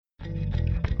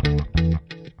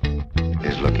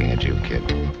looking at you, kid.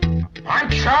 I'm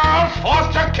Charles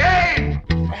Foster Kane!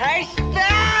 Hey, Stella!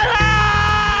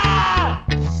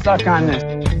 Suck on this.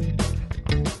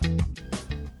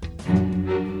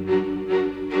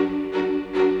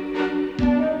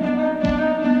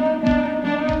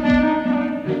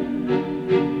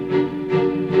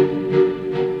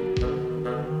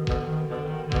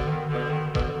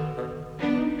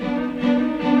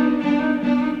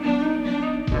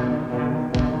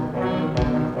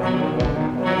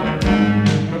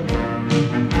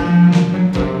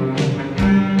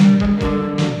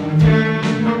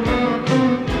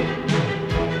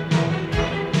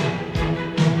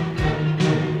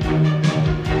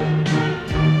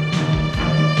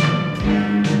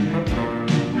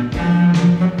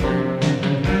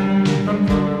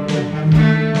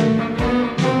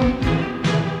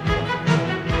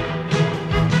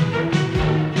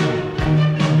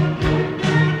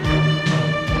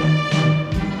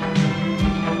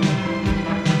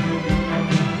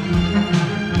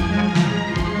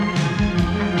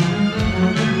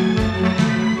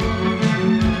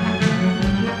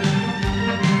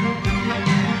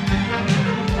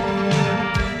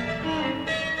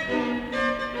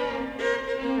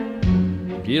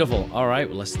 Beautiful. All right,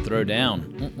 well, let's throw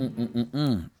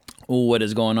down. What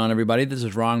is going on, everybody? This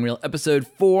is Wrong Reel, episode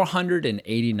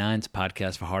 489's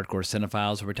podcast for hardcore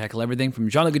cinephiles, where we tackle everything from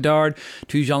Jean-Luc Godard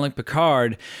to Jean-Luc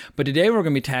Picard. But today we're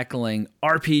going to be tackling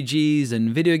RPGs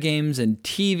and video games and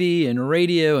TV and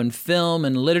radio and film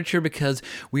and literature, because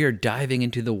we are diving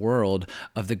into the world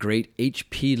of the great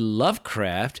H.P.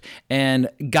 Lovecraft. And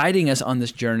guiding us on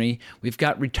this journey, we've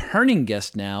got returning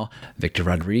guest now, Victor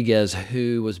Rodriguez,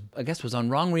 who was on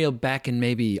Wrong Reel back in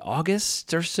maybe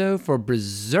August or so for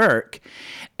Berserk.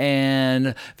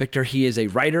 And Victor, he is a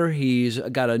writer. He's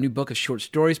got a new book of short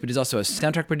stories, but he's also a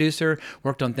soundtrack producer,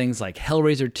 worked on things like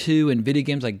Hellraiser 2 and video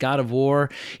games like God of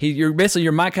War.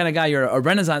 You're my kind of guy. You're a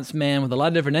Renaissance man with a lot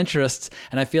of different interests,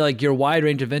 and I feel like your wide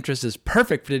range of interests is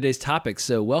perfect for today's topic.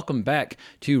 So welcome back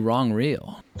to Wrong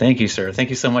Reel. Thank you, sir.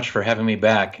 Thank you so much for having me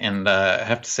back. And I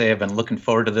have to say, I've been looking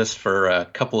forward to this for a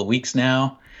couple of weeks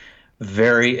now.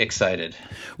 Very excited.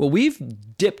 Well, we've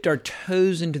dipped our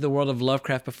toes into the world of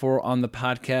Lovecraft before on the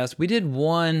podcast. We did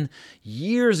one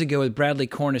years ago with Bradley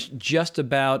Cornish just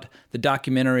about the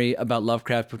documentary about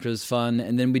Lovecraft, which was fun.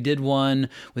 And then we did one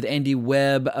with Andy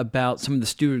Webb about some of the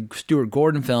Stuart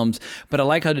Gordon films. But I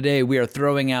like how today we are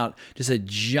throwing out just a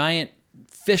giant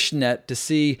fishnet to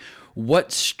see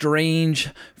what strange,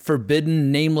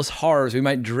 forbidden, nameless horrors we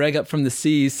might drag up from the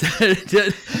seas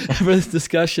for this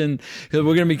discussion. We're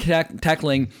going to be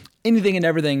tackling anything and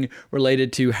everything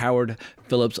related to Howard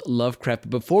Phillips Lovecraft.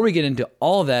 But before we get into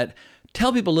all that,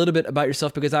 tell people a little bit about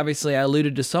yourself, because obviously I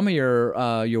alluded to some of your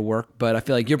work, but I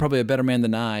feel like you're probably a better man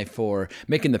than I for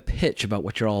making the pitch about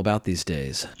what you're all about these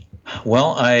days.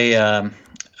 Well,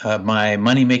 my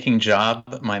money-making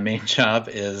job, my main job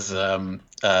is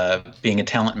being a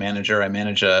talent manager. I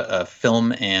manage a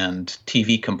film and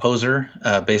TV composer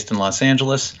based in Los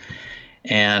Angeles.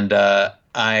 And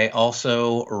I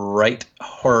also write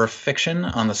horror fiction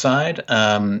on the side,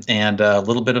 and a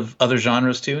little bit of other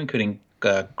genres too, including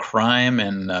crime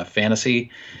and fantasy.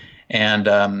 And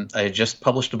I just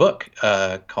published a book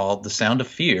called The Sound of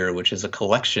Fear, which is a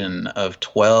collection of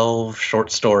 12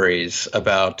 short stories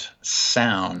about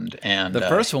sound. And the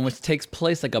first one, which takes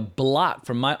place like a block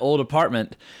from my old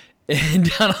apartment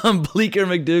down on Bleecker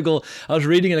McDougal. I was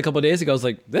reading it a couple of days ago. I was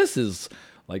like, this is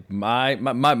like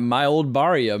my old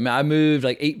barrio. I moved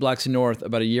like 8 blocks north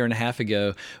about a year and a half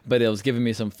ago, but it was giving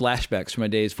me some flashbacks from my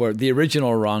days for the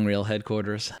original Wrong Reel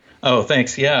headquarters. Oh,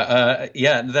 thanks. Yeah,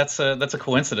 that's a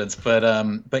coincidence,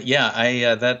 but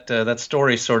yeah, that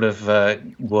story sort of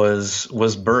was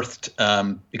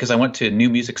birthed because I went to a new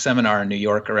music seminar in New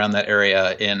York around that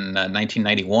area in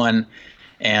 1991.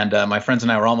 And my friends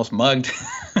and I were almost mugged.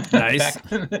 Nice.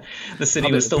 The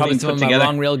city was still being put together. Probably some of my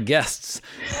Wrong Reel guests.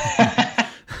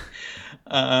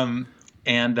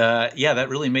 That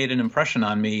really made an impression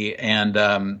on me. And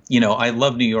I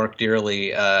love New York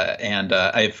dearly. And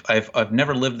I've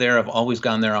never lived there. I've always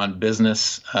gone there on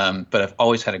business. But I've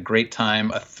always had a great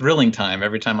time, a thrilling time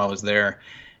every time I was there.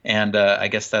 And I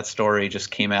guess that story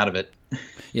just came out of it.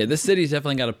 Yeah, this city's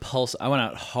definitely got a pulse. I went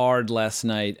out hard last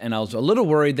night, and I was a little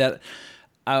worried that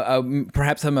I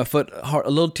perhaps had my foot a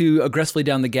little too aggressively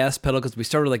down the gas pedal, because we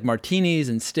started like martinis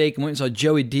and steak and went and saw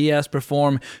Joey Diaz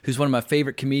perform, who's one of my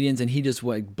favorite comedians, and he just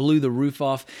blew the roof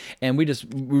off, and we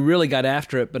really got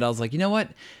after it. But I was like, you know what?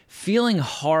 Feeling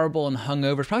horrible and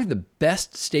hungover is probably the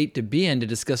best state to be in to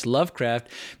discuss Lovecraft,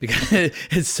 because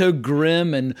it's so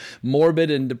grim and morbid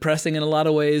and depressing in a lot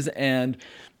of ways. And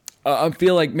I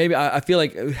feel like I feel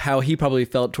like how he probably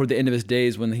felt toward the end of his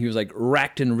days when he was like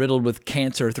racked and riddled with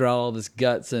cancer throughout all of his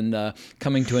guts and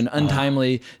coming to an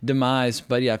untimely demise.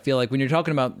 But yeah, I feel like when you're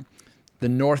talking about the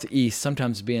Northeast,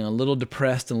 sometimes being a little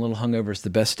depressed and a little hungover is the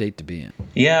best state to be in.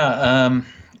 Yeah.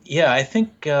 Yeah, I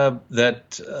think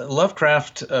that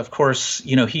Lovecraft, of course,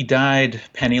 he died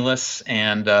penniless,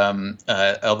 and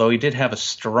although he did have a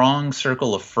strong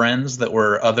circle of friends that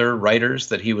were other writers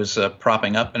that he was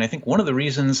propping up, and I think one of the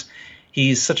reasons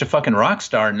he's such a fucking rock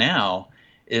star now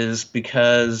is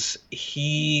because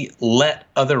he let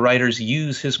other writers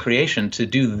use his creation to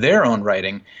do their own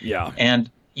writing. Yeah. And,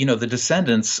 the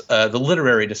descendants, the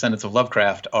literary descendants of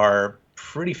Lovecraft are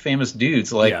pretty famous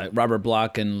dudes like Robert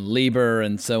Bloch and Lieber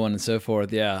and so on and so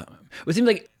forth. Yeah. It seems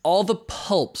like all the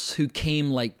pulps who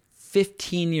came like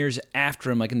 15 years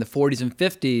after him, like in the 40s and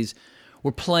 50s,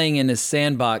 were playing in his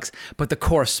sandbox, but the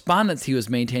correspondence he was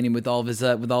maintaining with all of his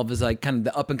like kind of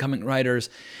the up and coming writers,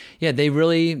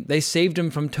 they saved him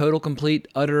from total, complete,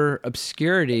 utter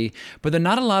obscurity. But there are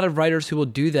not a lot of writers who will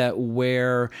do that,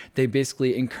 where they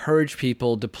basically encourage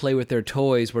people to play with their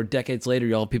toys, where decades later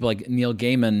you'll have people like Neil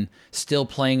Gaiman still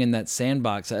playing in that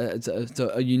sandbox. It's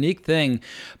a unique thing.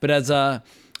 But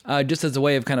just as a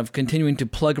way of kind of continuing to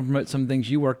plug and promote some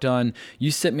things you worked on, you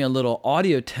sent me a little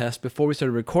audio test before we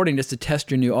started recording just to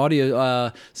test your new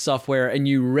audio software, and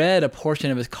you read a portion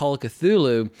of his Call of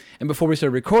Cthulhu. And before we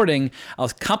started recording, I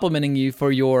was complimenting you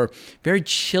for your very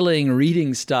chilling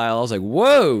reading style. I was like,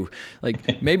 whoa!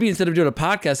 Like, maybe instead of doing a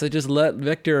podcast, I just let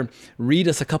Victor read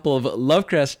us a couple of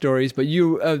Lovecraft stories. But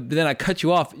then I cut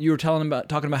you off. You were talking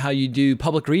about how you do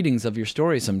public readings of your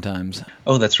stories sometimes.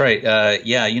 Oh, that's right.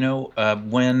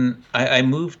 When I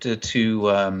moved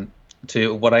to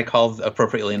what I call,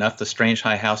 appropriately enough, the Strange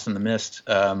High House in the Mist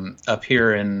up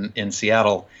here in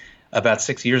Seattle about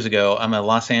 6 years ago. I'm a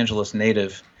Los Angeles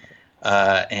native,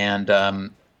 and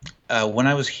when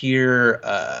I was here,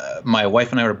 my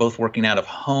wife and I were both working out of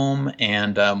home,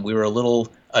 and we were a little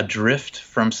adrift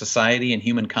from society and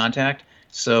human contact.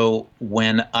 So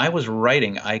when I was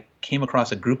writing, I came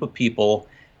across a group of people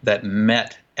that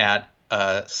met at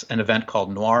an event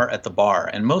called Noir at the Bar,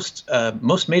 and most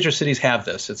major cities have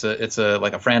this. It's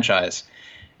like a franchise,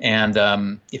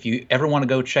 and if you ever want to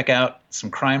go check out some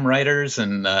crime writers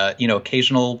and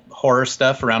occasional horror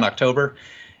stuff around October,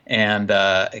 and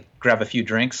grab a few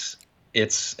drinks,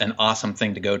 it's an awesome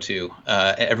thing to go to.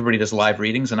 Everybody does live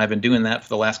readings, and I've been doing that for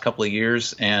the last couple of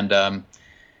years. And I'm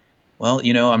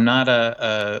not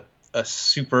a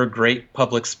super great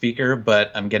public speaker,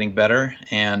 but I'm getting better,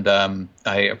 and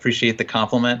I appreciate the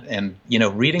compliment. And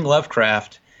reading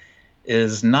Lovecraft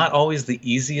is not always the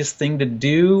easiest thing to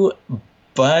do,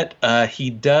 but he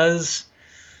does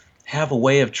have a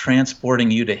way of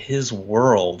transporting you to his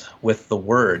world with the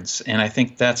words, and I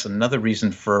think that's another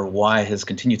reason for why his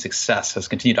continued success has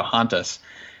continued to haunt us.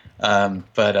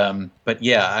 But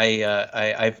yeah,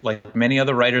 I've, like many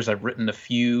other writers, I've written a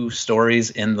few stories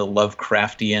in the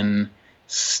Lovecraftian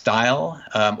style,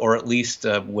 or at least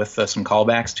with some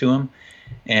callbacks to him.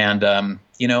 And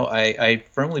I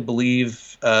firmly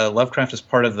believe Lovecraft is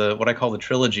part of what I call the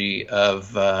trilogy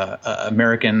of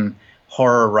American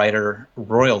horror writer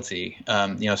royalty.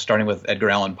 Starting with Edgar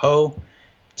Allan Poe,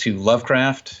 to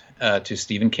Lovecraft, to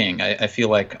Stephen King. I feel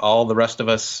like all the rest of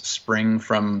us spring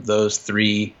from those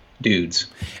three dudes.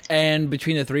 And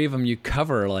between the three of them, you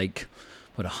cover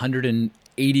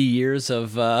 180 years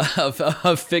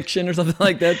of fiction or something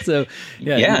like that. So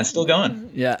yeah, it's still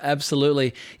going. Yeah,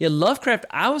 absolutely. Yeah, Lovecraft.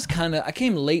 I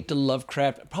came late to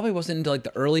Lovecraft. It probably wasn't until like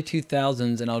the early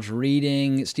 2000s, and I was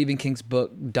reading Stephen King's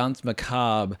book Danse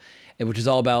Macabre, which is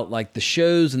all about like the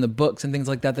shows and the books and things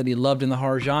like that he loved in the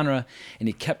horror genre. And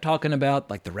he kept talking about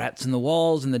like the rats in the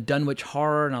walls and the Dunwich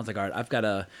horror. And I was like, all right, I've got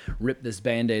to rip this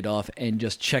Band-Aid off and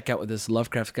just check out what this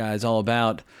Lovecraft guy is all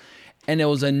about. And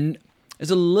it's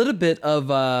a little bit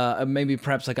of maybe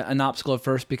perhaps like an obstacle at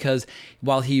first, because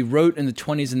while he wrote in the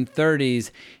 20s and 30s,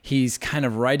 he's kind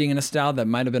of writing in a style that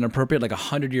might have been appropriate like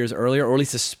 100 years earlier, or at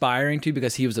least aspiring to,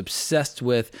 because he was obsessed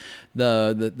with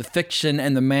the fiction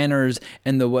and the manners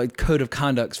and the code of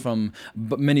conducts from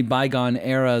many bygone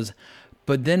eras.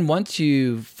 But then once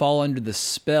you fall under the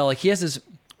spell, like he has this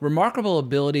remarkable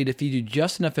ability to feed you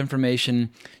just enough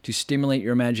information to stimulate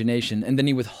your imagination, and then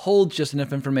he withholds just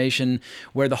enough information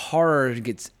where the horror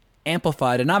gets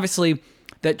amplified. And obviously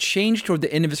that changed toward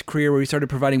the end of his career, where he started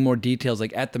providing more details,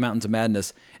 like at the Mountains of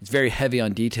Madness. It's very heavy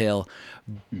on detail.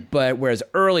 But whereas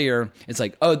earlier it's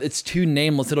like, oh, it's too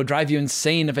nameless, it'll drive you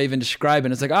insane if I even describe it.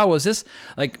 And it's like, oh, is this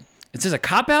a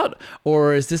cop-out,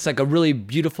 or is this like a really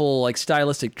beautiful like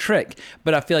stylistic trick?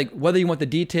 But I feel like whether you want the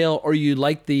detail or you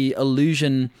like the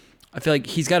illusion I feel like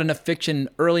he's got enough fiction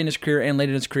early in his career and late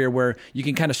in his career where you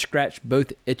can kind of scratch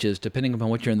both itches depending upon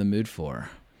what you're in the mood for.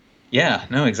 Yeah,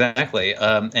 no, exactly.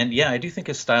 And yeah, I do think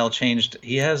his style changed.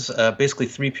 He has basically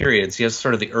three periods. He has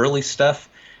sort of the early stuff,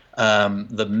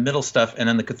 the middle stuff, and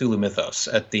then the Cthulhu mythos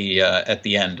at the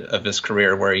end of his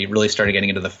career, where he really started getting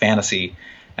into the fantasy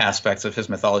aspects of his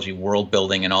mythology, world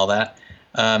building, and all that.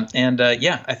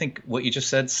 Yeah, I think what you just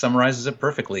said summarizes it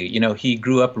perfectly. He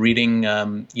grew up reading,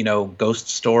 ghost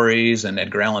stories and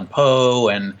Edgar Allan Poe,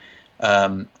 and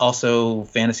also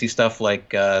fantasy stuff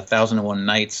like Thousand and One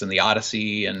Nights and the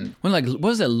Odyssey. And what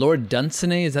was it, Lord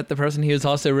Dunsany? Is that the person he was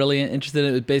also really interested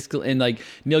in? It was basically, and like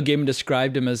Neil Gaiman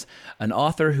described him as an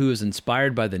author who is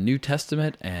inspired by the New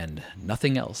Testament and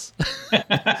nothing else.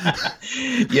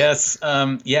 Yes,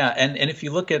 yeah, and if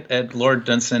you look at Lord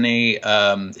Dunsany,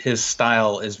 his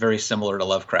style is very similar to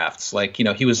Lovecraft's. Like,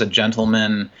 he was a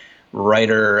gentleman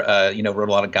writer, wrote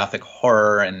a lot of Gothic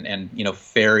horror and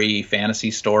fairy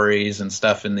fantasy stories and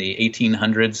stuff in the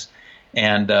 1800s.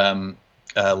 And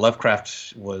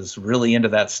Lovecraft was really into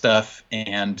that stuff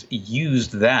and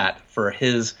used that for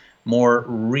his more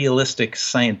realistic,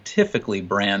 scientifically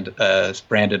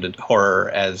branded horror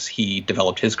as he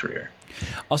developed his career.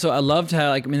 Also, I loved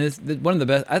how, one of the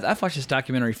best, I've watched this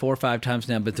documentary 4 or 5 times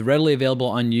now, but it's readily available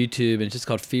on YouTube, and it's just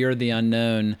called Fear of the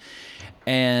Unknown.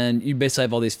 And you basically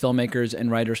have all these filmmakers and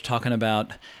writers talking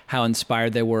about how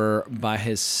inspired they were by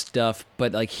his stuff.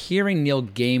 But like hearing Neil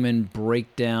Gaiman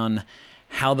break down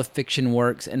how the fiction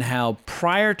works and how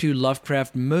prior to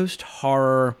Lovecraft, most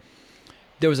horror,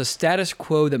 there was a status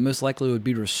quo that most likely would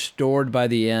be restored by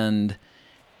the end.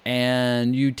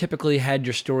 And you typically had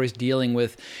your stories dealing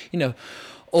with,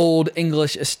 old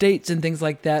English estates and things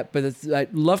like that, but it's like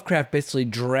Lovecraft basically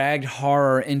dragged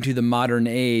horror into the modern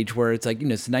age, where it's like,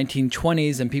 it's the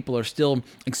 1920s and people are still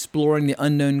exploring the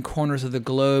unknown corners of the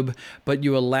globe, but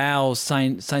you allow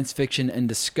science fiction and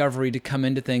discovery to come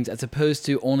into things, as opposed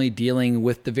to only dealing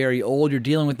with the very old. You're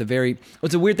dealing with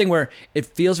it's a weird thing where it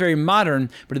feels very modern,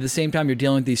 but at the same time you're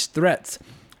dealing with these threats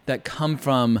that come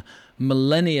from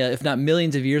millennia, if not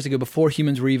millions of years ago, before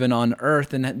humans were even on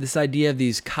Earth. And this idea of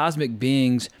these cosmic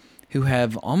beings who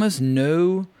have almost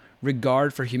no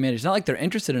regard for humanity. It's not like they're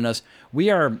interested in us.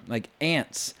 We are like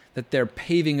ants that they're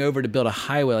paving over to build a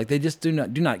highway. Like, they just do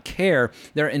not care.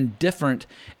 They're indifferent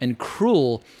and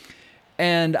cruel.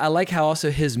 And I like how also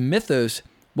his mythos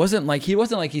wasn't like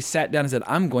he sat down and said,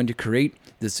 I'm going to create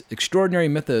this extraordinary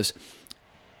mythos.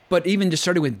 But even just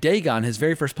starting with Dagon, his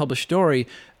very first published story,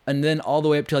 and then all the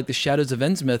way up to like the Shadows of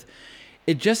Innsmouth,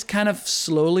 it just kind of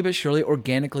slowly but surely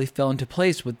organically fell into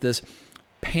place with this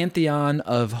pantheon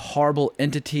of horrible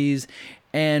entities.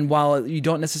 And while you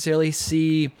don't necessarily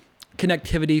see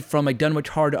connectivity from like Dunwich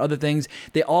Horror to other things,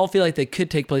 they all feel like they could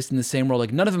take place in the same world.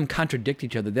 Like, none of them contradict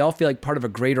each other. They all feel like part of a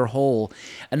greater whole.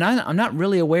 And I'm not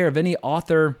really aware of any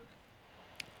other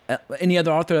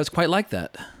author that's quite like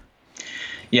that.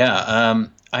 Yeah,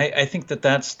 I think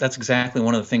that's exactly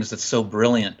one of the things that's so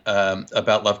brilliant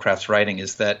about Lovecraft's writing,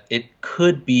 is that it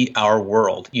could be our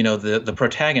world. The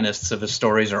protagonists of his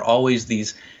stories are always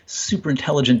these super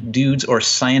intelligent dudes or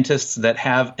scientists that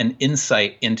have an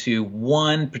insight into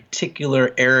one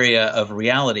particular area of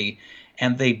reality,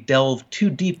 and they delve too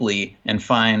deeply and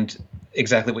find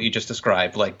exactly what you just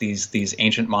described, like these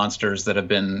ancient monsters that have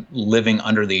been living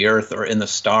under the earth or in the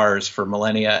stars for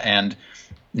millennia and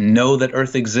know that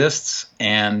Earth exists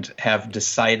and have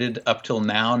decided up till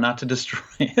now not to destroy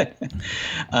it.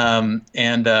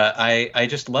 I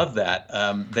just love that,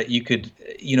 that you could,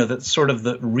 that sort of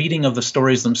the reading of the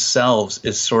stories themselves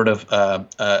is sort of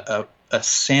a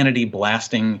sanity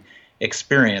blasting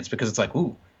experience, because it's like,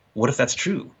 ooh, what if that's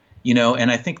true? And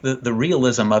I think the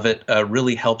realism of it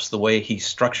really helps the way he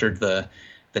structured the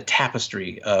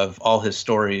tapestry of all his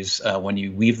stories when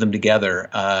you weave them together,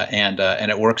 and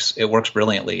it works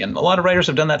brilliantly. And a lot of writers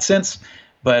have done that since,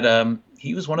 but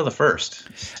he was one of the first.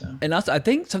 So. And also, I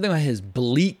think something about his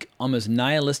bleak, almost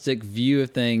nihilistic view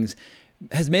of things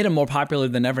has made him more popular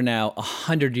than ever now,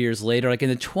 100 years later. Like in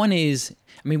the 20s,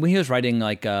 I mean, when he was writing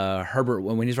like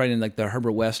when he was writing like the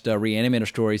Herbert West Reanimator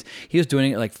stories, he was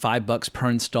doing it like $5 per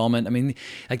installment. I mean,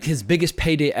 like his biggest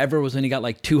payday ever was when he got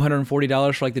like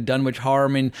 $240 for like the Dunwich Horror. I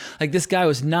mean, like this guy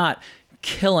was not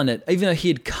killing it, even though he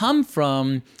had come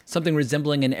from something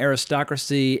resembling an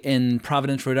aristocracy in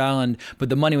Providence, Rhode Island, but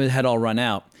the money had all run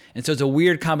out. And so it's a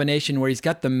weird combination where he's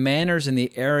got the manners and the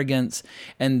arrogance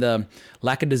and the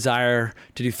lack of desire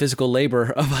to do physical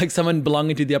labor of like someone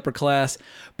belonging to the upper class,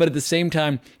 but at the same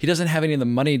time, he doesn't have any of the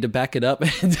money to back it up.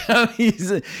 And so he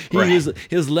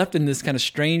was left in this kind of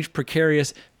strange,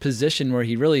 precarious position where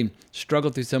he really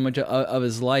struggled through so much of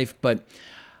his life. But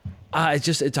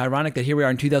It's ironic that here we are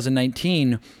in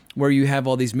 2019 where you have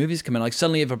all these movies coming out. Like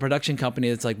suddenly you have a production company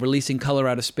that's like releasing Color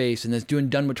Out of Space and that's doing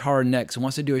Dunwich Horror next and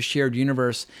wants to do a shared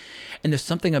universe. And there's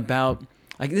something about,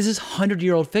 like, this is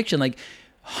 100-year-old fiction. Like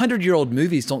 100-year-old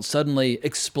movies don't suddenly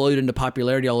explode into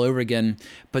popularity all over again.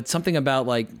 But something about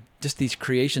like just these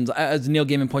creations, as Neil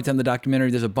Gaiman points out in the documentary,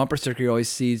 there's a bumper sticker he always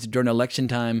sees during election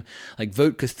time, like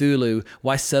 "Vote Cthulhu.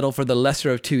 Why settle for the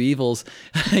lesser of two evils?"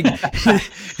 Like,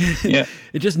 Yeah.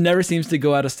 It just never seems to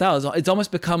go out of style. It's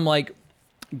almost become like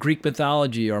Greek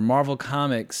mythology or Marvel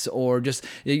Comics, or just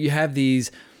you have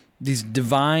these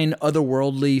divine,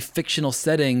 otherworldly, fictional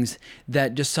settings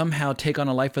that just somehow take on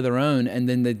a life of their own, and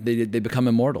then they become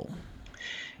immortal.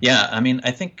 Yeah, I mean,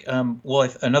 I think,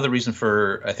 another reason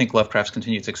for, I think, Lovecraft's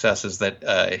continued success is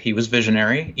that he was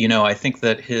visionary. You know, I think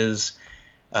that his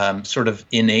sort of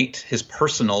innate, his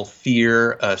personal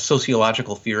fear,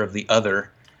 sociological fear of the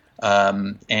other,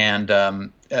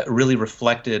 really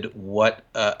reflected what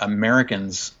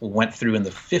Americans went through in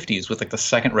the 50s with like the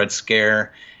Second Red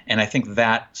Scare. And I think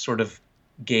that sort of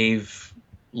gave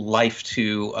life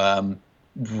to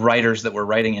writers that were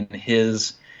writing in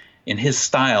his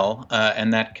style,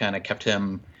 and that kind of kept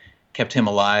him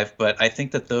alive. But I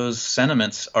think that those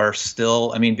sentiments are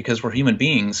still, I mean, because we're human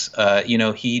beings,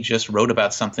 he just wrote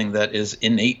about something that is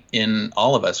innate in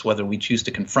all of us, whether we choose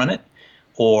to confront it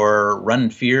or run in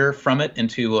fear from it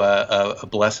into a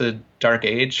blessed dark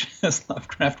age, as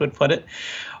Lovecraft would put it,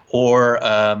 or,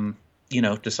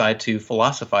 decide to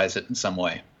philosophize it in some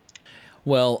way.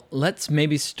 Well, let's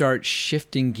maybe start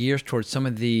shifting gears towards some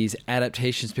of these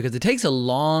adaptations, because it takes a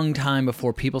long time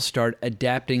before people start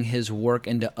adapting his work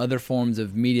into other forms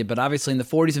of media. But obviously in the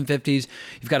 40s and 50s,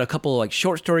 you've got a couple of like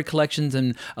short story collections,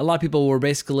 and a lot of people were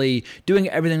basically doing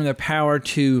everything in their power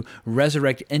to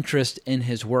resurrect interest in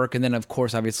his work. And then, of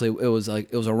course, obviously it was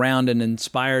around and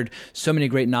inspired so many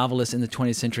great novelists in the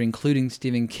 20th century, including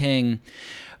Stephen King.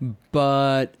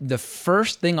 But the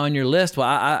first thing on your list, well,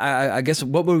 I guess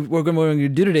what we're going to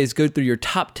do today is go through your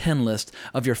top 10 list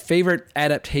of your favorite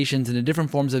adaptations into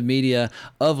different forms of media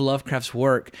of Lovecraft's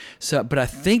work. So, but I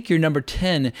think your number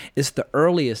 10 is the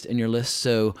earliest in your list.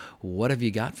 So what have you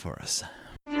got for us?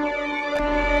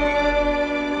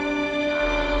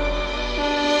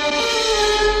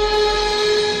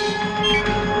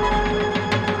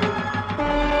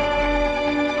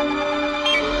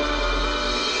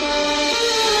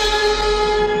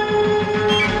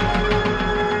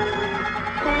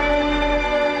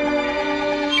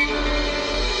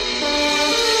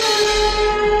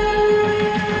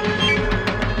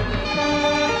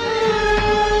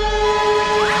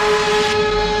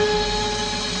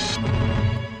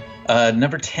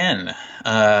 Number 10,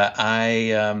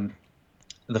 the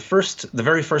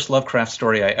very first Lovecraft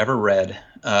story I ever read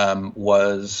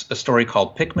was a story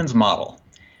called Pickman's Model,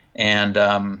 and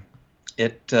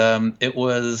it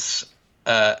was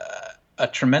a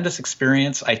tremendous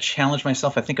experience. I challenged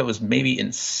myself. I think I was maybe in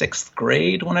 6th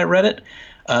grade when I read it,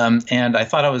 and I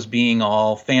thought I was being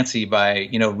all fancy by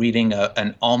reading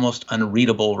an almost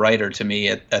unreadable writer to me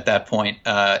at that point,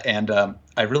 and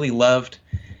I really loved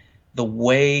the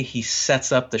way he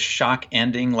sets up the shock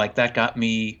ending. Like, that got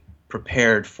me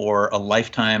prepared for a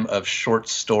lifetime of short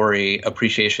story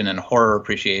appreciation and horror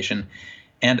appreciation.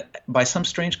 And by some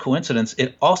strange coincidence,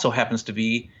 it also happens to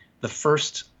be the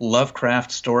first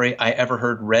Lovecraft story I ever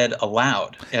heard read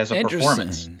aloud as a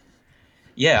performance.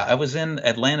 Yeah, I was in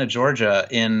Atlanta, Georgia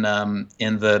in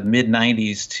the mid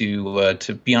 '90s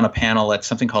to be on a panel at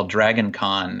something called Dragon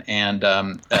Con, and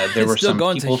there were some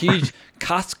people. It's huge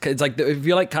it's like if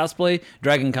you like cosplay,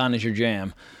 Dragon Con is your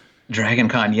jam. Dragon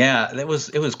Con, yeah, it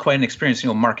was quite an experience.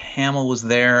 Mark Hamill was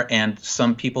there, and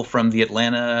some people from the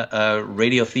Atlanta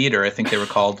Radio Theater, I think they were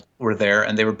called, were there,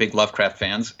 and they were big Lovecraft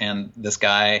fans. And this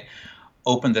guy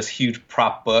opened this huge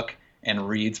prop book and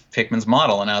reads Pickman's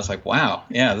Model, and I was like, wow,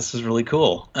 yeah, this is really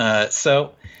cool. It's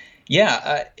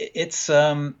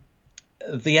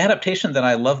the adaptation that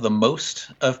I love the most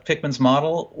of Pickman's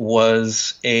Model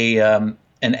was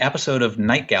an episode of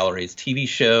Night Galleries TV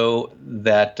show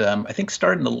that I think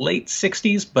started in the late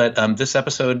 60s, but this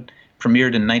episode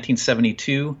premiered in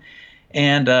 1972.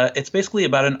 And it's basically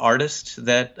about an artist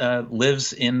that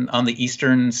lives on the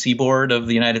eastern seaboard of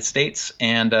the United States,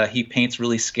 and he paints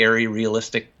really scary,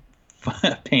 realistic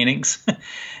paintings.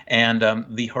 And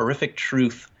the horrific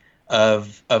truth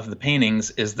of the paintings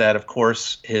is that, of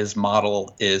course, his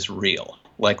model is real.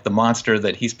 like the monster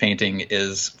that he's painting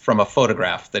is from a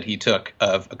photograph that he took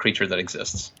of a creature that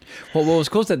exists. Well, what was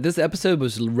cool is that this episode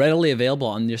was readily available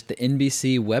on just the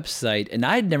NBC website, and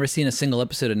I had never seen a single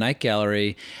episode of Night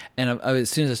Gallery. And as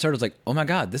soon as I started, I was like, "Oh my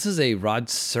God, this is a Rod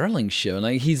Serling show!" And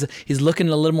like he's looking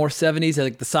a little more 70s.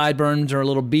 Like the sideburns are a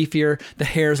little beefier, the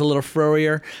hair's a little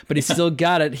furrier, but he's still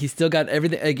got it. He's still got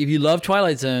everything. Like if you love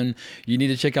Twilight Zone, you need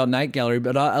to check out Night Gallery.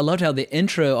 But I loved how the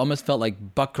intro almost felt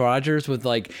like Buck Rogers with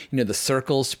like the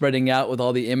circles spreading out with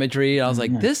all the imagery. And I was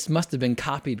like, this must have been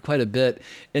copied quite a bit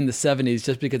in the 70s,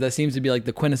 just because that seems to be like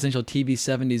the quintessential TV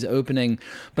 70s opening.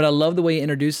 But I love the way he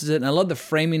introduces it, and I love the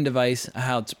framing device,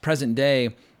 how it's present day,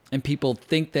 and people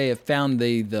think they have found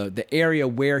the area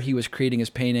where he was creating his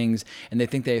paintings, and they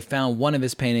think they have found one of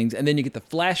his paintings, and then you get the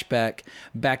flashback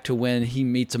back to when he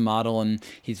meets a model, and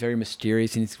he's very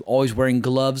mysterious, and he's always wearing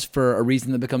gloves for a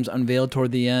reason that becomes unveiled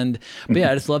toward the end. But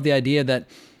yeah, I just love the idea that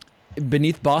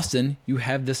beneath Boston, you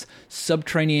have this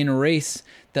subterranean race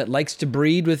that likes to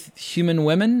breed with human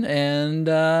women, and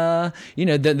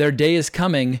their day is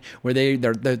coming where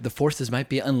the forces might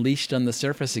be unleashed on the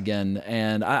surface again.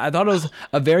 And I thought it was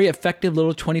a very effective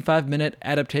little 25-minute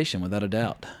adaptation, without a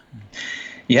doubt.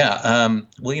 Yeah. I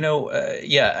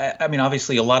mean,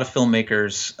 obviously, a lot of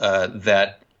filmmakers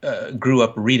that grew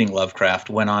up reading Lovecraft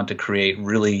went on to create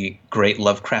really great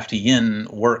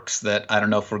Lovecraftian works that I don't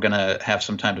know if we're going to have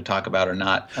some time to talk about or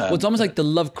not. Well, it's almost like the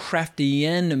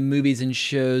Lovecraftian movies and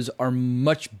shows are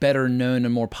much better known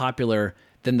and more popular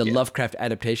than the Lovecraft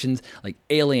adaptations. Like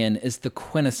Alien is the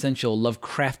quintessential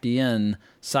Lovecraftian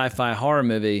sci-fi horror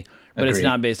movie, but It's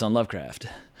not based on Lovecraft.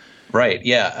 Right.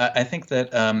 Yeah. I think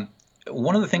that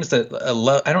one of the things that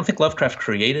I don't think Lovecraft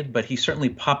created, but he certainly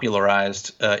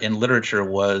popularized in literature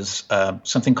was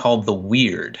something called the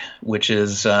weird, which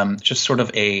is just sort of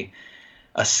a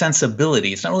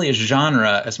sensibility. It's not really a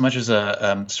genre as much as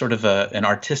a sort of an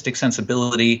artistic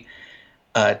sensibility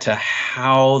to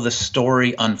how the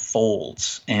story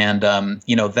unfolds. And,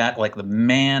 that like the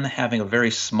man having a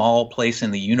very small place in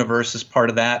the universe is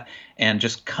part of that, and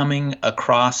just coming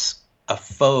across a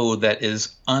foe that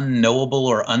is unknowable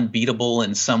or unbeatable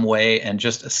in some way, and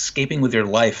just escaping with your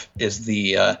life is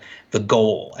the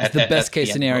goal. It's the best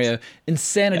case scenario.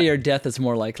 Insanity or death is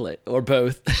more likely, or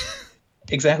both.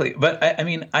 Exactly. But I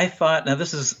mean, I thought, now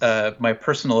this is my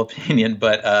personal opinion,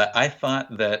 but I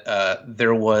thought that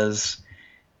there was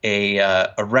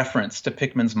a reference to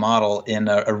Pickman's model in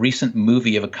a recent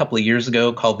movie of a couple of years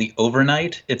ago called The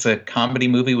Overnight. It's a comedy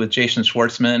movie with Jason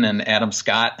Schwartzman and Adam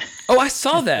Scott. Oh, I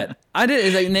saw that. I did.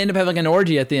 It's like, they end up having like an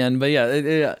orgy at the end, but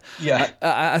yeah.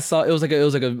 I saw it was like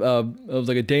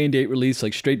a day and date release,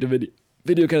 like straight to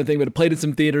video kind of thing, but it played in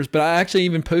some theaters. But I actually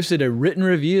even posted a written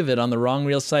review of it on the Wrong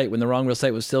Reel site when the Wrong Reel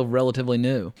site was still relatively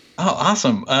new. Oh,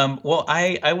 awesome. Well,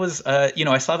 I was,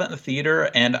 I saw that in the theater,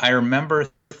 and I remember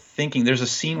thinking there's a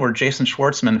scene where Jason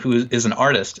Schwartzman, who is an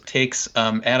artist, takes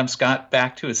Adam Scott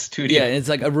back to his studio. Yeah, it's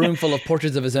like a room full of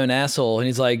portraits of his own asshole, and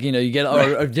he's like, you get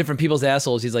or different people's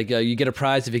assholes. He's like, you get a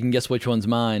prize if you can guess which one's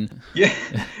mine.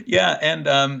 Yeah, and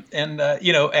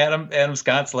Adam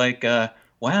Scott's like,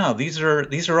 wow, these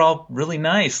are all really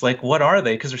nice. Like, what are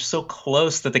they? Because they're so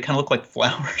close that they kind of look like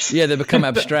flowers. Yeah, they become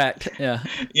abstract. Yeah.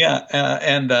 Yeah,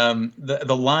 and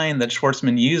the line that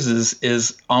Schwartzman uses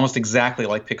is almost exactly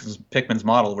like Pickman's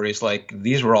model, where he's like,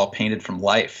 "These were all painted from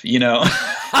life," And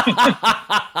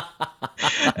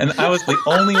I was the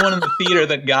only one in the theater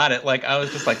that got it. Like, I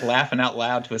was just like laughing out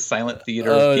loud to a silent theater.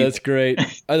 Oh, that's great.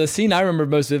 The scene I remember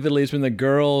most vividly is when the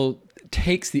girl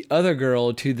takes the other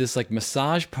girl to this like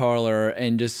massage parlor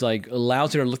and just like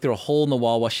allows her to look through a hole in the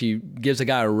wall while she gives a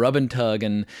guy a rub and tug.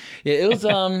 And it was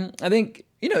I think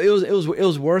it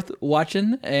was worth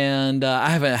watching, and I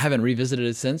haven't revisited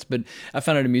it since, but I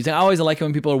found it amusing. I always like it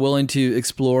when people are willing to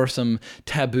explore some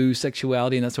taboo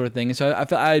sexuality and that sort of thing, and so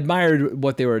I admired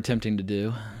what they were attempting to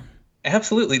do.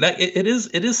 Absolutely. It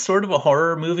is sort of a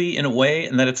horror movie in a way,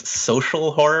 in that it's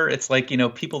social horror. It's like,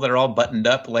 people that are all buttoned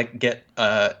up like get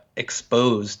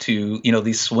exposed to,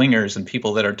 these swingers and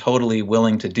people that are totally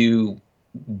willing to do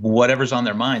whatever's on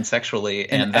their mind sexually.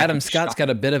 And Adam Scott's got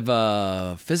a bit of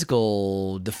a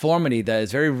physical deformity that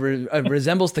is very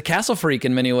resembles the Castle Freak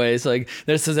in many ways. Like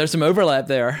there's some overlap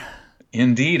there.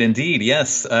 Indeed.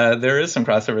 Yes, there is some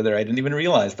crossover there. I didn't even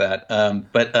realize that.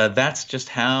 But that's just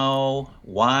how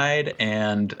wide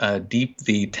and deep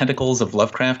the tentacles of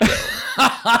Lovecraft go.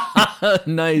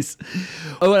 Nice.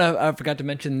 Oh, and I forgot to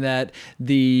mention that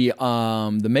the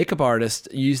makeup artist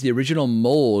used the original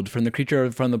mold from the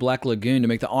creature from the Black Lagoon to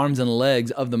make the arms and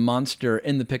legs of the monster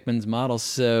in the Pickman's model.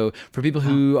 So for people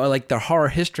who are like their horror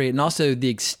history, and also the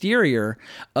exterior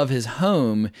of his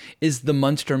home is the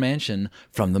Munster Mansion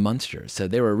from the Munster. So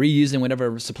they were reusing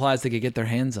whatever supplies they could get their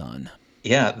hands on.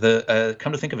 Yeah,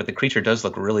 come to think of it, the creature does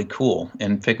look really cool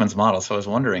in Pickman's model. So I was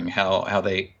wondering how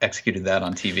they executed that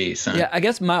on TV. So. Yeah, I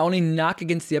guess my only knock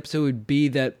against the episode would be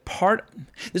that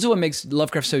this is what makes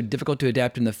Lovecraft so difficult to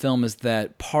adapt in the film, is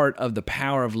that part of the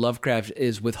power of Lovecraft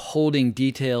is withholding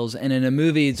details. And in a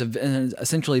movie, it's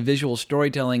essentially visual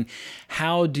storytelling.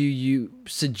 How do you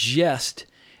suggest...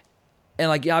 And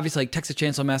like obviously, like Texas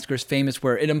Chainsaw Massacre is famous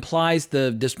where it implies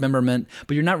the dismemberment,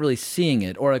 but you're not really seeing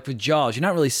it. Or like with Jaws, you're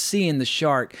not really seeing the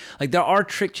shark. Like there are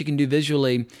tricks you can do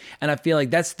visually, and I feel like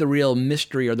that's the real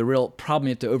mystery or the real problem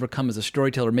you have to overcome as a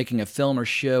storyteller making a film or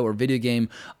show or video game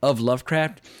of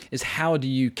Lovecraft, is how do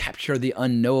you capture the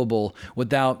unknowable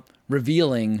without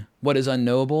revealing what is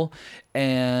unknowable.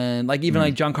 And like even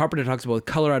like John Carpenter talks about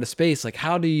color out of space, like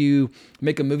how do you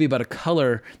make a movie about a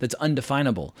color that's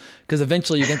undefinable? Because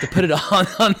eventually you're going to have to put it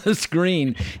on the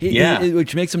screen,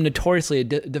 which makes them notoriously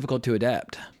difficult to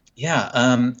adapt. Yeah,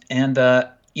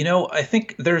 I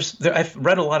think I've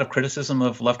read a lot of criticism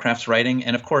of Lovecraft's writing,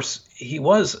 and of course he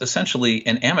was essentially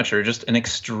an amateur, just an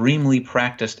extremely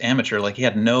practiced amateur. Like he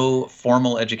had no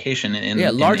formal education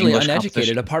largely in English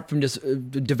uneducated, apart from just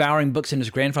devouring books in his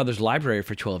grandfather's library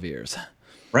for 12 years.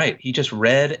 Right. He just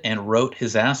read and wrote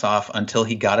his ass off until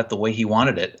he got it the way he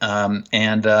wanted it. I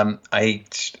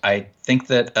think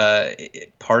that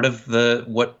part of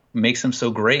what makes him so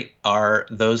great are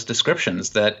those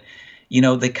descriptions that,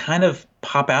 they kind of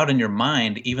pop out in your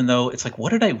mind, even though it's like, what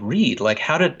did I read? Like,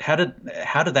 how did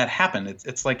that happen?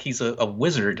 It's like he's a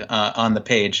wizard on the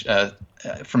page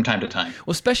from time to time.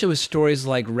 Well, especially with stories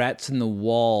like Rats in the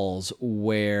Walls,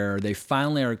 where they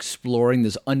finally are exploring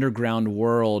this underground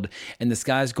world, and this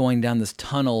guy's going down this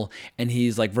tunnel, and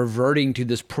he's like reverting to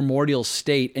this primordial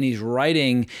state, and he's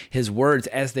writing his words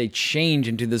as they change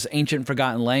into this ancient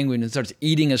forgotten language, and starts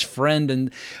eating his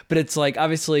friend. But it's like,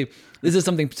 obviously, this is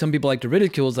something some people like to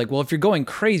ridicule. It's like, well, if you're going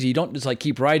crazy, you don't just like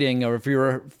keep writing, or if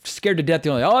you're scared to death,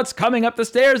 you're like, oh, it's coming up the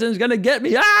stairs and it's going to get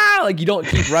me. Like you don't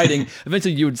keep writing.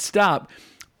 Eventually you would stop.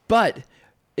 But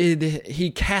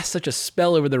he casts such a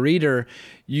spell over the reader,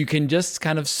 you can just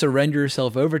kind of surrender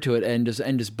yourself over to it and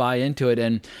just buy into it.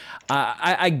 And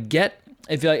I get,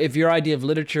 if your idea of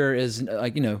literature is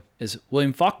is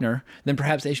William Faulkner, then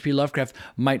perhaps H.P. Lovecraft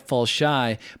might fall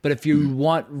shy. But if you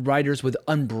want writers with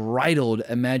unbridled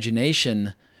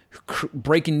imagination,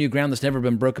 breaking new ground that's never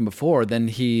been broken before, then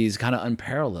he's kind of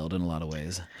unparalleled in a lot of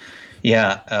ways.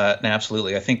 Yeah,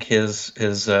 absolutely. I think his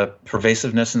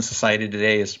pervasiveness in society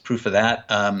today is proof of that.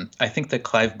 I think that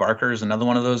Clive Barker is another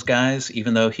one of those guys.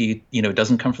 Even though he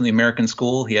doesn't come from the American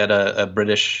school, he had a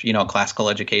British classical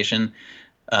education.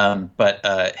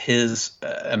 But his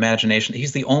imagination,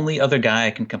 he's the only other guy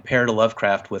I can compare to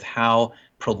Lovecraft with how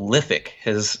prolific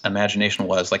his imagination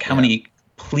was, like how many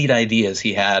complete ideas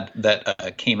he had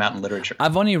that came out in literature.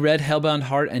 I've only read Hellbound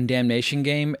Heart and Damnation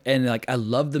Game, and like I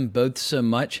love them both so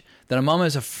much that I'm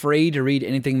almost afraid to read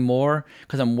anything more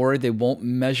because I'm worried they won't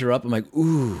measure up. I'm like,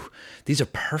 ooh, these are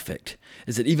perfect.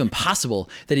 Is it even possible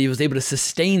that he was able to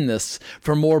sustain this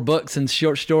for more books and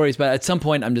short stories? But at some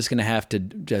point, I'm just going to have to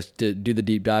do the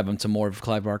deep dive on some more of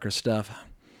Clive Barker's stuff.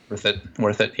 Worth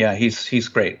it. Yeah, he's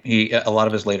great. A lot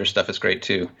of his later stuff is great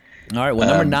too. All right, well,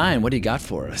 number 9, what do you got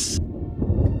for us?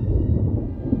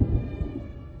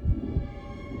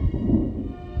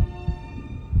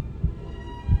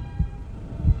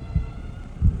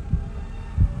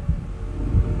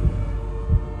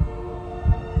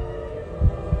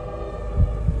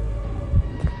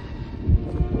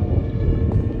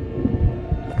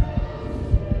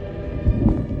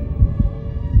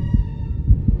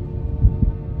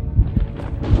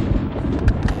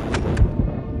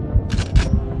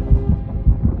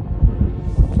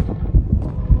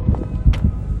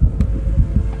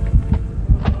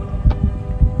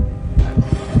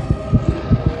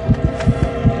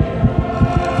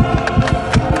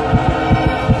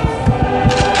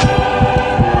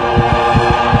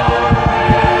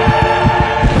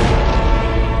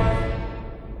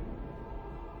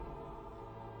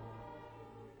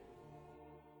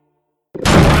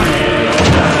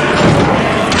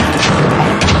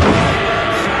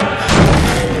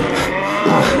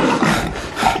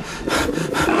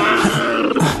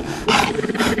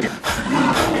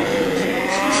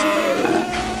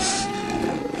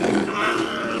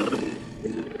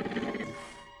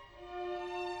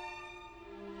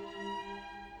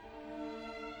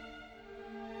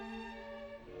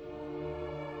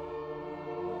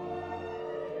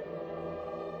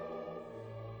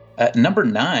 Number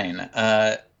 9.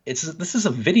 This is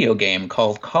a video game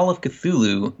called Call of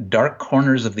Cthulhu: Dark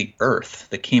Corners of the Earth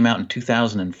that came out in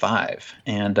 2005.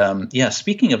 And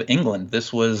speaking of England,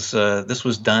 this was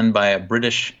done by a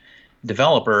British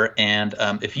developer. And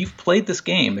if you've played this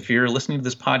game, if you're listening to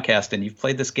this podcast and you've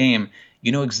played this game,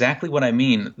 you know exactly what I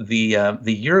mean. The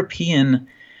European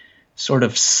sort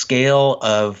of scale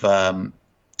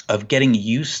of getting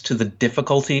used to the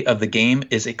difficulty of the game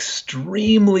is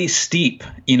extremely steep.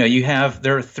 You know,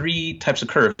 there are 3 types of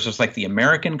curves. There's like the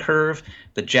American curve,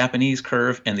 the Japanese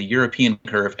curve, and the European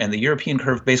curve. And the European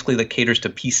curve, basically, that caters to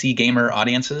PC gamer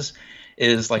audiences,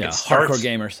 is like it starts, hardcore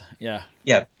gamers. Yeah.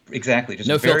 Yeah, exactly. Just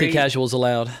no filthy casuals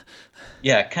allowed.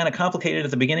 Yeah, kind of complicated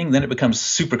at the beginning, then it becomes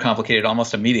super complicated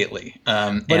almost immediately. But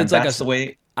and it's that's the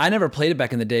way. I never played it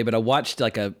back in the day, but I watched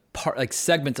like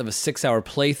segments of a 6-hour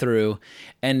playthrough,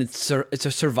 and it's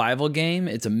a survival game.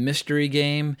 It's a mystery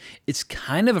game. It's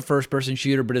kind of a first-person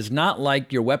shooter, but it's not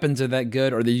like your weapons are that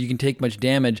good or that you can take much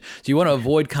damage. So you want to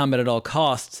avoid combat at all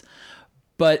costs.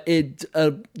 But it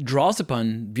draws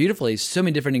upon beautifully so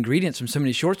many different ingredients from so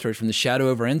many short stories, from The Shadow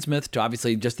over Innsmouth to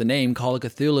obviously just the name, Call of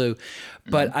Cthulhu.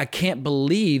 But I can't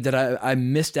believe that I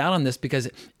missed out on this because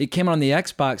it came out on the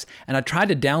Xbox, and I tried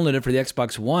to download it for the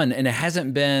Xbox One, and it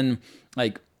hasn't been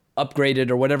like upgraded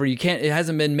or whatever. It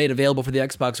hasn't been made available for the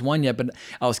Xbox One yet, but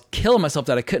I was killing myself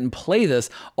that I couldn't play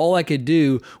this. All I could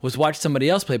do was watch somebody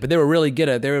else play, but they were really good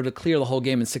at it. They were able to clear the whole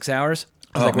game in 6 hours.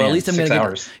 I was like, well, at least I'm going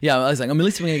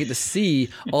to get to see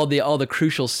all the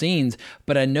crucial scenes.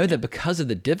 But I know that because of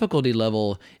the difficulty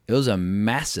level, it was a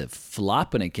massive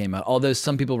flop when it came out. Although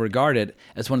some people regard it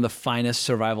as one of the finest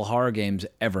survival horror games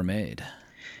ever made.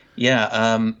 Yeah,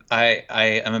 I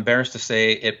am embarrassed to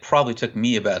say it probably took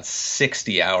me about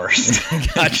 60 hours to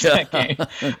finish that game,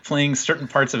 playing certain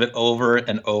parts of it over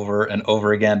and over and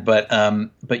over again. But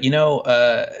you know,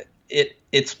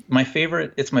 it's my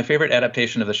favorite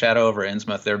adaptation of The Shadow over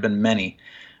Innsmouth. There have been many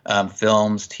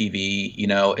films, TV. You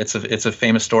know, it's a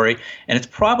famous story, and it's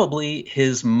probably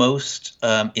his most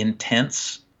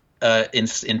intense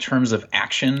in terms of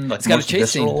action. Like, it's got most a chase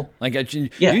visceral. scene. Like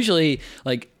usually,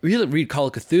 like we read Call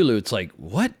of Cthulhu, it's like,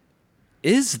 what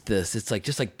is this? It's like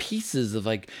just like pieces of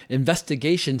like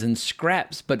investigations and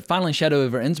scraps. But finally, Shadow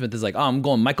over Innsmouth is like, oh, I'm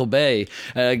going Michael Bay,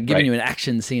 giving you an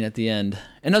action scene at the end.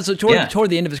 And also toward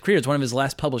the end of his career, it's one of his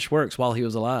last published works while he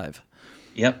was alive.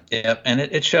 Yep, and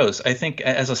it shows. I think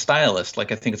as a stylist,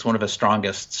 like I think it's one of his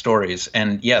strongest stories.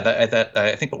 And yeah, that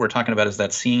I think what we're talking about is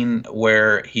that scene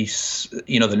where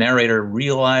the narrator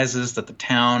realizes that the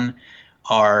town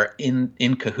are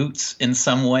in cahoots in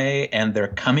some way, and they're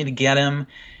coming to get him.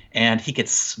 And he could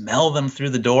smell them through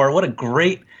the door. What a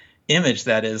great image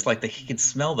that is. Like he could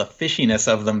smell the fishiness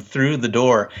of them through the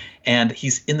door. And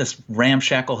he's in this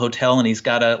ramshackle hotel, and he's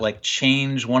got to like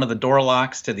change one of the door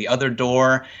locks to the other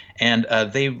door. And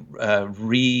they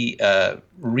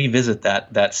revisit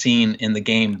that scene in the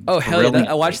game. Oh, hell yeah.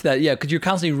 I watched that. Yeah, because you're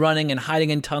constantly running and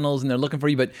hiding in tunnels, and they're looking for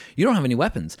you, but you don't have any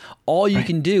weapons. All you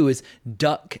can do is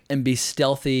duck and be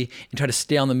stealthy and try to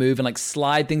stay on the move and like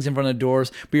slide things in front of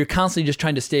doors, but you're constantly just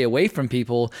trying to stay away from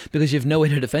people because you have no way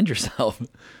to defend yourself.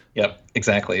 Yep,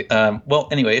 exactly. Well,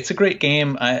 anyway, it's a great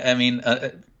game. I mean,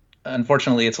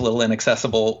 unfortunately, it's a little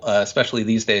inaccessible, especially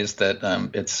these days that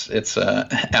it's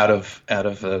out of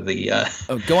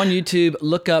the. Go on YouTube,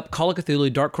 look up Call of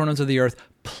Cthulhu: Dark Corners of the Earth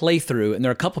playthrough, and there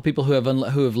are a couple people who have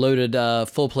loaded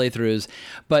full playthroughs.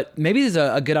 But maybe there's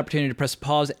a good opportunity to press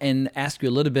pause and ask you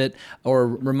a little bit, or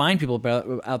remind people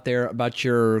out there about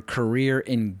your career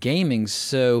in gaming.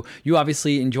 So you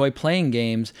obviously enjoy playing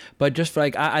games, but just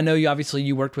like I know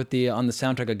you worked with on the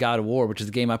soundtrack of God of War, which is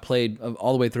a game I played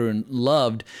all the way through and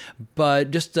loved. But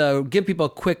just give people a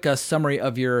quick summary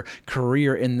of your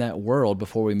career in that world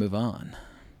before we move on.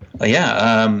 I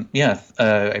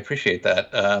appreciate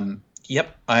that.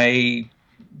 Yep, I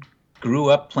grew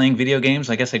up playing video games.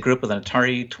 I guess I grew up with an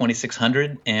Atari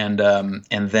 2600, and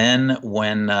then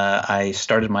when I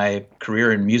started my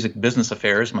career in music business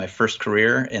affairs, my first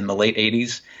career in the late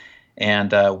 80s,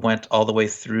 and went all the way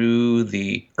through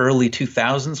the early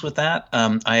 2000s with that,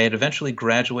 I had eventually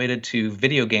graduated to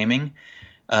video gaming,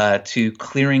 to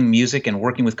clearing music and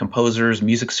working with composers,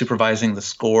 music supervising the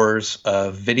scores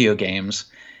of video games,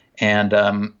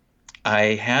 and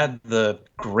I had the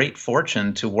great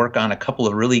fortune to work on a couple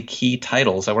of really key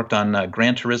titles. I worked on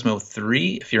Gran Turismo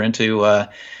 3, if you're into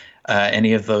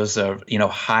any of those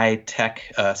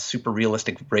high-tech, super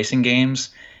realistic racing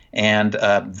games. And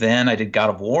then I did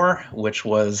God of War, which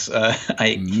was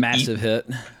massive hit.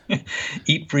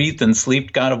 Eat, breathed, and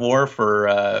sleep God of War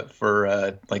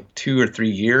for like 2 or 3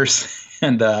 years.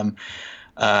 And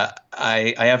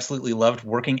I absolutely loved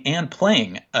working and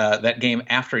playing that game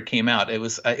after it came out. It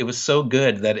was so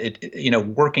good that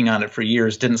working on it for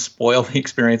years didn't spoil the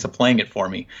experience of playing it for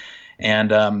me.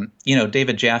 And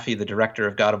David Jaffe, the director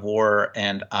of God of War,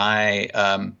 and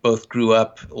I both grew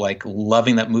up like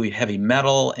loving that movie, heavy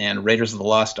metal, and Raiders of the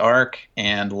Lost Ark,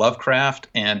 and Lovecraft,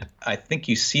 and I think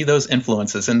you see those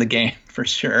influences in the game for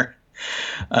sure.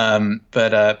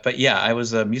 But yeah, I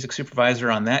was a music supervisor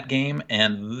on that game,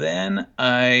 and then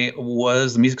I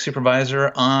was the music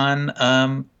supervisor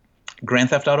on Grand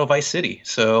Theft Auto Vice City.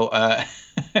 So I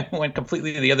went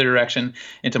completely the other direction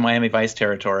into Miami Vice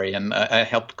territory, and I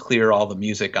helped clear all the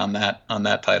music on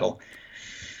that title.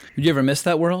 Did you ever miss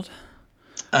that world?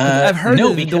 I've heard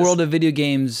no, the world of video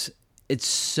games, it's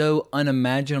so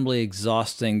unimaginably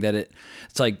exhausting that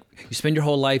it's like you spend your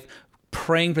whole life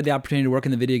praying for the opportunity to work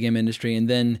in the video game industry, and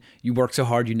then you work so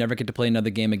hard you never get to play another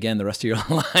game again the rest of your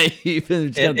life.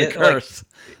 It's kind of the curse.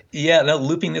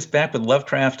 Looping this back with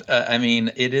Lovecraft,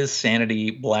 it is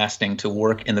sanity blasting to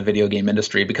work in the video game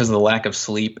industry because of the lack of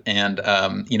sleep and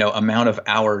amount of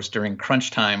hours during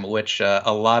crunch time, which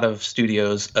a lot of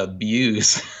studios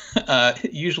abuse.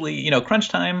 Usually, crunch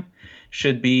time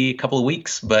should be a couple of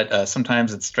weeks, but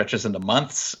sometimes it stretches into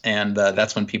months, and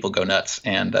that's when people go nuts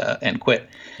and quit.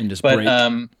 And just break.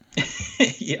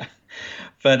 Yeah.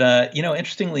 But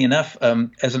interestingly enough,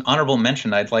 as an honorable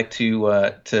mention, I'd like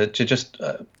to just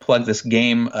plug this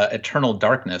game, Eternal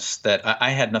Darkness, that I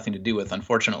had nothing to do with,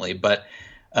 unfortunately. But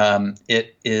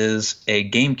it is a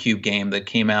GameCube game that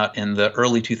came out in the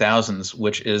early 2000s,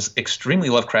 which is extremely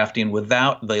Lovecraftian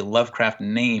without the Lovecraft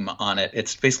name on it.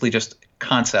 It's basically just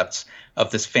concepts of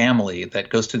this family that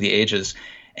goes through the ages.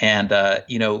 And,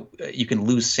 you can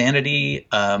lose sanity.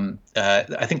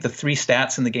 I think the three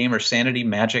stats in the game are sanity,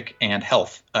 magic, and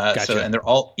health. Gotcha. And they're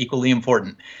all equally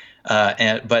important.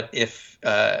 But if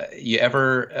you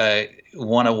ever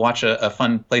want to watch a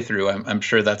fun playthrough, I'm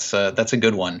sure that's a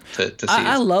good one to see.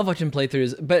 I love watching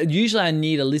playthroughs, but usually I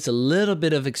need at least a little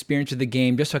bit of experience with the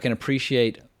game just so I can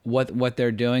appreciate what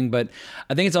they're doing. But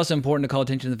I think it's also important to call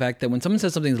attention to the fact that when someone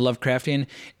says something's Lovecraftian,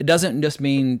 it doesn't just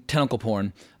mean tentacle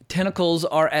porn. Tentacles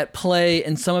are at play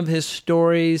in some of his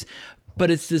stories,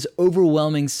 but it's this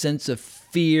overwhelming sense of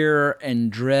fear and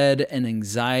dread and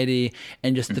anxiety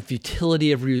and just the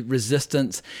futility of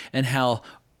resistance, and how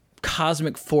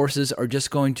cosmic forces are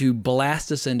just going to blast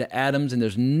us into atoms and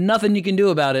there's nothing you can do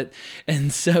about it.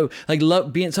 And so like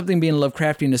being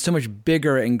Lovecraftian is so much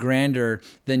bigger and grander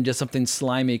than just something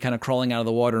slimy kind of crawling out of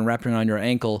the water and wrapping around your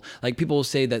ankle. Like people will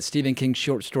say that Stephen King's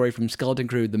short story from Skeleton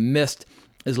Crew, The Mist,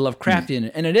 is Lovecraftian,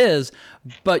 and it is,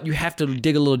 but you have to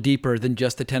dig a little deeper than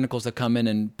just the tentacles that come in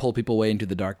and pull people away into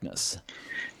the darkness.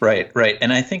 Right.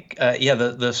 And I think,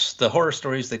 the horror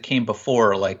stories that came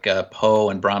before, like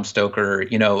Poe and Bram Stoker,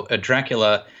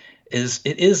 Dracula is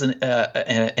an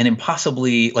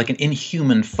impossibly, like an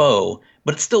inhuman foe,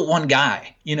 but it's still one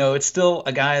guy. It's still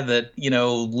a guy that,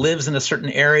 lives in a certain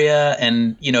area,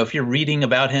 and, if you're reading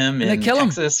about him in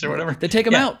Texas or whatever. They take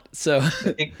him out, so.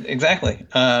 Exactly.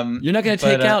 You're not going to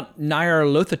take out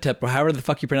Nyarlathotep, or however the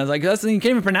fuck you pronounce it. Like, you can't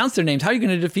even pronounce their names. How are you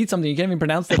going to defeat something? You can't even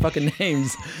pronounce their fucking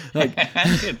names. Like,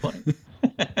 good point.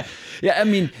 Yeah, I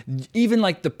mean, even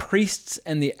like the priests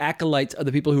and the acolytes of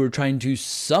the people who are trying to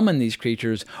summon these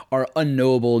creatures are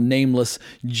unknowable, nameless,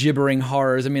 gibbering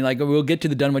horrors. I mean, like, we'll get to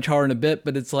the Dunwich horror in a bit,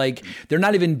 but it's like they're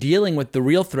not even dealing with the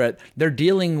real threat. They're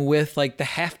dealing with like the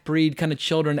half-breed kind of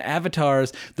children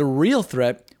avatars. The real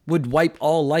threat would wipe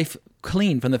all life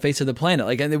clean from the face of the planet.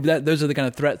 Like, and those are the kind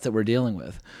of threats that we're dealing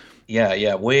with.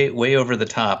 Yeah, way over the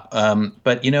top.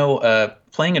 But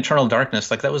playing Eternal Darkness,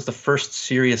 like that was the first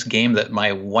serious game that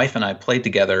my wife and I played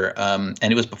together, and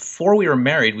it was before we were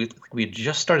married. We had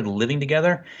just started living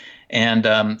together, and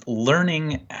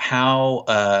learning how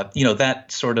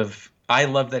that sort of. I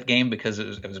loved that game because it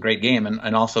was a great game,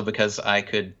 and also because I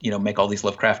could make all these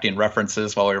Lovecraftian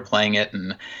references while we were playing it,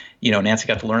 and Nancy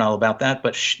got to learn all about that.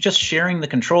 But just sharing the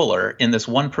controller in this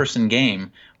one-person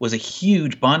game was a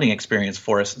huge bonding experience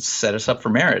for us. It set us up for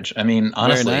marriage. I mean,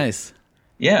 honestly, very nice.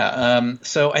 Yeah.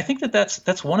 So I think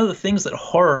that's one of the things that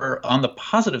horror on the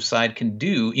positive side can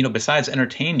do, besides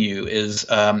entertain you, is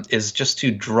just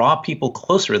to draw people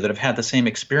closer that have had the same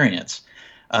experience.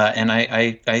 And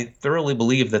I thoroughly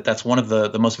believe that that's one of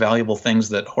the most valuable things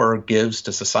that horror gives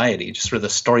to society, just for the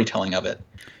storytelling of it.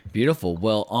 Beautiful.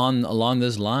 Well, along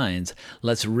those lines,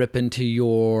 let's rip into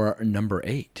your number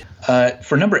 8.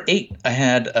 For number 8, I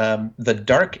had the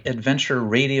Dark Adventure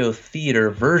Radio Theater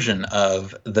version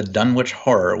of the Dunwich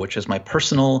Horror, which is my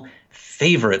personal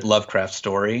favorite Lovecraft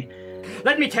story.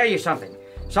 Let me tell you something.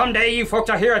 Someday you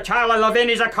folks will hear a child of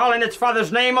Lovini's a calling its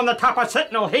father's name on the top of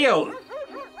Sentinel Hill.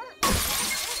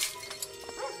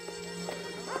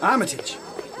 Armitage.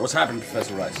 What's happened,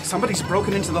 Professor Rice? Somebody's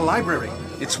broken into the library.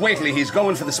 It's Whately. He's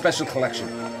going for the special collection.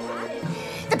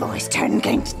 The boy's turned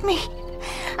against me.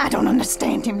 I don't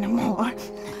understand him no more.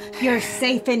 You're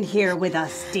safe in here with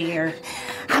us, dear.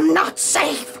 I'm not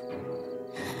safe.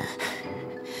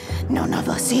 None of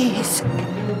us is.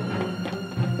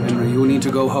 Henry, you need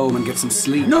to go home and get some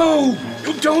sleep. No!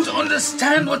 You don't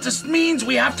understand what this means.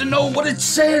 We have to know what it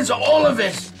says, all of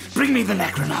it. Bring me the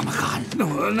Necronomicon.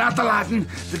 No, not the Latin,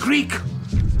 the Greek.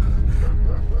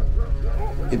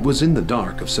 It was in the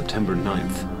dark of September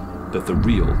 9th that the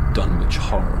real Dunwich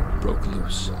horror broke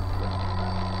loose.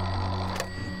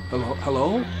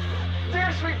 Hello?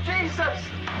 Dear sweet Jesus!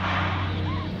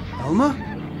 Elma?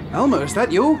 Elma, is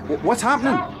that you? What's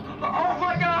happening? Oh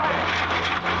my God!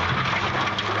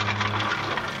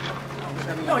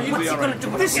 What's he gonna do?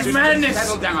 This is madness!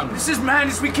 Settle down. This is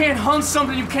madness! We can't hunt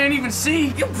something you can't even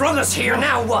see! You brought us here,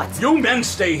 now what? You men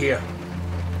stay here!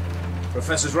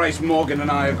 Professors Rice, Morgan,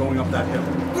 and I are going up that hill.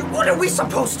 What are we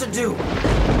supposed to do?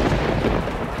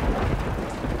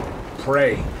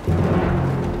 Pray.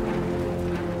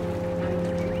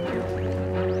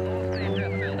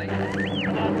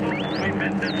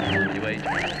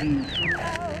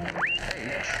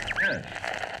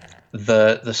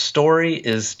 The story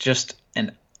is just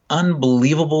an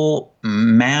unbelievable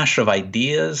mash of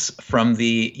ideas from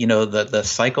the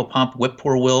psychopomp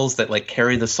whippoorwills that like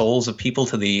carry the souls of people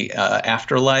to the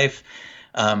afterlife,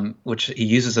 which he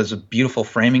uses as a beautiful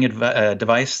framing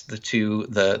device to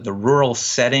the rural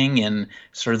setting in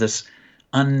sort of this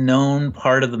unknown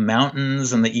part of the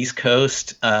mountains and the East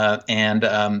Coast,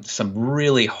 and some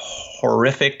really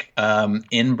horrific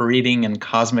inbreeding and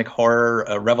cosmic horror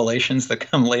revelations that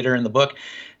come later in the book,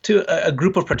 to a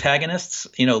group of protagonists,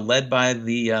 led by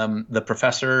the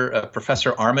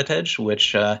Professor Armitage,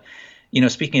 which,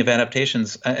 speaking of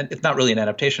adaptations, it's not really an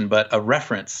adaptation, but a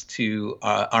reference to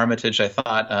Armitage. I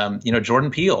thought,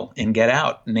 Jordan Peele in Get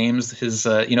Out names his,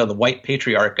 the white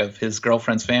patriarch of his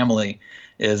girlfriend's family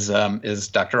is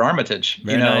Dr. Armitage.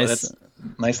 Very nice. That's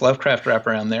nice Lovecraft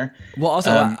wraparound there. Well, also,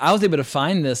 I was able to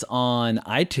find this on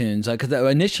iTunes because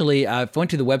initially I went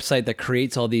to the website that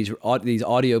creates all these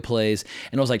audio plays,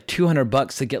 and it was like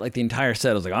 $200 to get like the entire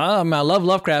set. I was like, I love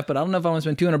Lovecraft, but I don't know if I want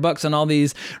to spend $200 on all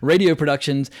these radio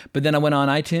productions. But then I went on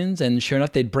iTunes, and sure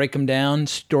enough, they'd break them down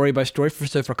story by story.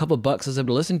 So for a couple of bucks, I was able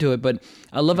to listen to it. But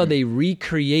I love how they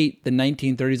recreate the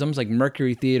 1930s, almost like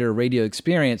Mercury Theater radio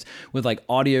experience with like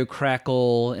audio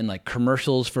crackle and like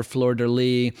commercials for Fleur de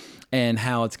Lis. And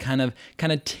how it's kind of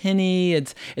tinny.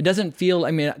 It doesn't feel.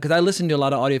 I mean, because I listen to a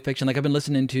lot of audio fiction. Like I've been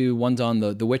listening to ones on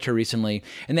The Witcher recently,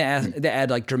 and they add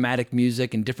like dramatic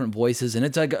music and different voices, and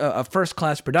it's like a first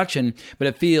class production, but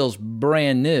it feels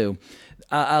brand new.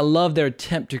 I love their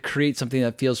attempt to create something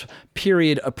that feels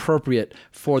period appropriate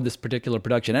for this particular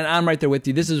production, and I'm right there with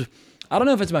you. This is, I don't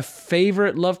know if it's my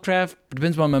favorite Lovecraft. It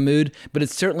depends on my mood, but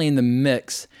it's certainly in the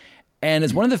mix, and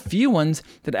it's one of the few ones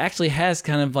that actually has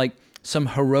kind of like some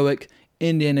heroic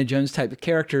Indiana Jones type of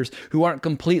characters who aren't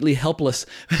completely helpless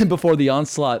before the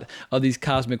onslaught of these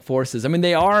cosmic forces. I mean,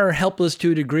 they are helpless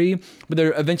to a degree, but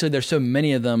eventually there's so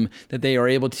many of them that they are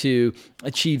able to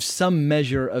achieve some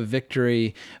measure of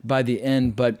victory by the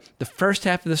end. But the first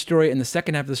half of the story and the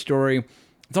second half of the story,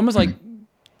 it's almost like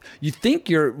you think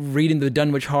you're reading the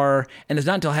Dunwich Horror, and it's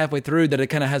not until halfway through that it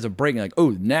kind of has a break. Like, oh,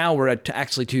 now we're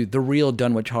actually to the real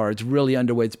Dunwich Horror. It's really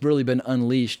underway. It's really been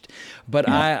unleashed. But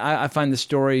I find the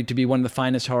story to be one of the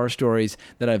finest horror stories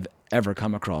that I've ever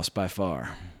come across by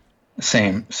far.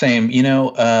 Same.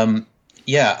 The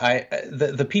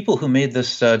people who made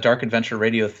this Dark Adventure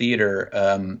Radio Theater,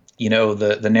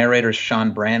 the narrator's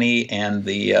Sean Branney, and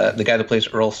the guy that plays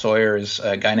Earl Sawyer is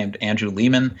a guy named Andrew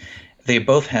Lehman. They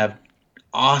both have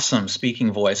awesome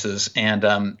speaking voices, and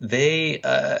they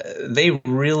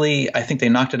really, I think they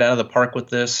knocked it out of the park with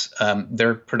this.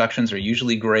 Their productions are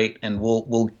usually great, and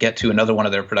we'll get to another one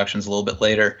of their productions a little bit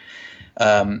later.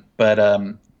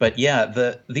 But yeah,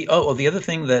 the other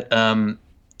thing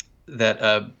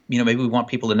that maybe we want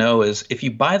people to know is if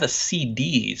you buy the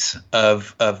CDs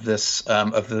of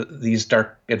these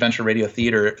Dark Adventure Radio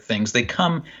Theater things, they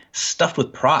come stuffed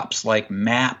with props like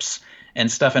maps and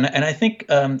stuff. And I think,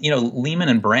 Lehman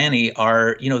and Branney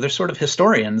are, they're sort of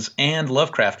historians and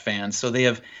Lovecraft fans. So they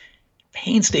have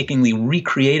painstakingly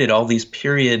recreated all these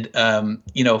period,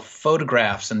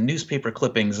 photographs and newspaper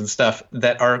clippings and stuff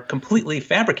that are completely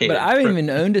fabricated. But I haven't even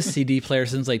owned a CD player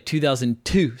since like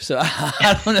 2002. So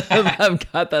I don't know if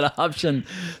I've got that option.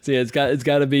 So yeah, it's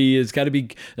got to be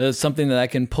something that I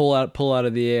can pull out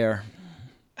of the air.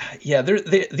 Yeah,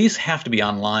 these have to be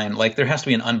online. Like there has to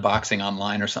be an unboxing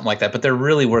online or something like that. But they're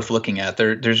really worth looking at.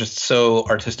 They're just so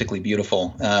artistically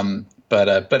beautiful.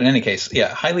 But in any case,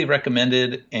 yeah, highly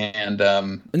recommended. And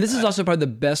this is also probably the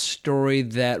best story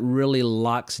that really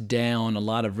locks down a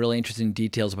lot of really interesting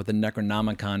details about the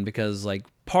Necronomicon, because like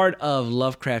part of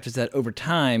Lovecraft is that over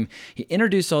time he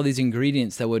introduced all these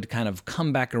ingredients that would kind of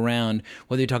come back around,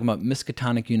 whether you're talking about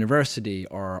Miskatonic University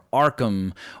or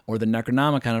Arkham or the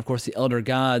Necronomicon, of course the Elder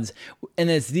Gods, and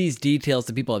it's these details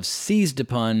that people have seized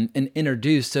upon and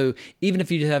introduced. So even if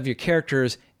you just have your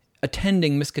characters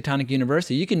attending Miskatonic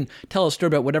University, you can tell a story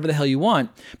about whatever the hell you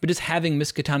want, but just having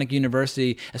Miskatonic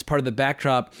University as part of the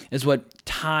backdrop is what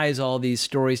ties all these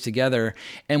stories together.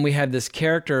 And we have this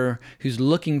character who's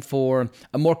looking for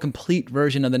a more complete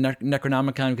version of the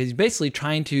Necronomicon, because he's basically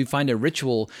trying to find a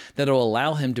ritual that will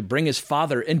allow him to bring his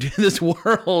father into this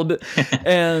world.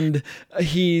 And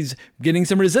he's getting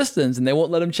some resistance, and they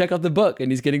won't let him check out the book,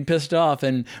 and he's getting pissed off.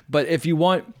 But if you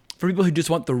want, for people who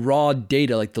just want the raw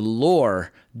data, like the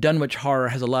lore, Dunwich Horror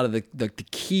has a lot of the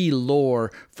key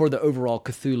lore for the overall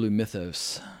Cthulhu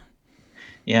mythos.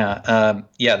 Yeah,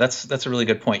 that's a really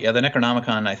good point. Yeah, the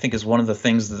Necronomicon, I think, is one of the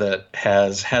things that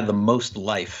has had the most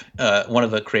life. One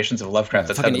of the creations of Lovecraft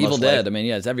that's had the Evil most Dead. life. I mean,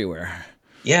 yeah, it's everywhere.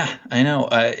 Yeah, I know.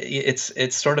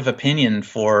 It's sort of opinion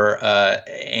for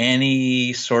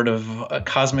any sort of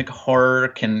cosmic horror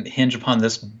can hinge upon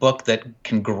this book that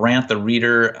can grant the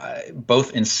reader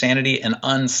both insanity and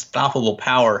unstoppable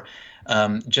power.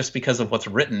 Just because of what's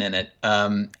written in it.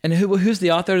 And who's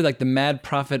the author? Like the Mad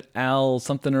Prophet Al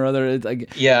something or other?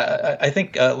 Yeah, I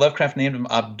think Lovecraft named him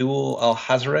Abdul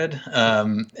al-Hazred,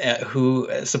 who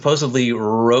supposedly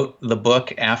wrote the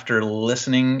book after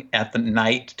listening at the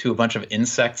night to a bunch of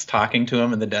insects talking to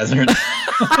him in the desert.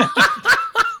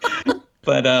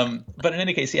 But in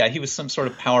any case, yeah, he was some sort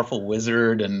of powerful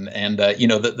wizard, and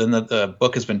the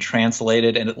book has been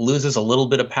translated, and it loses a little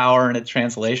bit of power in its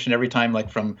translation every time, like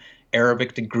from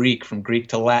Arabic to Greek, from Greek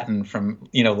to Latin, from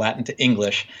Latin to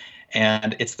English,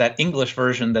 and it's that English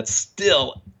version that's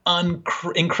still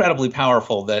incredibly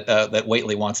powerful that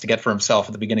Whately wants to get for himself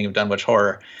at the beginning of Dunwich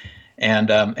Horror.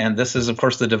 And this is, of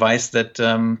course, the device that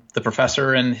the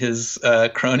professor and his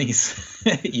cronies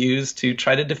use to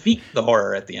try to defeat the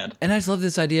horror at the end. And I just love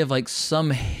this idea of like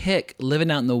some hick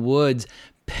living out in the woods,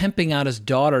 pimping out his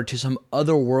daughter to some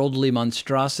otherworldly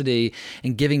monstrosity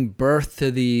and giving birth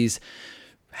to these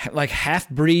like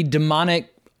half-breed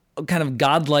demonic kind of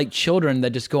godlike children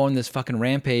that just go on this fucking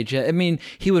rampage. I mean,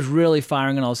 he was really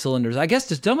firing on all cylinders. I guess,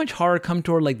 does Dunwich Horror come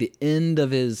toward like the end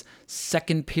of his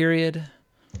second period?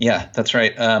 Yeah, that's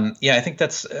right. I think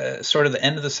that's sort of the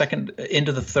end of the second,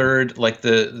 into the third, like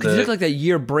the He took like that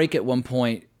year break at one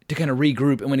point to kind of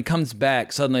regroup, and when he comes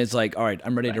back, suddenly it's like, all right,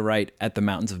 I'm ready to write At the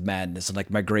Mountains of Madness and like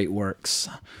my great works.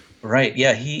 Right.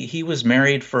 Yeah. He was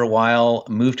married for a while,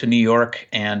 moved to New York,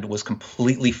 and was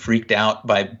completely freaked out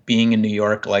by being in New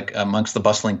York, like amongst the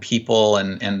bustling people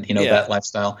and that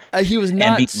lifestyle. He was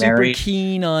not super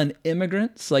keen on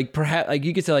immigrants. Like perhaps like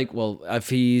you could say like, well, if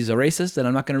he's a racist, then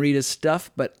I'm not going to read his stuff.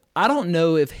 But I don't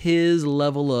know if his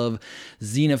level of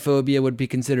xenophobia would be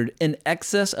considered in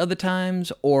excess of the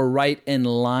times or right in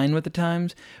line with the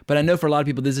times. But I know for a lot of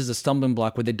people, this is a stumbling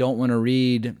block where they don't want to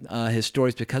read his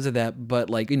stories because of that. But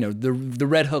like, the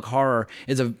Red Hook Horror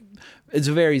is a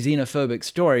very xenophobic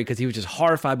story because he was just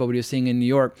horrified by what he was seeing in New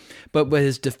York. But what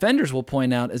his defenders will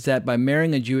point out is that by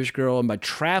marrying a Jewish girl and by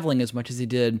traveling as much as he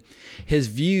did, his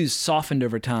views softened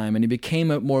over time and he became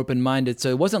more open-minded. So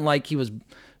it wasn't like he was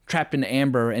trapped in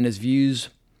amber and his views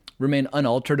remained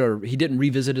unaltered or he didn't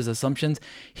revisit his assumptions.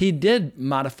 He did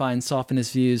modify and soften his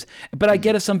views. But I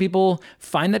get if some people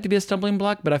find that to be a stumbling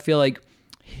block, but I feel like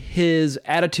his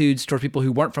attitudes towards people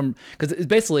who weren't from, because it's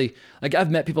basically like I've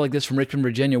met people like this from Richmond,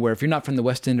 Virginia, where if you're not from the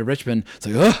West End of Richmond, it's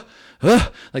like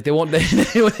like they won't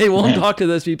talk to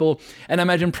those people. And I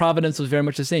imagine Providence was very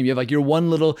much the same. You have like your one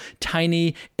little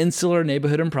tiny insular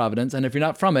neighborhood in Providence, and if you're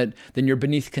not from it, then you're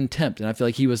beneath contempt. And I feel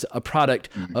like he was a product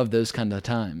of those kind of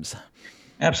times.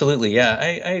 Absolutely, yeah,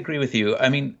 I agree with you. I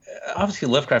mean, obviously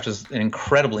Lovecraft is an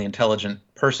incredibly intelligent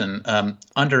person,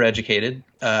 undereducated,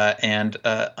 and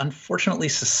unfortunately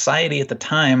society at the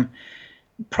time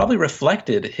probably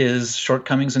reflected his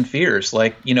shortcomings and fears.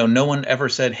 Like, no one ever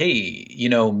said, hey,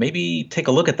 maybe take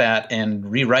a look at that and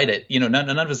rewrite it.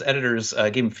 None of his editors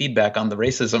gave him feedback on the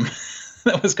racism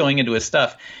that was going into his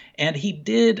stuff. And he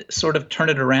did sort of turn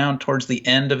it around towards the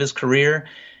end of his career.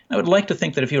 I would like to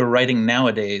think that if he were writing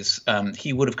nowadays,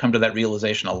 he would have come to that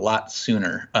realization a lot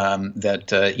sooner,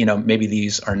 that, maybe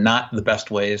these are not the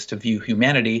best ways to view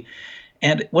humanity.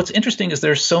 And what's interesting is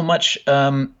there's so much,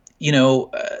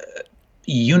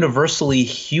 universally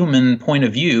human point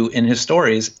of view in his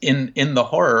stories, in the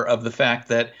horror of the fact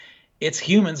that it's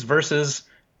humans versus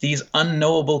these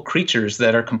unknowable creatures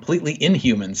that are completely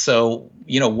inhuman. So,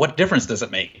 what difference does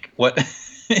it make what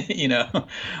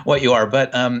what you are?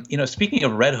 But speaking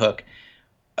of Red Hook,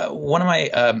 one of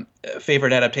my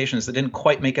favorite adaptations that didn't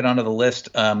quite make it onto the list,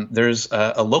 there's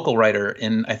a local writer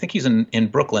I think he's in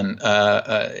Brooklyn,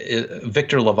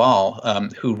 Victor Laval,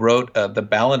 who wrote The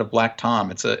Ballad of Black Tom.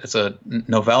 It's a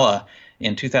novella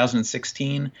in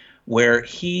 2016 where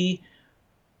he's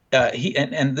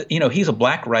a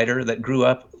black writer that grew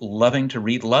up loving to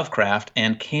read Lovecraft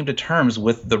and came to terms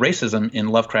with the racism in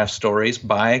Lovecraft stories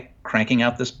by cranking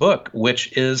out this book,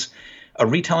 which is a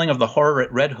retelling of the horror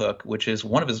at Red Hook, which is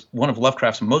one of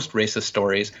Lovecraft's most racist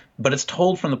stories, but it's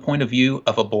told from the point of view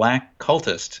of a black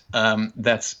cultist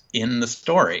that's in the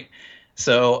story.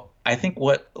 So I think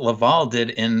what Laval did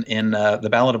in The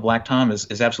Ballad of Black Tom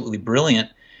is absolutely brilliant,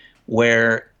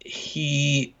 where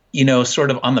he,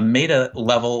 sort of on the meta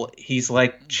level, he's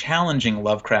like challenging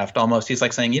Lovecraft almost. He's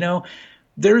like saying,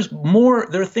 there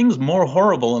are things more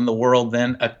horrible in the world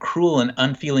than a cruel and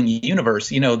unfeeling universe.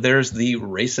 There's the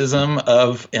racism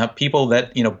of people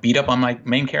that, beat up on my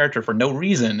main character for no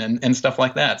reason and stuff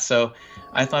like that. So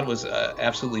I thought it was an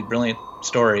absolutely brilliant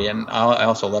story, and I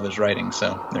also love his writing.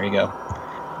 So there you go.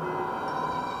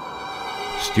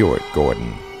 Stuart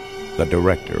Gordon, the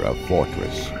director of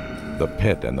Fortress, The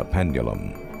Pit and the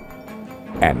Pendulum,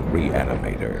 and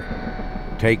Reanimator,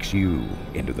 takes you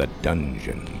into the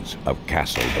dungeons of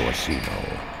Castle Dorsino.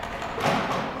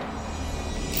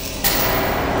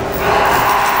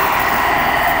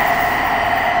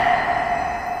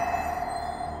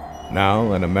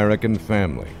 Now an American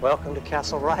family Welcome to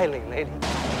Castle Riley, lady.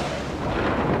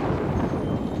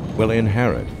 will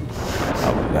inherit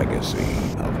a legacy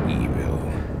of evil.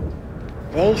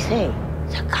 They say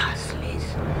the castle is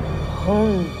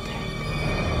haunted.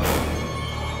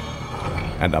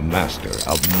 And a master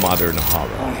of modern horror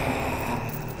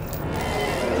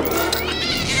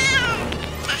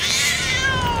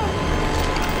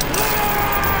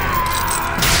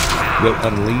will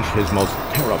unleash his most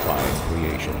terrifying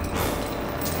creation.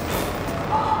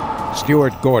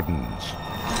 Stuart Gordon's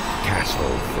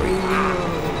Castle Freak.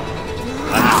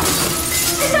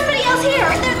 There's somebody else here!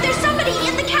 There's somebody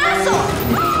in the castle!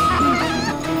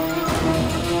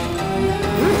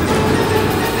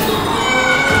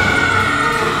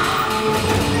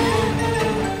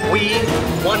 We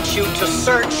want you to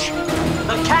search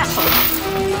the castle.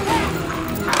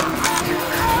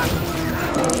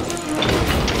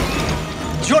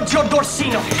 Giorgio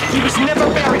Dorsino. He was never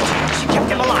buried. She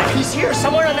kept him alive. He's here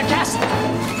somewhere in the castle.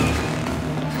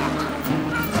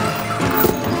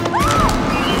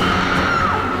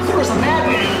 There is a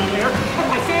madman in there, but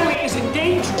my family is in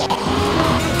danger.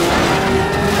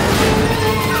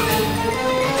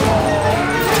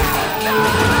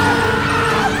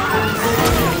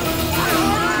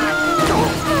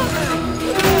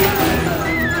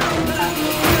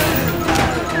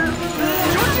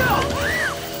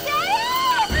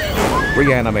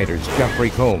 Reanimators Jeffrey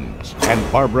Combs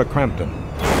and Barbara Crampton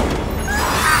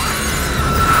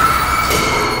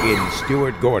in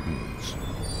Stuart Gordon's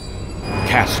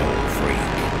Castle Freak.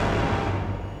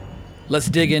 Let's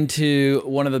dig into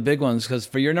one of the big ones, because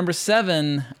for your number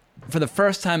 7, for the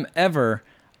first time ever,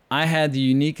 I had the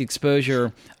unique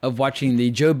exposure of watching the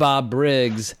Joe Bob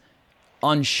Briggs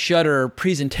on Shudder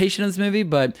presentation of this movie,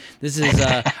 but this is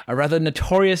a rather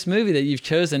notorious movie that you've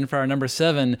chosen for our number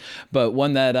 7, but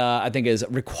one that I think is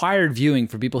required viewing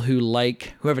for people who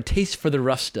have a taste for the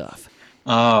rough stuff.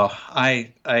 Oh,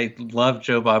 I love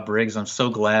Joe Bob Briggs. I'm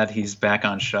so glad he's back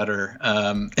on Shudder.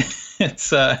 The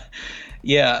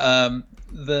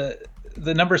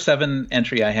number 7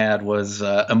 entry I had was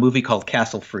a movie called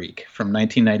Castle Freak from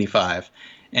 1995,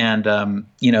 and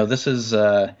this is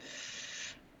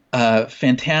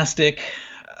fantastic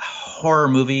horror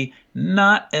movie,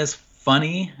 not as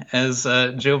funny as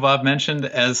Joe Bob mentioned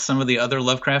as some of the other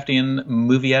Lovecraftian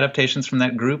movie adaptations from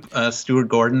that group, Stuart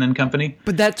Gordon and company.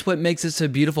 But that's what makes it so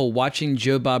beautiful watching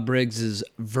Joe Bob Briggs's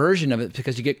version of it,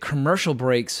 because you get commercial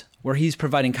breaks where he's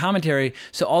providing commentary,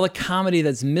 so all the comedy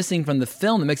that's missing from the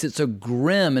film that makes it so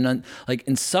grim and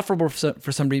insufferable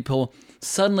for some people,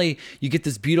 suddenly you get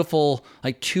this beautiful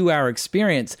 2-hour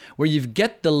experience where you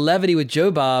get the levity with Joe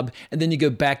Bob, and then you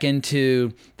go back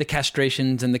into the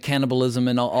castrations and the cannibalism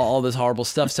and all this horrible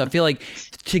stuff. So I feel like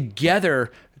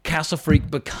together Castle Freak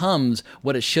becomes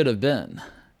what it should have been.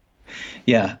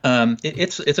 Yeah,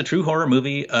 it's a true horror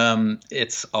movie.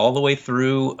 It's all the way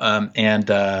through, and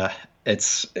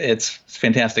it's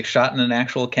fantastic. Shot in an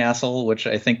actual castle, which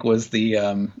I think was the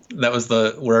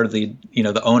where the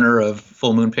the owner of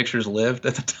Full Moon Pictures lived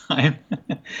at the time.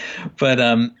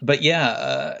 but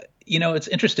yeah, it's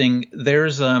interesting.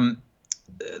 There's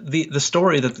the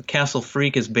story that the Castle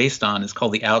Freak is based on is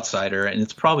called The Outsider, and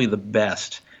it's probably the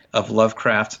best of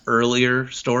Lovecraft's earlier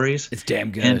stories. It's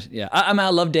damn good. Yeah, I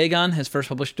love Dagon, his first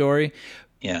published story.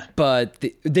 Yeah, but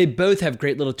they both have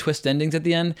great little twist endings at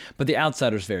the end. But The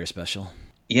Outsider is very special.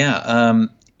 Yeah,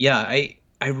 I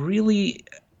really,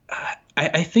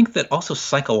 I think that also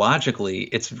psychologically,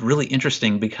 it's really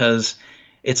interesting because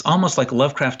it's almost like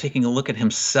Lovecraft taking a look at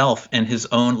himself and his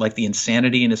own, like the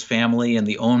insanity in his family and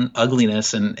the own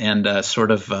ugliness and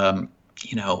sort of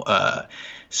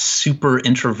super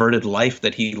introverted life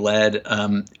that he led.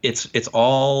 It's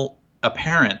all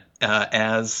apparent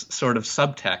as sort of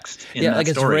subtext in that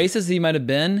story. As racist as he might have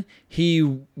been,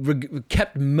 he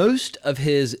kept most of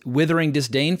his withering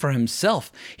disdain for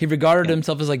himself. He regarded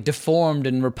himself as like deformed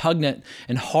and repugnant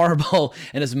and horrible.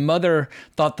 And his mother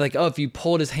thought like, oh, if you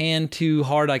pulled his hand too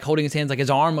hard, like holding his hands, like his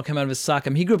arm will come out of his sock.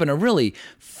 I mean, he grew up in a really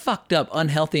fucked up,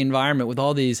 unhealthy environment with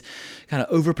all these kind of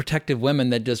overprotective women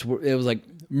that just it was like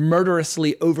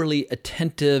murderously overly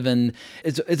attentive, and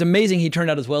it's amazing he turned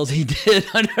out as well as he did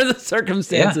under the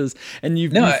circumstances. And you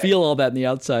feel all that in The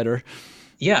Outsider.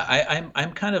 Yeah,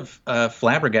 I'm kind of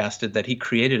flabbergasted that he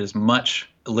created as much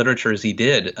literature as he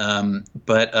did.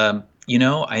 But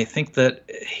I think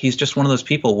that he's just one of those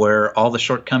people where all the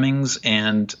shortcomings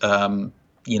and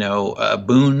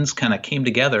boons kind of came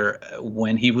together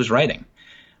when he was writing.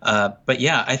 But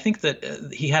yeah, I think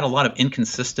that he had a lot of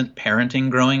inconsistent parenting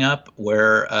growing up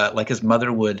where like his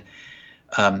mother would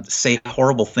say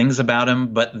horrible things about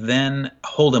him, but then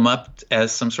hold him up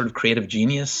as some sort of creative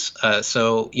genius.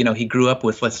 So he grew up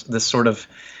with this sort of,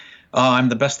 oh, I'm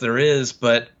the best there is,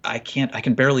 but I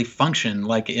can barely function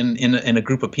like in a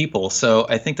group of people. So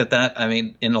I think that I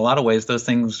mean, in a lot of ways, those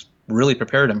things really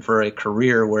prepared him for a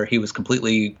career where he was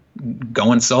completely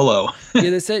going solo. Yeah,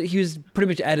 they said he was pretty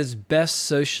much at his best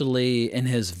socially in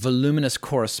his voluminous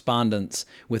correspondence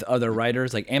with other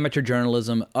writers, like amateur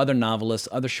journalism, other novelists,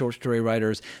 other short story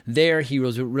writers. There, he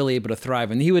was really able to thrive.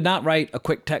 And he would not write a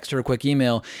quick text or a quick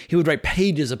email. He would write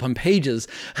pages upon pages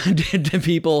to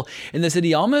people. And they said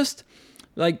he almost,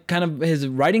 like kind of his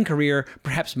writing career,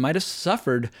 perhaps might have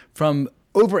suffered from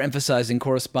overemphasizing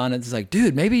correspondence. It's like,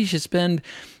 dude, maybe you should spend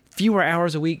fewer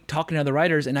hours a week talking to other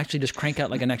writers and actually just crank out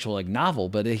like an actual like novel.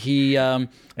 But he, I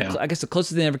guess the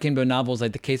closest they ever came to a novel is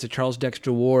like The Case of Charles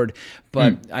Dexter Ward.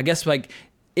 But I guess like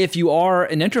if you are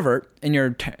an introvert and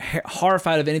you're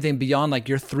horrified of anything beyond like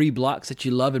your 3 blocks that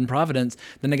you love in Providence,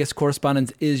 then I guess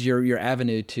correspondence is your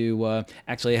avenue to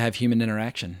actually have human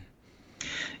interaction.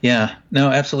 Yeah,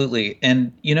 no, absolutely.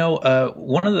 And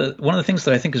one of the things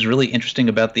that I think is really interesting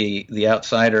about the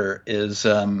Outsider is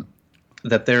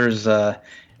that there's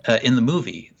in the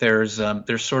movie there's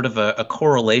sort of a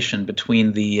correlation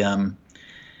between the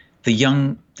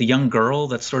young girl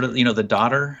that's sort of the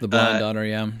daughter, the blind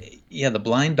daughter, the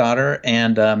blind daughter,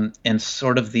 and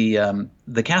sort of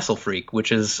the castle freak,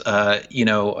 which is I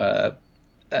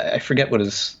forget what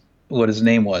his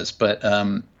name was, but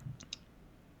in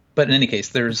any case,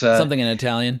 there's something in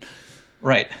Italian,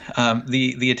 right?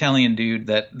 The Italian dude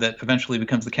that eventually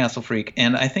becomes the castle freak,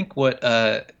 and I think what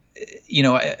I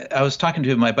was talking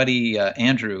to my buddy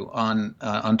Andrew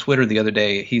on Twitter the other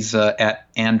day. He's at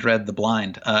Andred the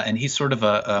Blind, and he's sort of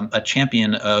a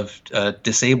champion of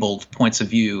disabled points of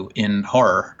view in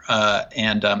horror.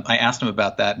 And I asked him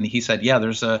about that, and he said, "Yeah,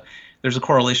 there's a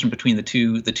correlation between the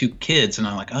two kids." And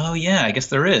I'm like, "Oh yeah, I guess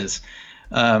there is."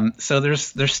 So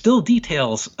there's still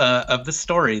details of the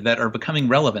story that are becoming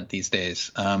relevant these days.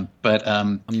 But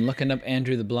I'm looking up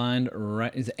Andrew the Blind.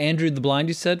 Right, is it Andrew the Blind?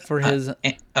 You said for his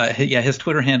his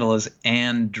Twitter handle is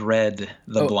Andred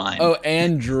the Blind. Oh,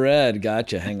 Andred,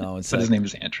 gotcha. Hang on one second. But his name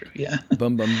is Andrew. Yeah.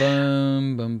 Boom, boom,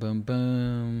 boom, boom, boom,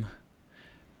 boom.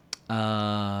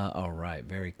 All right,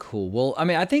 very cool. Well, I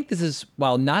mean, I think this is,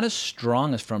 while not as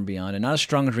strong as From Beyond and not as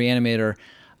strong as Reanimator,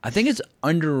 I think it's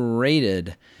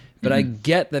underrated. But I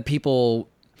get that people,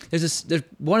 there's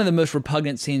one of the most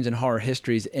repugnant scenes in horror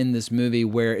histories in this movie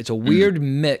where it's a weird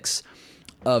mix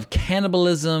of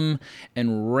cannibalism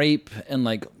and rape and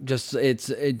like just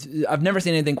it's I've never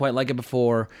seen anything quite like it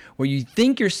before, where you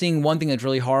think you're seeing one thing that's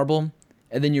really horrible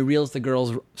and then you realize the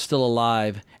girl's still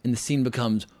alive and the scene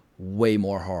becomes way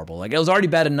more horrible. Like, it was already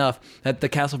bad enough that the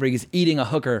castle freak is eating a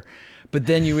hooker, but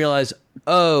then you realize,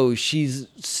 oh, she's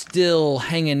still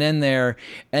hanging in there,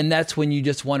 and that's when you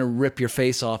just want to rip your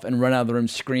face off and run out of the room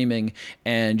screaming,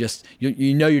 and just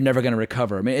you know you're never going to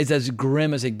recover. I mean, it's as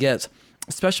grim as it gets.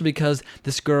 especially because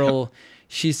this girl,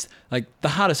 she's like the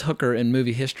hottest hooker in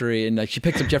movie history, and like she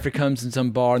picks up Jeffrey Combs in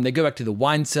some bar, and they go back to the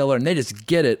wine cellar, and they just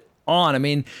get it on. I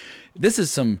mean, this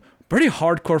is some pretty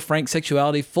hardcore frank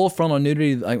sexuality, full frontal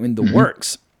nudity, I mean, the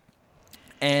works.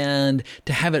 And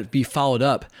to have it be followed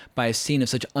up by a scene of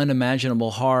such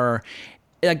unimaginable horror,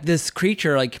 like this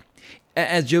creature, like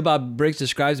as Joe Bob Briggs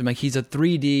describes him, like he's a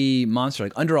 3D monster.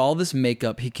 Like under all this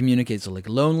makeup, he communicates with like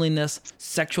loneliness,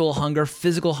 sexual hunger,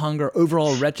 physical hunger,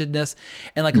 overall wretchedness.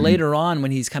 And like later on,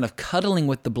 when he's kind of cuddling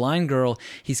with the blind girl,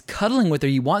 he's cuddling with her.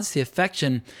 He wants the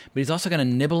affection, but he's also kind of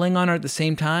nibbling on her at the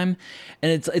same time.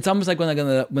 And it's almost like when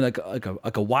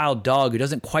a wild dog who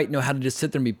doesn't quite know how to just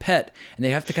sit there and be pet, and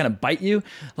they have to kind of bite you,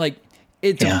 like.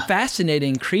 It's a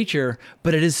fascinating creature,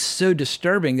 but it is so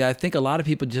disturbing that I think a lot of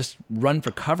people just run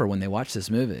for cover when they watch this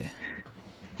movie.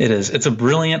 It is. It's a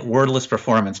brilliant wordless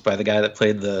performance by the guy that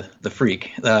played the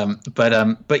freak.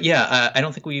 But yeah, I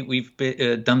don't think we've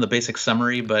done the basic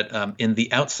summary. But in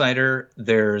The Outsider,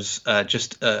 there's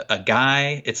just a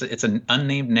guy. It's an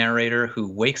unnamed narrator who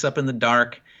wakes up in the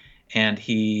dark, and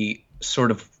he sort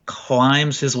of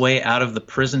climbs his way out of the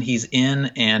prison he's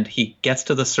in, and he gets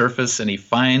to the surface and he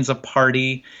finds a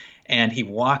party, and he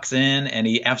walks in and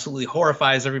he absolutely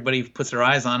horrifies everybody who puts their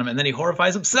eyes on him, and then he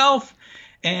horrifies himself,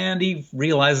 and he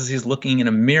realizes he's looking in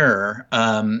a mirror,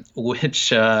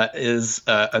 which is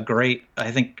a great,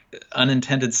 I think,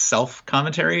 unintended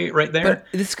self-commentary right there.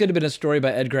 But this could have been a story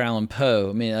by Edgar Allan Poe.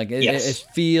 I mean, like it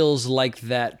feels like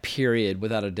that period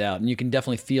without a doubt, and you can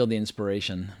definitely feel the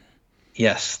inspiration.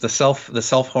 Yes, the self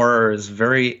horror is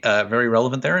very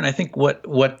relevant there, and I think what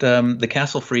the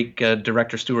Castle Freak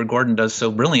director Stuart Gordon does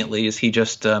so brilliantly is he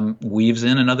just weaves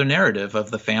in another narrative of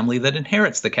the family that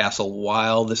inherits the castle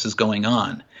while this is going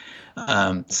on.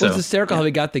 So it's hysterical how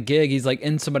he got the gig. He's like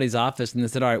in somebody's office, and they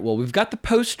said, "All right, well, we've got the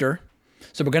poster.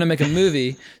 So we're going to make a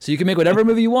movie. So you can make whatever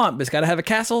movie you want, but it's got to have a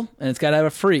castle and it's got to have a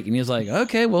freak." And he was like,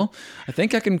 okay, well, I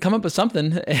think I can come up with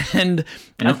something. And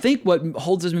I think what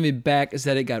holds this movie back is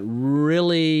that it got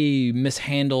really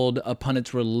mishandled upon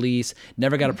its release,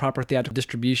 never got a proper theatrical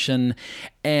distribution.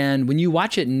 And when you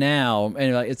watch it now,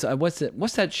 and it's what's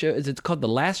that show? Is it called The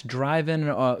Last Drive-In?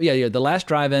 The Last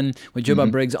Drive-In with Joe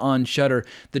Bob Briggs on Shudder.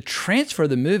 The transfer of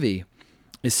the movie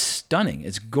is stunning.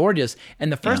 It's gorgeous.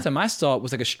 And the first time I saw it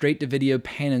was like a straight-to-video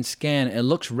pan and scan. It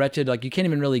looks wretched. Like you can't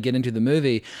even really get into the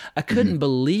movie. I couldn't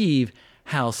believe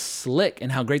how slick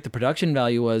and how great the production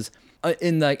value was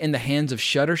in the hands of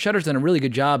Shudder. Shudder's done a really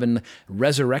good job in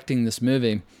resurrecting this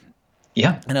movie.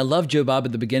 Yeah. And I love Joe Bob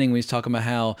at the beginning when he's talking about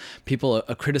how people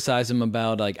criticize him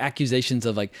about like accusations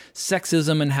of like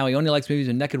sexism and how he only likes movies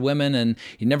with naked women, and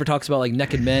he never talks about like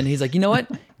naked men. He's like, you know what?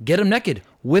 Get them naked.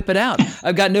 Whip it out.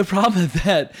 I've got no problem with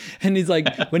that. And he's like,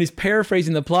 when he's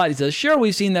paraphrasing the plot, he says, sure,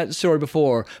 we've seen that story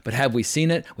before, but have we seen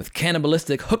it with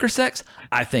cannibalistic hooker sex?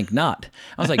 I think not.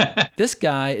 I was like, this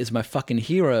guy is my fucking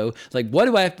hero. Like,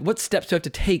 what steps do I have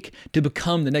to take to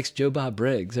become the next Joe Bob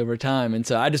Briggs over time? And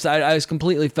so I just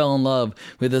completely fell in love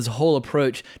with his whole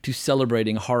approach to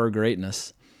celebrating horror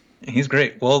greatness. He's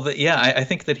great. Well, I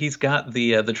think that he's got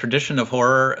the tradition of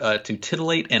horror to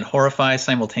titillate and horrify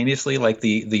simultaneously, like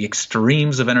the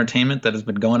extremes of entertainment that has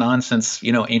been going on since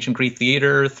ancient Greek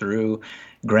theater through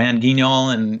Grand Guignol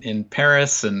in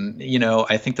Paris, and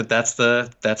I think that's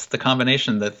the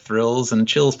combination that thrills and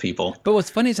chills people. But what's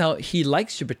funny is how he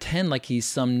likes to pretend like he's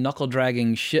some knuckle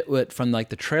dragging shitwit from like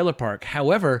the trailer park.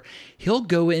 However, he'll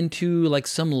go into like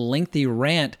some lengthy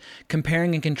rant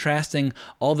comparing and contrasting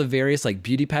all the various like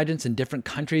beauty pageants in different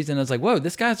countries, and I was like, whoa,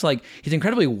 this guy's like, he's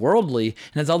incredibly worldly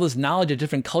and has all this knowledge of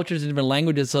different cultures and different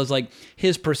languages. So it's like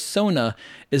his persona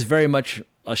is very much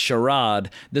a charade.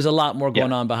 There's a lot more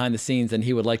going on behind the scenes than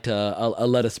he would like to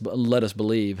let us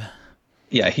believe.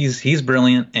 Yeah, he's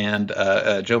brilliant, and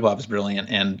Joe Bob is brilliant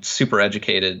and super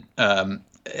educated,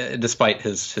 despite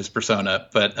his persona.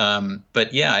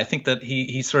 But yeah, I think that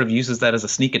he sort of uses that as a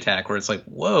sneak attack, where it's like,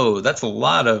 whoa, that's a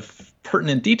lot of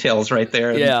pertinent details right there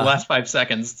in the last 5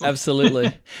 seconds.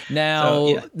 Absolutely.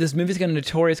 Now, this movie's gotten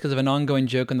notorious because of an ongoing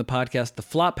joke on the podcast, The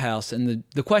Flophouse, and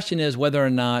the question is whether or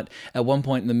not at one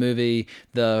point in the movie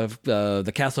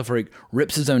the Castle Freak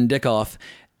rips his own dick off.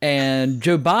 And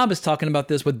Joe Bob is talking about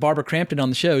this with Barbara Crampton on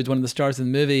the show, who's one of the stars of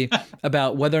the movie,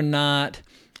 about whether or not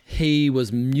he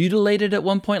was mutilated at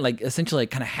one point, like essentially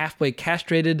kind of halfway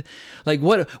castrated. Like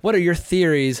what are your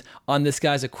theories on this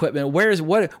guy's equipment? Where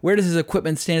does his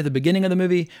equipment stand at the beginning of the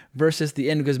movie versus the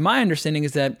end? Because my understanding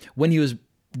is that when he was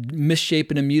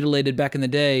misshapen and mutilated back in the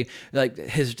day, like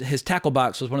his tackle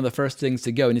box was one of the first things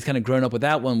to go, and he's kind of grown up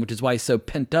without one, which is why he's so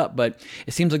pent up. But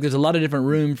it seems like there's a lot of different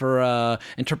room for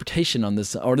interpretation on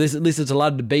this, or at least there's a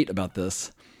lot of debate about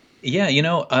this. Yeah,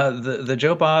 the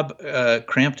Joe Bob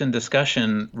Crampton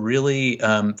discussion really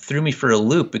threw me for a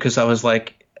loop because I was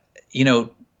like,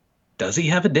 does he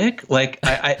have a dick? Like,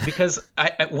 because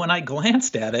when I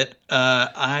glanced at it,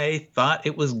 I thought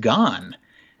it was gone.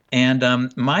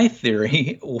 And my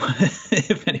theory,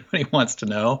 if anybody wants to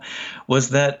know, was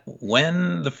that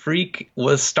when the freak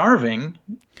was starving,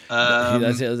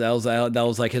 that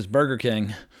was like his Burger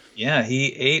King. Yeah, he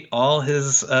ate all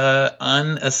his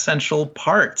unessential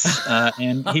parts,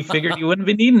 and he figured he wouldn't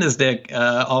be needing his dick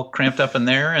all cramped up in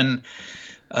there, and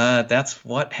that's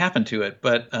what happened to it.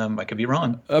 But I could be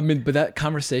wrong. I mean, but that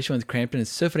conversation with Crampton is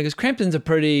so funny because Crampton's a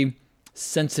pretty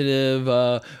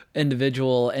sensitive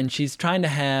individual, and she's trying to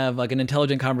have like an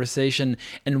intelligent conversation,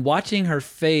 and watching her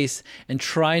face and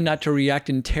trying not to react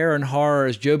in terror and horror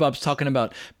as Joe Bob's talking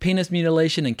about penis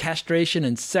mutilation and castration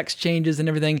and sex changes and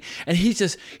everything, and he's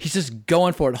just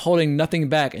going for it, holding nothing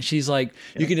back, and she's like,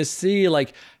 you can just see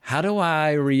like, how do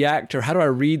I react or how do I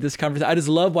read this conversation? I just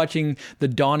love watching the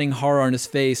dawning horror on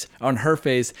her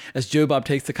face as Joe Bob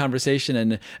takes the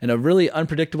conversation in a really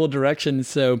unpredictable direction.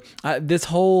 So this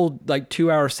whole like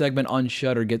 2-hour segment on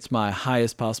Shudder gets my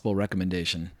highest possible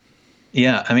recommendation.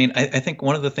 Yeah, I mean, I think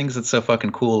one of the things that's so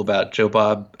fucking cool about Joe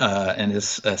Bob and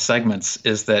his segments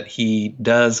is that he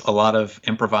does a lot of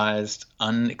improvised,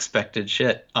 unexpected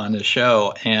shit on his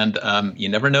show, and you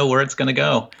never know where it's going to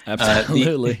go.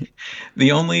 Absolutely.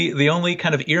 The only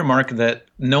kind of earmark that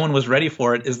no one was ready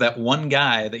for it is that one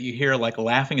guy that you hear like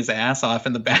laughing his ass off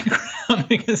in the background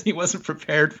because he wasn't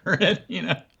prepared for it,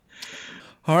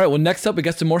 All right, well, next up, we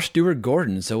got some more Stuart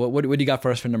Gordon. So what do you got for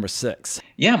us for number 6?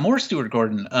 Yeah, more Stuart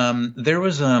Gordon. There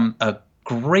was a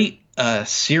great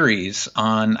series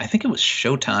on, I think it was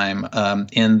Showtime,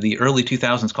 in the early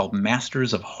 2000s called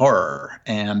Masters of Horror.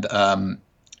 And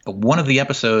one of the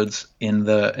episodes in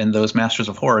those Masters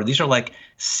of Horror, these are like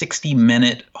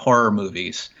 60-minute horror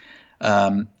movies,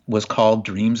 was called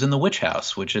Dreams in the Witch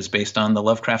House, which is based on the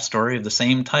Lovecraft story of the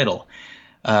same title.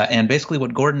 And basically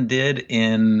what Gordon did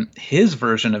in his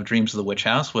version of Dreams of the Witch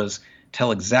House was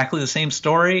tell exactly the same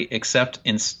story, except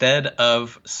instead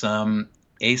of some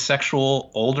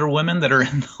asexual older women that are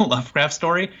in the Lovecraft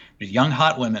story, there's young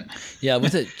hot women. Yeah,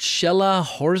 was it Shella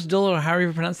Horsdale, or however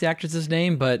you pronounce the actress's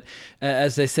name? But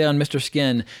as they say on Mr.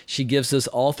 Skin, she gives us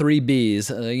all 3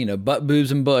 Bs, butt,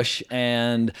 boobs, and bush,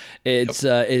 and it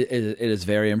is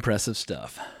very impressive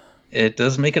stuff. It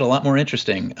does make it a lot more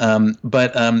interesting. There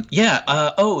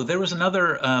was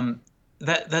another,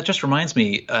 that just reminds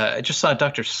me, I just saw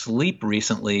Dr. Sleep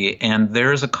recently, and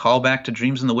there's a callback to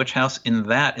Dreams in the Witch House in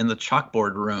the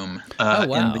chalkboard room. Oh,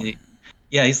 wow.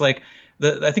 He's like,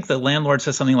 I think the landlord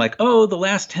says something like, "Oh, the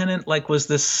last tenant was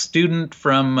this student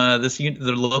from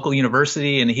the local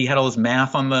university, and he had all his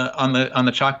math on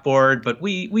the chalkboard, but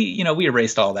we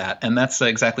erased all that," and that's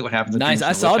exactly what happens. Nice.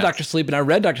 I saw Dr. Sleep and I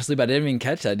read Dr. Sleep. I didn't even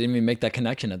catch that. I didn't even make that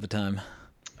connection at the time.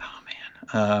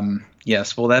 Oh man.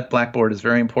 Yes. Well, that blackboard is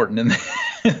very important in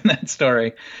that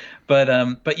story,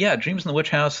 but yeah, Dreams in the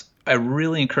Witch House. I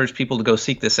really encourage people to go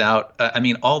seek this out. I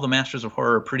mean, all the Masters of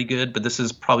Horror are pretty good, but this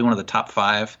is probably one of the top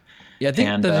 5. Yeah, I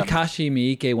think the Takashi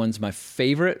Miike one's my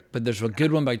favorite, but there's a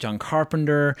good one by John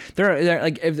Carpenter. There are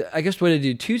like, I guess what did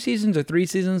do 2 seasons or 3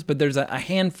 seasons, but there's a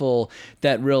handful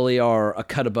that really are a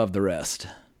cut above the rest.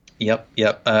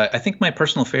 Yep. I think my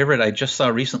personal favorite I just saw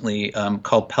recently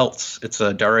called Pelts. It's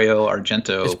a Dario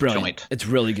Argento joint. It's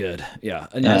really good. Yeah.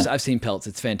 And I've seen Pelts.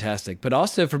 It's fantastic. But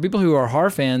also for people who are horror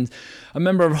fans, a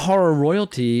member of Horror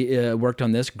Royalty worked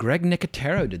on this. Greg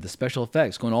Nicotero did the special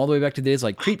effects, going all the way back to days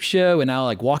like Creepshow and now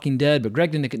like Walking Dead. But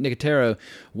Greg Nicotero,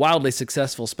 wildly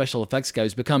successful special effects guy,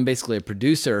 who's become basically a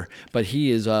producer, but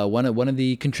he is one of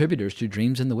the contributors to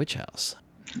Dreams in the Witch House.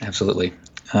 Absolutely.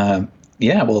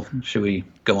 Well, should we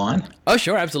go on? Oh,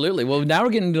 sure, absolutely. Well, now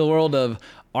we're getting into the world of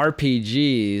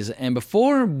RPGs, and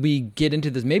before we get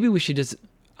into this, maybe we should just...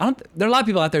 there are a lot of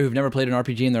people out there who've never played an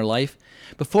RPG in their life.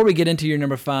 Before we get into your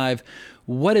number 5,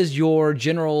 what is your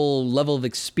general level of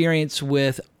experience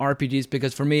with RPGs?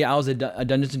 Because for me, I was a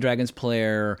Dungeons & Dragons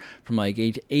player from like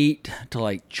age 8 to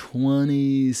like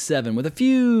 27, with a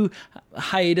few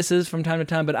hiatuses from time to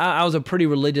time, but I was a pretty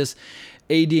religious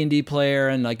AD&D player,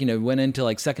 and went into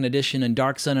like 2nd edition and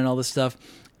Dark Sun and all this stuff.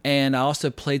 And I also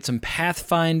played some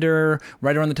Pathfinder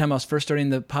right around the time I was first starting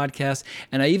the podcast.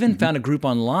 And I even found a group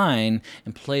online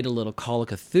and played a little Call of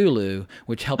Cthulhu,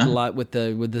 which helped a lot with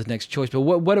this next choice.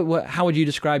 But how would you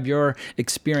describe your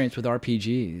experience with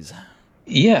RPGs?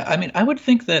 Yeah, I mean, I would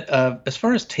think that as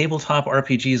far as tabletop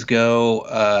RPGs go,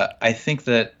 I think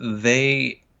that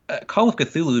they Call of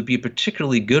Cthulhu would be a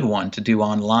particularly good one to do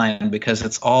online because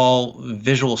it's all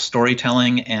visual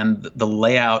storytelling and the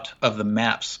layout of the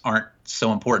maps aren't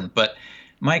so important. But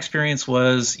my experience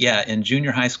was, in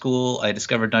junior high school, I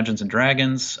discovered Dungeons and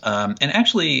Dragons. And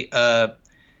actually, I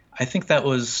think that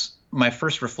was my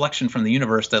first reflection from the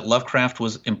universe that Lovecraft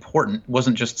was important,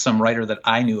 wasn't just some writer that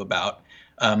I knew about.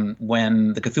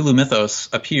 When the Cthulhu mythos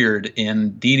appeared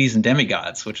in Deities and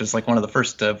Demigods, which is like one of the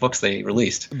first books they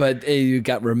released. But it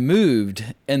got removed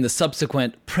in the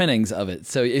subsequent printings of it.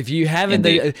 So if you haven't,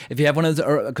 if you have one of those,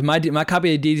 or my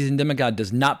copy of Deities and Demigods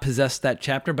does not possess that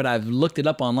chapter, but I've looked it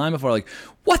up online before, like,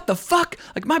 what the fuck?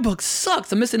 Like, my book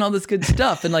sucks. I'm missing all this good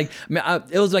stuff. And like,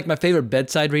 it was like my favorite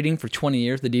bedside reading for 20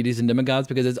 years, the Deities and Demigods,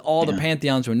 because it's all the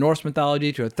pantheons from Norse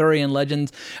mythology to Arthurian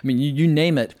legends. I mean, you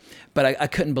name it. But I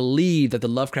couldn't believe that the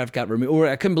Lovecraft got removed, or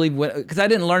I couldn't believe because I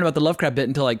didn't learn about the Lovecraft bit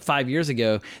until like 5 years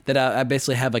ago. That I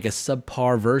basically have like a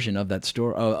subpar version of that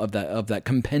story of that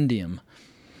compendium.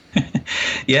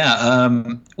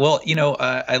 Well,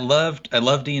 I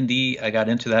loved D&D. I got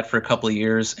into that for a couple of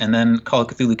years, and then Call of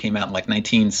Cthulhu came out in like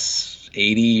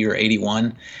 1980 or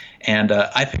 81. And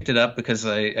I picked it up because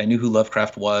I knew who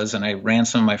Lovecraft was, and I ran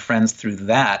some of my friends through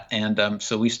that. And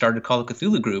so we started Call of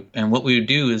Cthulhu group. And what we would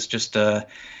do is just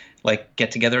like get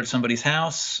together at somebody's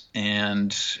house,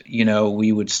 and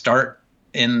we would start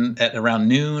at around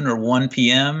noon or 1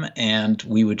 p.m. and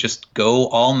we would just go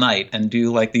all night and do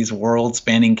like these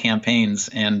world-spanning campaigns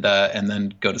and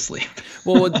then go to sleep.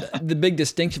 Well, the big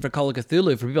distinction for Call of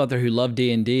Cthulhu, for people out there who love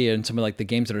D&D and some of like the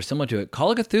games that are similar to it,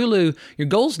 Call of Cthulhu, your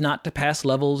goal is not to pass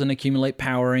levels and accumulate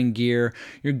power and gear.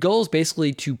 Your goal is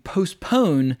basically to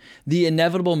postpone the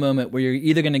inevitable moment where you're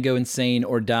either going to go insane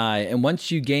or die. And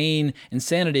once you gain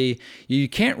insanity, you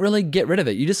can't really get rid of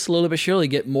it. You just slowly but surely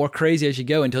get more crazy as you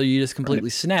go until you just completely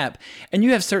snap. And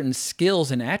you have certain skills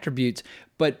and attributes,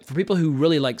 but for people who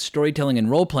really like storytelling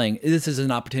and role-playing, this is an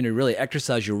opportunity to really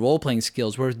exercise your role-playing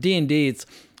skills, whereas D&D, it's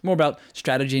more about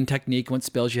strategy and technique, what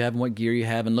spells you have and what gear you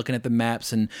have, and looking at the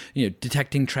maps and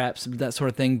detecting traps, that sort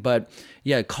of thing. But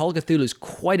yeah, Call of Cthulhu is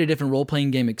quite a different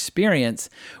role-playing game experience,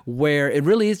 where it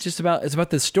really is just about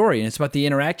the story and it's about the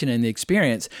interaction and the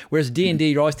experience. Whereas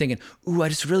D&D, you're always thinking, ooh, I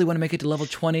just really want to make it to level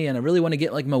 20, and I really want to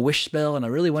get like my wish spell, and I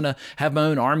really want to have my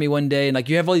own army one day. And like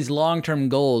you have all these long-term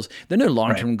goals. There are no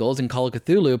long-term goals in Call of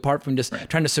Cthulhu apart from just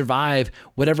trying to survive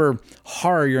whatever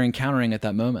horror you're encountering at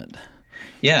that moment.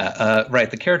 Yeah, right.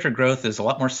 The character growth is a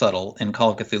lot more subtle in Call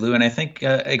of Cthulhu, and I think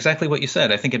exactly what you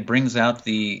said. I think it brings out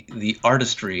the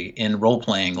artistry in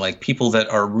role-playing, like people that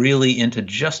are really into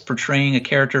just portraying a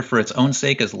character for its own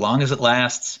sake as long as it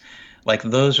lasts. Like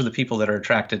those are the people that are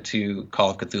attracted to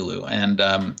Call of Cthulhu. And,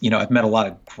 I've met a lot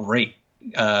of great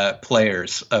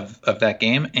players of that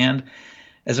game. And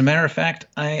as a matter of fact,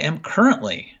 I am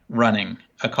currly running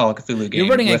a Call of Cthulhu game. You're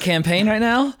running a campaign right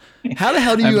now? How the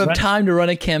hell do you have time to run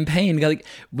a campaign? Like,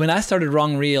 when I started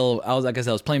Wrong Reel, I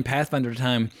was playing Pathfinder at the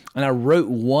time, and I wrote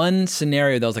one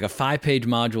scenario that was like a 5-page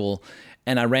module,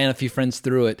 and I ran a few friends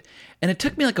through it, and it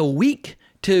took me like a week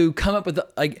to come up with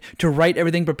to write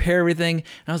everything, prepare everything,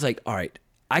 and I was like, all right,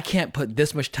 I can't put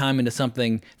this much time into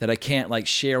something that I can't like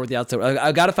share with the outside.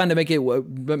 I got to find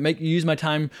to use my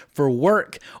time for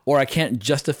work, or I can't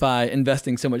justify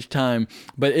investing so much time.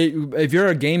 But if you're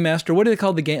a game master, what do they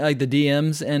call the game, like the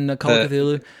DMs in Call of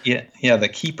Cthulhu? Yeah, the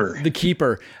keeper. The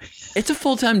keeper. It's a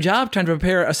full-time job trying to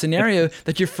prepare a scenario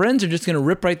that your friends are just going to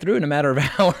rip right through in a matter of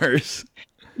hours.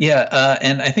 Yeah,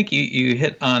 and I think you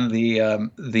hit on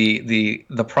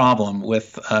the problem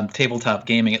with tabletop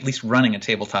gaming. At least running a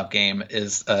tabletop game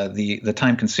is the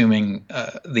time consuming,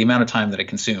 the amount of time that it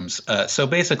consumes. So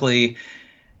basically,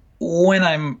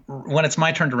 when it's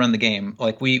my turn to run the game,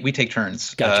 like we take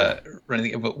turns. Gotcha.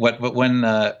 Running. But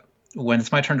when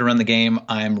it's my turn to run the game,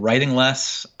 I'm writing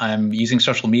less, I'm using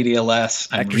social media less,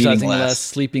 I'm exercising reading less,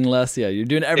 sleeping less. Yeah, you're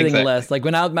doing everything less. Like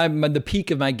when the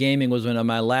peak of my gaming was when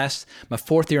my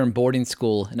 4th year in boarding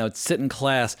school, and I would sit in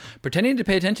class pretending to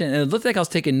pay attention, and it looked like I was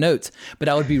taking notes, but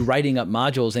I would be writing up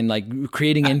modules and like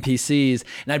creating NPCs,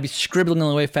 and I'd be scribbling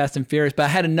away fast and furious. But I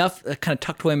had enough kind of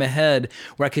tucked away in my head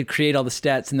where I could create all the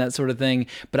stats and that sort of thing.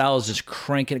 But I was just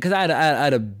cranking it because I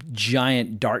had a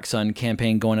giant Dark Sun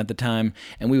campaign going at the time,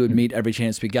 and we would meet every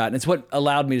chance we got. And it's what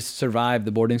allowed me to survive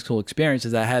the boarding school experience,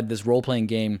 is I had this role-playing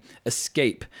game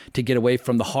escape to get away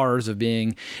from the horrors of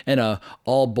being in a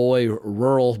all-boy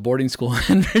rural boarding school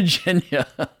in Virginia.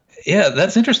 Yeah,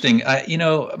 that's interesting.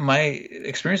 My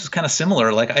experience is kind of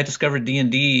similar. Like I discovered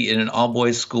D&D in an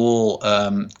all-boys school.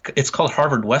 It's called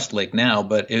Harvard Westlake now,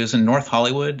 but it was in North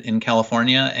Hollywood in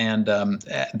California. And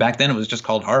back then it was just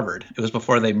called Harvard. It was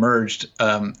before they merged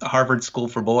Harvard School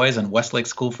for Boys and Westlake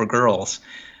School for Girls.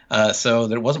 So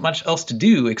there wasn't much else to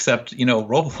do except,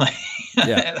 role play.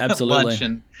 Yeah, absolutely. Lunch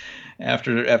and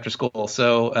after school.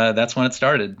 So that's when it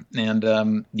started. And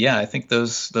I think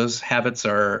those habits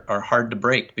are hard to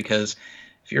break, because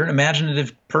if you're an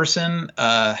imaginative person,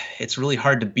 it's really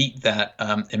hard to beat that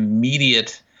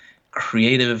immediate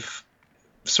creative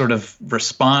sort of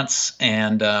response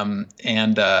and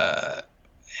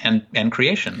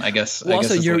creation, I guess. Well,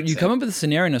 also, you you come up with a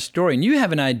scenario and a story, and you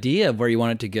have an idea of where you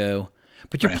want it to go.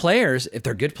 But your players, if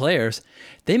they're good players,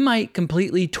 they might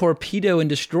completely torpedo and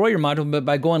destroy your module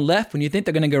by going left when you think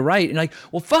they're going to go right. And like,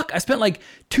 well, fuck, I spent like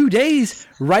 2 days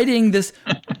writing this,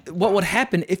 what would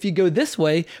happen if you go this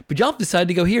way, but y'all decided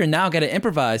to go here, and now I've got to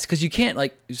improvise, because you can't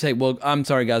like say, well, I'm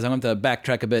sorry, guys, I'm going to have to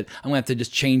backtrack a bit. I'm going to have to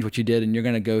just change what you did, and you're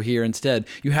going to go here instead.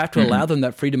 You have to allow them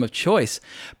that freedom of choice.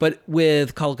 But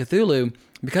with Call of Cthulhu,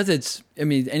 because it's,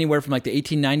 anywhere from like the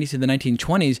 1890s to the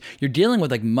 1920s, you're dealing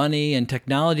with like money and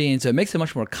technology, and so it makes it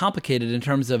much more complicated in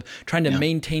terms of trying to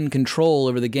maintain control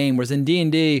over the game. Whereas in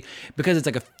D&D, because it's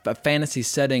like a fantasy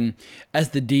setting, as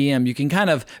the DM, you can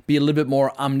kind of be a little bit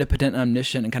more omnipotent and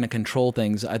omniscient and kind of control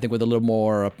things, I think, with a little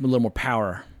more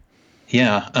power.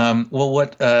 Yeah. Well,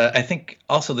 what I think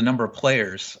also the number of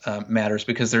players matters,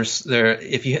 because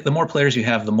the more players you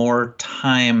have, the more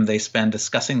time they spend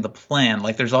discussing the plan.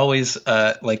 Like there's always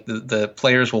like the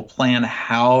players will plan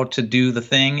how to do the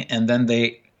thing, and then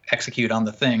they execute on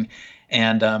the thing.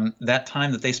 And that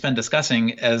time that they spend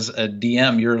discussing, as a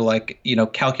DM, you're like,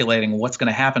 calculating what's going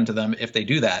to happen to them if they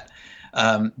do that.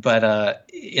 But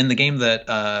in the game that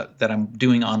I'm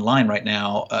doing online right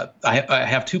now, I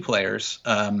have 2 players,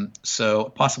 so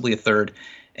possibly a third,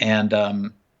 and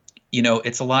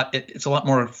it's a lot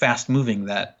more fast moving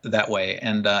that way,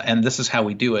 and this is how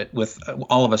we do it. With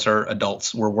all of us are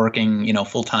adults, we're working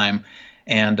full time,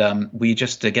 and we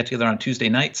just get together on Tuesday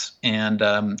nights, and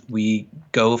we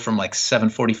go from like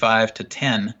 7:45 to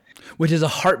 10. Which is a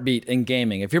heartbeat in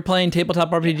gaming. If you're playing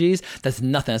tabletop RPGs, that's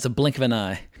nothing. That's a blink of an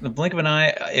eye. The blink of an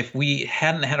eye. If we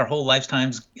hadn't had our whole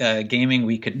lifetimes gaming,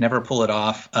 we could never pull it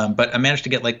off. But I managed to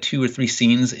get like 2 or 3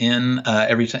 scenes in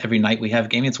every night we have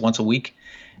gaming. It's once a week,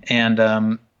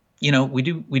 and we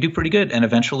do pretty good. And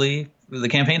eventually, the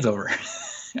campaign's over.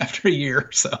 After a year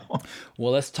or so.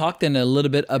 Well, let's talk then a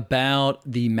little bit about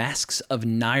the Masks of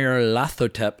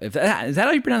Nyarlathotep. Is that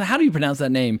how you pronounce? How do you pronounce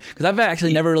that name? Because I've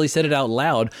actually never really said it out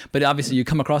loud, but obviously you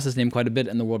come across this name quite a bit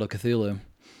in the world of Cthulhu.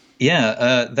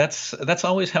 Yeah, that's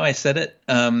always how I said it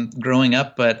growing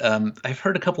up. But I've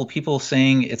heard a couple of people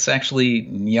saying it's actually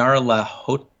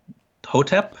Nyarlathotep.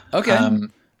 Okay,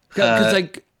 because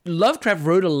like Lovecraft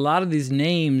wrote a lot of these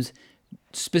names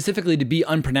specifically to be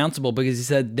unpronounceable, because he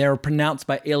said they're pronounced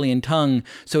by alien tongue.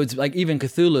 So it's like even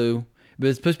Cthulhu, but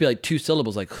it's supposed to be like 2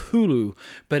 syllables, like Hulu.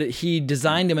 But he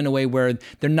designed them in a way where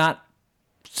they're not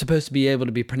supposed to be able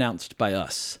to be pronounced by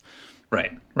us.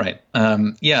 Right.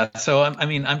 Yeah. So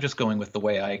I'm just going with the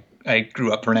way I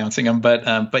grew up pronouncing them,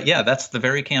 but yeah, that's the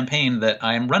very campaign that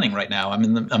I'm running right now. I'm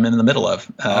in the middle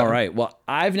of. All right. Well,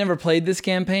 I've never played this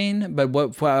campaign, but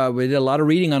we did a lot of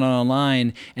reading on it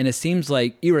online, and it seems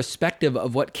like irrespective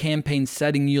of what campaign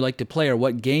setting you like to play, or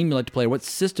what game you like to play, or what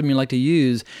system you like to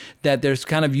use, that there's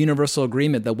kind of universal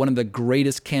agreement that one of the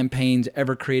greatest campaigns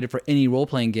ever created for any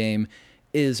role-playing game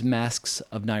is Masks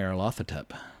of Nyarlathotep.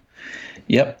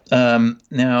 Yep.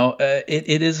 Now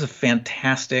it is a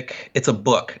fantastic. It's a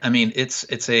book. It's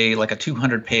a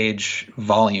 200-page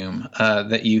volume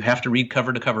that you have to read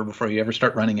cover to cover before you ever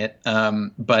start running it.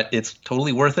 But it's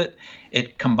totally worth it.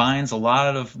 It combines a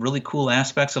lot of really cool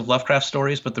aspects of Lovecraft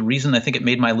stories. But the reason I think it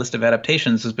made my list of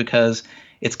adaptations is because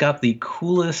it's got the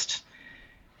coolest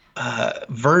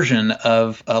version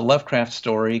of a Lovecraft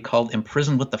story called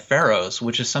Imprisoned with the Pharaohs,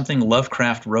 which is something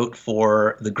Lovecraft wrote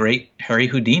for the great Harry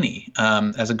Houdini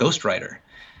as a ghostwriter.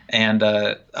 And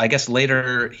I guess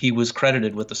later he was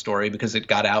credited with the story because it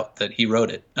got out that he wrote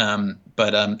it.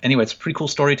 But anyway, it's a pretty cool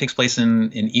story. It takes place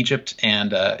in Egypt,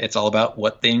 and it's all about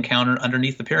what they encounter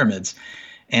underneath the pyramids.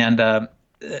 And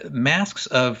Masks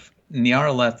of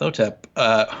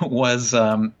Nyarlathotep was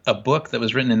a book that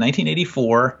was written in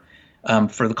 1984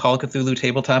 for the Call of Cthulhu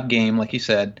tabletop game, like you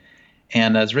said.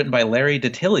 And it's written by Larry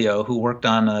DiTillio, who worked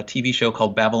on a TV show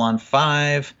called Babylon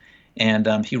 5.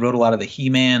 And he wrote a lot of the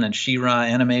He-Man and She-Ra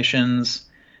animations.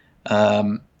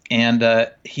 And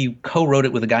he co-wrote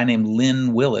it with a guy named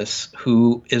Lynn Willis,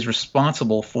 who is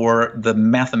responsible for the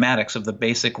mathematics of the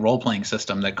basic role-playing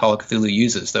system that Call of Cthulhu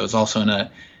uses. That was also in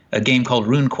a game called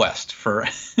RuneQuest. For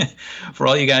for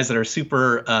all you guys that are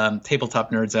super tabletop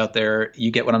nerds out there,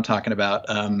 you get what I'm talking about.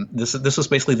 This was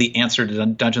basically the answer to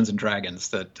Dungeons and Dragons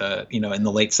that in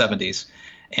the late 70s.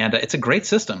 And it's a great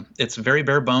system. It's very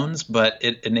bare bones, but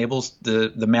it enables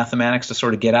the mathematics to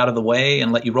sort of get out of the way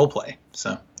and let you role play.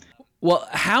 So. Well,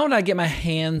 how did I get my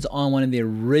hands on one of the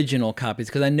original copies?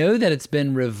 Because I know that it's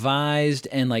been revised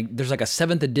and like there's like a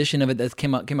 7th edition of it that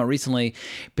came out recently,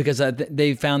 because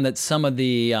they found that some of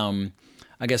the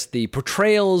I guess the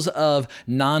portrayals of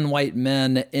non-white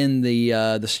men in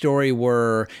the story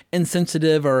were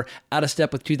insensitive or out of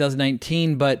step with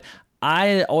 2019. But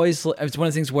it's one of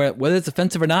the things where, whether it's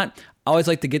offensive or not, I always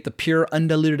like to get the pure,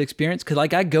 undiluted experience. Because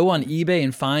like I go on eBay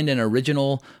and find an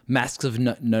original Masks of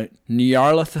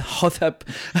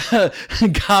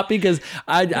Nyarlathotep copy, because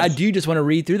I do just want to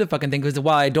read through the fucking thing. Because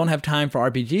while I don't have time for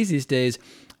RPGs these days,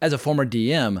 as a former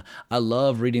DM, I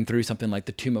love reading through something like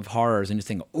the Tomb of Horrors and just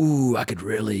thinking, ooh,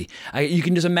 you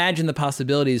can just imagine the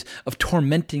possibilities of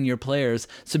tormenting your players,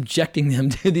 subjecting them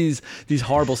to these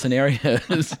horrible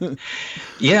scenarios.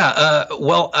 Yeah,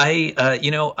 well,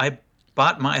 I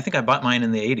bought mine. I think I bought mine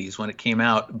in the 80s when it came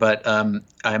out, but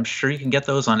I'm sure you can get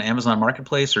those on Amazon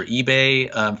Marketplace or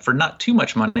eBay for not too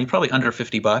much money, probably under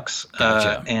 $50.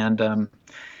 Gotcha.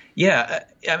 Yeah,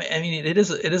 I mean, it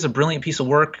is a brilliant piece of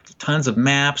work, tons of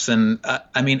maps, and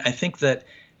I mean, I think that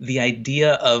the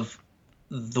idea of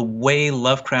the way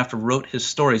Lovecraft wrote his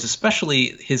stories,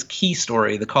 especially his key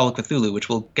story, The Call of Cthulhu, which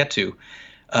we'll get to,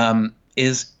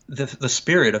 is the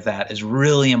spirit of that is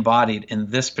really embodied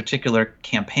in this particular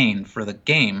campaign for the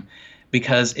game,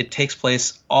 because it takes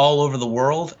place all over the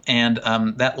world, and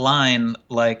that line,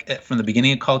 like from the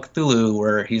beginning of Call of Cthulhu,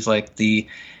 where he's like, the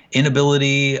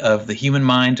inability of the human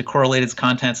mind to correlate its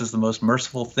contents is the most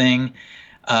merciful thing.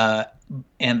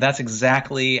 And that's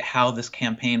exactly how this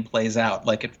campaign plays out.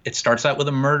 Like it starts out with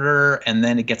a murder, and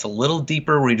then it gets a little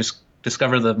deeper where you just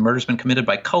discover the murder's been committed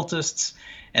by cultists.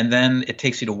 And then it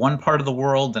takes you to one part of the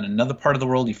world, then another part of the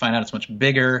world. You find out it's much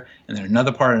bigger, and then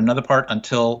another part,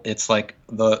 until it's like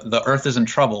the Earth is in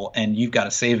trouble and you've got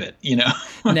to save it, you know?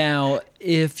 Now,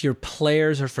 if your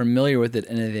players are familiar with it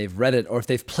and if they've read it, or if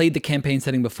they've played the campaign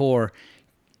setting before,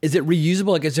 is it reusable?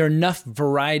 Like, is there enough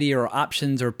variety or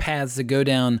options or paths to go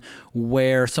down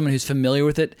where someone who's familiar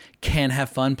with it can have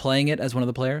fun playing it as one of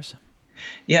the players?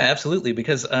 Yeah, absolutely.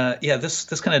 Because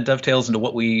this kind of dovetails into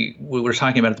what we were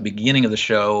talking about at the beginning of the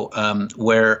show,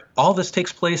 where all this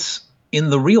takes place in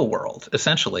the real world.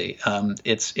 Essentially,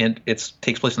 it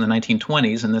takes place in the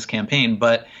 1920s in this campaign,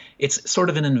 but it's sort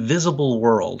of an invisible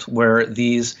world where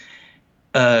these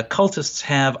cultists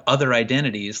have other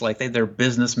identities, like they're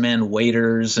businessmen,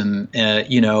 waiters, and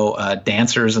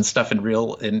dancers and stuff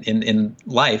in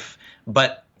life,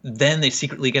 but then they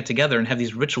secretly get together and have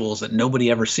these rituals that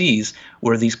nobody ever sees,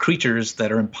 where these creatures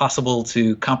that are impossible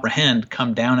to comprehend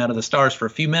come down out of the stars for a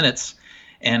few minutes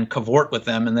and cavort with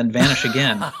them and then vanish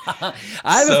again.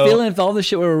 I have a feeling if all this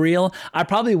shit were real, I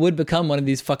probably would become one of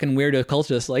these fucking weirdo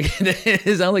cultists. Like,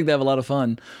 it sounds like they have a lot of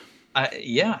fun.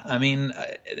 Yeah, I mean,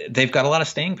 they've got a lot of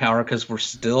staying power because we're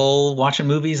still watching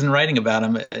movies and writing about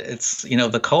them. It's,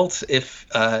 the cult.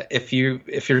 If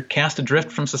you're cast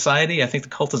adrift from society, I think the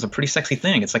cult is a pretty sexy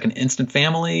thing. It's like an instant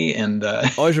family, and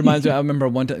always reminds me. I remember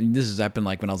one time. This has happened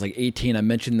like when I was like 18. I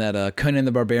mentioned that Conan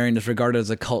the Barbarian is regarded as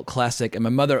a cult classic, and my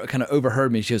mother kind of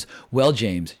overheard me. She goes, "Well,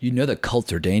 James, you know that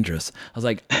cults are dangerous." I was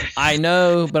like, "I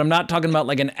know, but I'm not talking about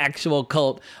like an actual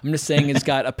cult. I'm just saying it's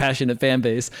got a passionate fan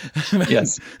base."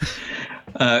 Yes.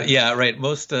 Yeah, right.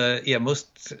 Most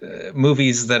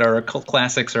movies that are cult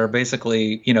classics are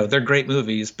basically, they're great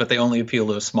movies, but they only appeal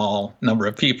to a small number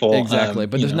of people. Exactly.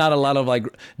 But there's not a lot of like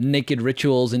naked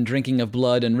rituals and drinking of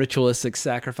blood and ritualistic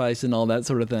sacrifice and all that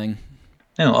sort of thing.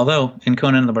 No, although in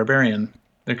Conan the Barbarian,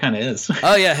 there kind of is.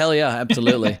 Oh yeah, hell yeah,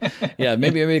 absolutely. Yeah,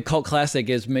 maybe a cult classic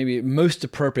is maybe most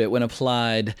appropriate when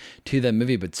applied to that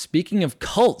movie. But speaking of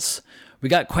cults, we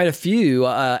got quite a few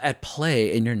at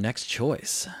play in your next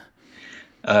choice.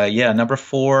 Number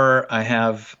 4, I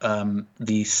have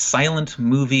the silent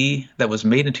movie that was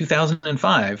made in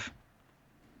 2005.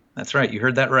 That's right, you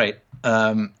heard that right.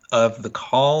 Of The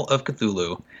Call of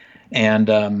Cthulhu.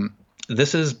 And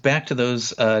this is back to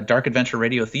those Dark Adventure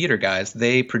Radio Theater guys.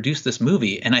 They produced this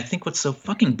movie, and I think what's so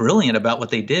fucking brilliant about what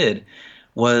they did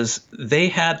was they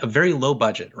had a very low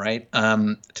budget, right,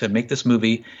 to make this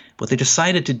movie. What they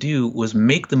decided to do was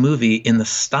make the movie in the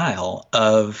style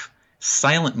of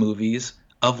silent movies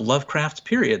of Lovecraft's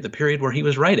period, the period where he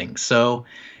was writing. So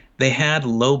they had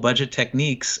low budget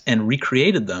techniques and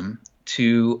recreated them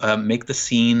to make the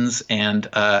scenes, and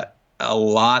a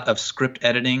lot of script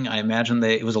editing. I imagine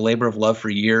it was a labor of love for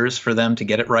years for them to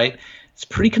get it right. It's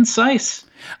pretty concise.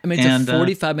 I mean, it's a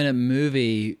 45-minute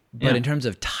movie, but in terms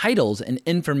of titles and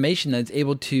information that's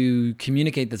able to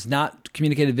communicate, that's not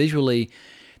communicated visually,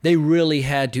 they really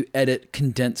had to edit,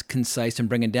 condense, concise, and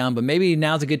bring it down. But maybe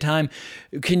now's a good time.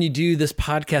 Can you do this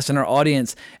podcast and our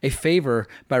audience a favor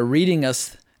by reading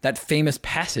us that famous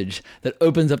passage that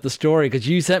opens up the story? Because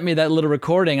you sent me that little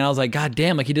recording, and I was like, God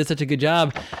damn, like he did such a good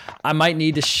job. I might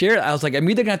need to share it. I was like, I'm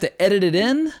either going to have to edit it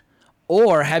in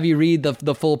or have you read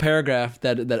the full paragraph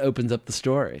that opens up the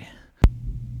story.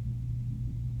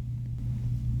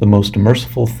 The most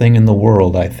merciful thing in the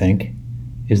world, I think,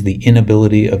 is the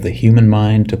inability of the human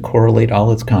mind to correlate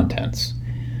all its contents.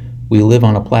 We live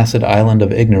on a placid island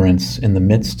of ignorance in the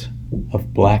midst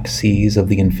of black seas of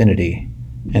the infinity,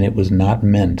 and it was not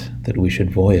meant that we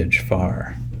should voyage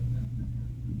far.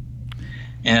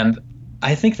 And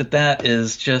I think that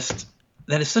is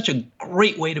such a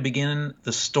great way to begin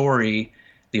the story,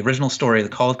 the original story, The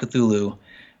Call of Cthulhu,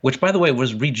 which, by the way,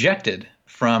 was rejected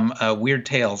from Weird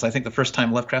Tales, I think the first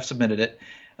time Lovecraft submitted it,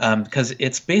 because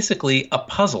it's basically a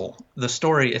puzzle, the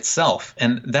story itself.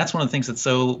 And that's one of the things that's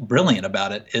so brilliant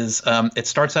about it is it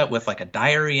starts out with like a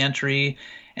diary entry,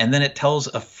 and then it tells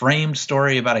a framed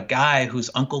story about a guy whose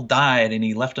uncle died and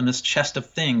he left him this chest of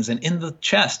things. And in the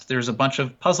chest, there's a bunch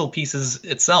of puzzle pieces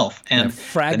itself. And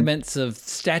fragments of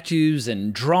statues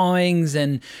and drawings.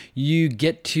 And you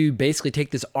get to basically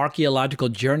take this archaeological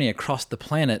journey across the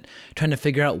planet trying to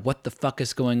figure out what the fuck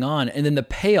is going on. And then the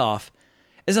payoff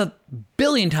is a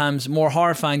billion times more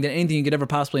horrifying than anything you could ever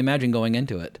possibly imagine going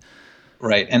into it.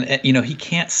 Right. And he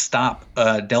can't stop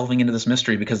delving into this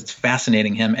mystery because it's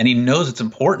fascinating him, and he knows it's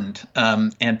important.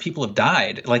 And people have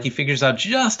died. Like, he figures out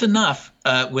just enough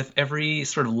with every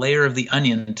sort of layer of the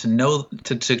onion to know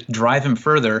to drive him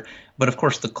further. But of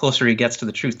course, the closer he gets to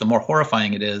the truth, the more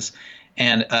horrifying it is.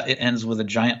 And it ends with a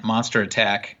giant monster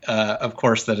attack, of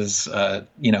course, that is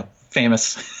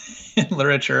famous in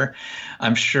literature.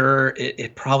 I'm sure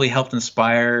it probably helped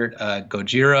inspire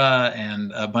Gojira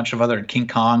and a bunch of other King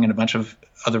Kong and a bunch of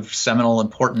other seminal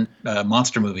important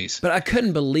monster movies. But I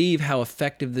couldn't believe how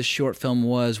effective this short film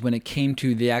was when it came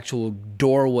to the actual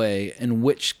doorway in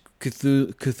which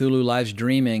Cthulhu lies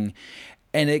dreaming.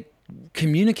 And it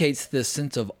communicates this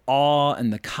sense of awe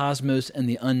and the cosmos and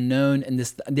the unknown, and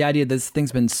the idea that this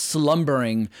thing's been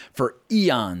slumbering for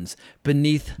eons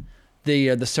beneath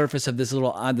the surface of this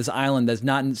little this island that's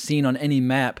not seen on any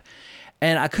map.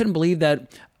 And I couldn't believe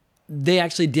that they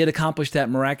actually did accomplish that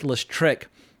miraculous trick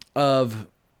of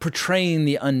portraying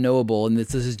the unknowable, and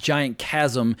this giant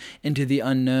chasm into the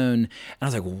unknown. And I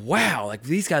was like, wow, like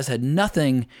these guys had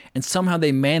nothing, and somehow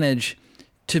they managed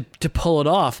to pull it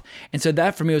off. And so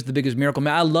that for me was the biggest miracle.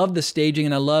 I love the staging,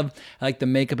 and I love like the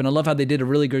makeup, and I love how they did a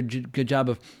really good job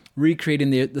of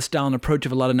recreating the style and approach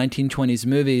of a lot of 1920s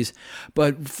movies.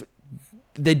 But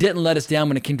they didn't let us down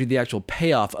when it came to the actual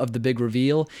payoff of the big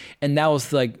reveal. And that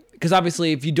was like, because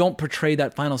obviously if you don't portray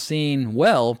that final scene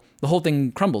well, the whole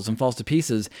thing crumbles and falls to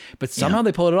pieces. But somehow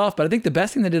they pulled it off. But I think the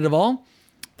best thing they did of all,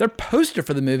 their poster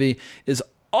for the movie is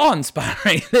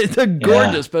awe-inspiring. It's a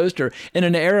gorgeous poster. In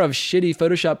an era of shitty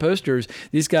Photoshop posters,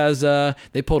 these guys,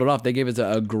 they pulled it off. They gave us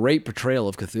a great portrayal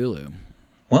of Cthulhu.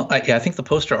 Well, I think the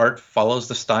poster art follows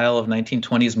the style of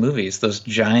 1920s movies. Those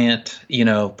giant,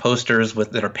 posters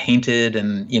that are painted,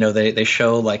 and they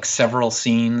show like several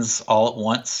scenes all at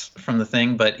once from the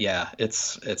thing. But yeah,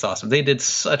 it's awesome. They did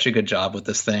such a good job with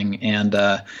this thing, and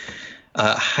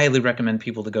highly recommend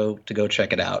people to go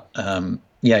check it out.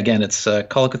 Again, it's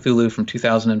Call of Cthulhu from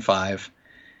 2005,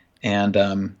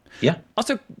 and yeah.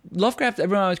 Also, Lovecraft,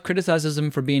 everyone always criticizes him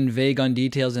for being vague on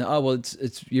details, and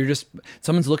you're just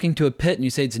someone's looking to a pit and you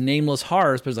say it's nameless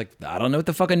horrors, but it's like, I don't know what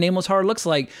the fuck a nameless horror looks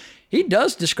like. He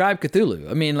does describe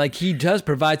Cthulhu. I mean, like, he does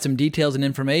provide some details and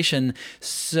information.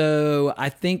 So I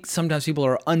think sometimes people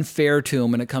are unfair to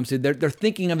him when it comes to they're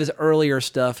thinking of his earlier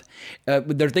stuff.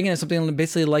 They're thinking of something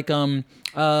basically like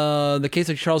the case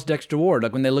of Charles Dexter Ward.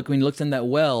 Like when he looks in that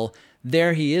well,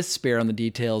 there he is spare on the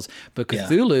details. But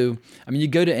Cthulhu, I mean, you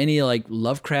go to any like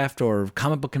Lovecraft or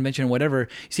comic book convention or whatever,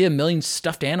 you see a million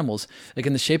stuffed animals like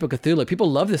in the shape of Cthulhu. People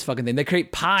love this fucking thing. They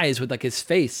create pies with like his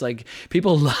face. Like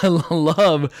people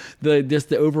love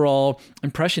the overall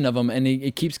impression of him, and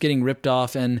it keeps getting ripped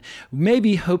off. And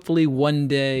maybe, hopefully, one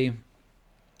day,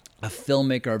 a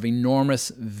filmmaker of enormous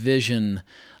vision.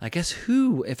 I guess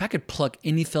if I could pluck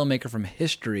any filmmaker from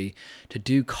history to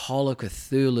do Call of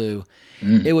Cthulhu,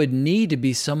 it would need to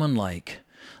be someone like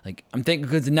I'm thinking,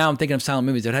 because now I'm thinking of silent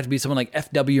movies. It would have to be someone like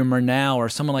F.W. Murnau or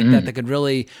someone like that could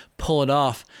really pull it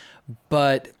off.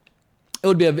 But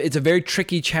it's a very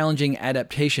tricky, challenging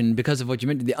adaptation because of what you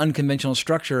mentioned, the unconventional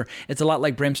structure. It's a lot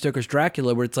like Bram Stoker's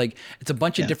Dracula, where it's like it's a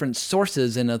bunch of different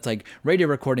sources, and it's like radio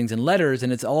recordings and letters,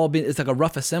 and it's like a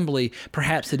rough assembly.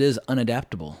 Perhaps it is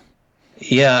unadaptable.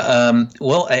 Yeah,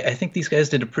 well, I think these guys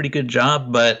did a pretty good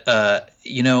job, but the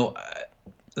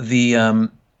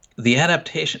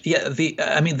adaptation,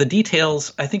 the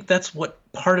details. I think that's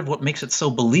part of what makes it so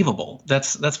believable.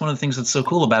 That's one of the things that's so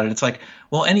cool about it. It's like,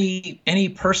 well, any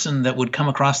person that would come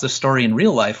across this story in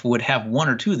real life would have one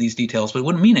or two of these details, but it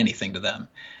wouldn't mean anything to them.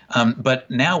 But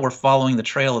now we're following the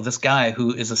trail of this guy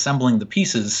who is assembling the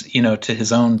pieces, to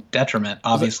his own detriment,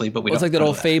 obviously. But it's like that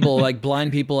old fable, like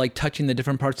blind people like touching the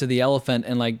different parts of the elephant,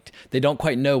 and like they don't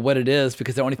quite know what it is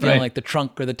because they're only feeling like the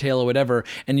trunk or the tail or whatever.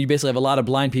 And you basically have a lot of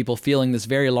blind people feeling this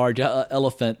very large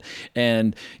elephant.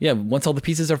 And yeah, once all the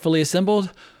pieces are fully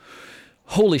assembled,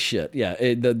 holy shit! Yeah,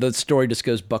 the story just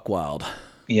goes buck wild.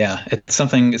 Yeah, it's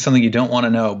something you don't want to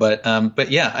know, but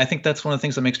yeah, I think that's one of the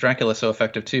things that makes Dracula so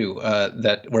effective too.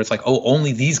 Where it's like, oh,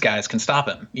 only these guys can stop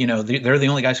him. They're the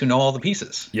only guys who know all the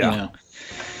pieces. Yeah.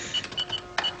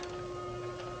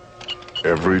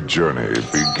 Every journey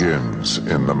begins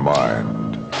in the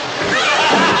mind.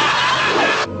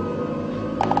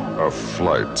 A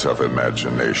flight of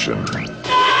imagination.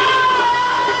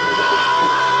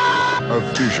 A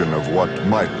vision of what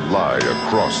might lie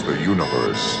across the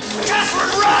universe.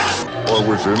 Catherine, run! Or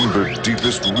within the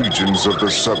deepest regions of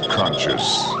the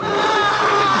subconscious.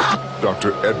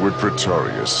 Dr. Edward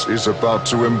Pretorius is about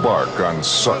to embark on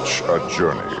such a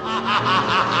journey. It's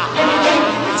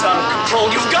out of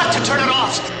control. You've got to turn it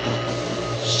off.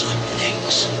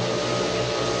 Something's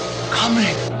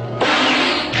coming.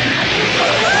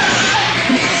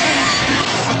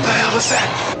 What the hell is that?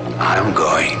 I'm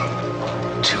going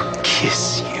to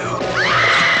kiss you.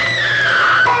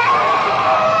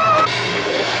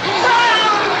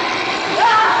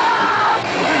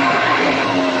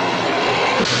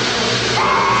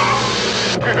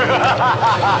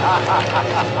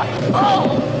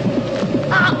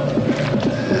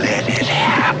 Let it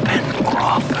happen,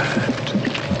 Crawford.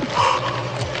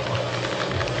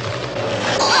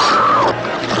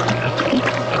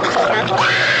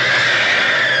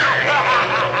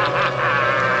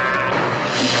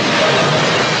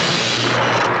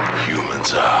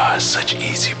 Humans are such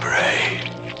easy prey.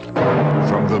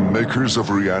 From the makers of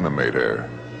Reanimator,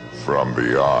 from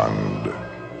beyond.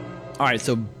 All right,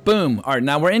 so boom. All right,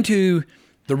 now we're into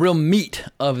the real meat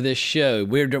of this show.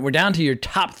 We're down to your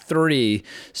top 3.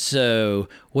 So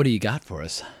what do you got for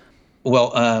us? Well,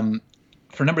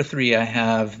 for number 3, I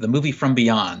have the movie From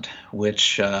Beyond,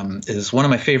 which is one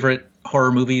of my favorite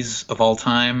horror movies of all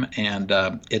time, and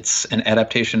it's an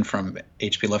adaptation from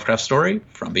H.P. Lovecraft's story,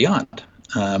 From Beyond.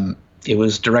 It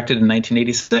was directed in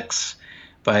 1986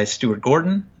 by Stuart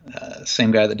Gordon,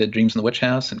 same guy that did Dreams in the Witch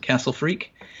House and Castle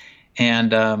Freak.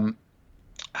 And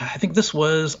I think this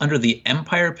was under the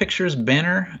Empire Pictures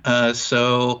banner,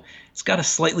 so it's got a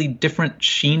slightly different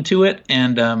sheen to it.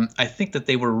 And I think that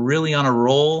they were really on a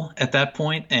roll at that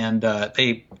point, and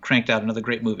they cranked out another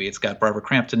great movie. It's got Barbara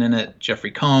Crampton in it,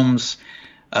 Jeffrey Combs,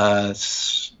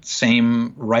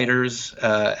 same writers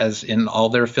as in all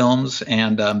their films,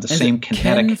 and the same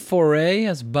kinetic. Ken Foree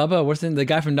as Bubba? What's the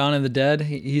guy from Dawn of the Dead?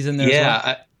 He's in there as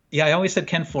well? I always said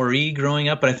Ken Foree growing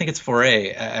up, but I think it's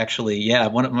Foray, actually. Yeah,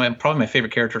 probably my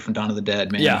favorite character from Dawn of the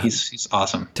Dead, man. Yeah. He's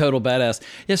awesome. Total badass.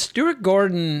 Yeah, Stuart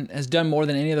Gordon has done more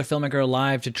than any other filmmaker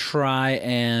alive to try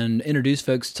and introduce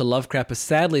folks to Lovecraft, but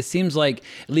sadly it seems like,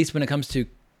 at least when it comes to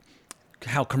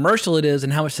how commercial it is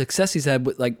and how much success he's had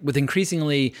with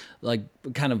increasingly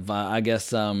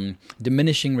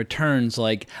diminishing returns.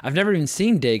 Like, I've never even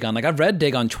seen Dagon. Like, I've read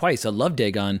Dagon twice. I love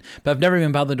Dagon, but I've never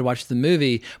even bothered to watch the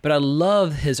movie. But I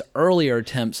love his earlier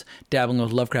attempts dabbling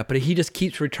with Lovecraft, but he just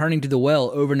keeps returning to the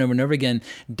well over and over and over again,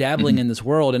 dabbling in this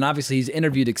world. And obviously he's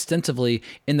interviewed extensively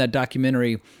in that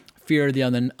documentary, Fear of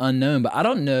the Unknown. But I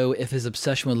don't know if his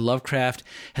obsession with Lovecraft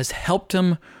has helped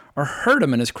him or hurt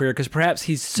him in his career, because perhaps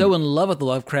he's so in love with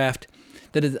Lovecraft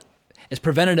that it's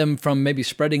prevented him from maybe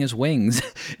spreading his wings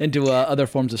into other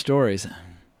forms of stories.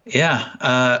 Yeah.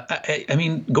 I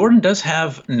mean, Gordon does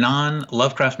have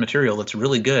non-Lovecraft material that's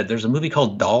really good. There's a movie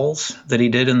called Dolls that he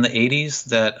did in the 80s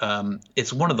that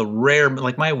it's one of the rare,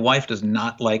 like, my wife does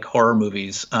not like horror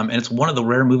movies, and it's one of the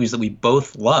rare movies that we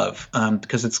both love,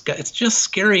 because it's just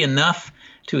scary enough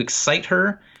to excite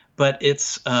her, but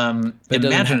it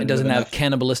doesn't have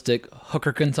cannibalistic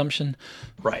hooker consumption.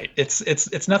 Right.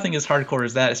 It's nothing as hardcore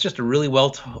as that. It's just a really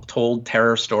well told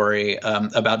terror story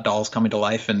about dolls coming to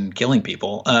life and killing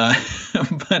people.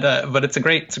 But it's a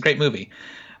great movie.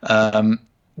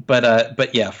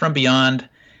 But yeah, From Beyond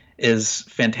is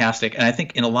fantastic, and I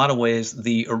think in a lot of ways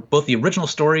both the original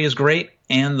story is great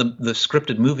and the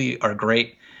scripted movie are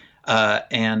great,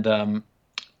 and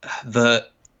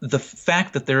the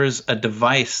fact that there is a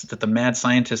device that the mad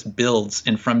scientist builds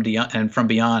in From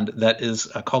Beyond that is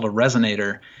called a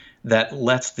resonator that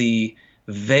lets the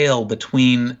veil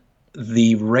between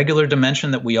the regular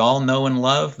dimension that we all know and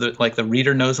love, like the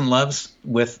reader knows and loves,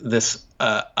 with this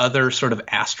other sort of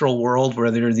astral world where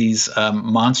there are these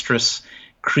monstrous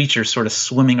creatures sort of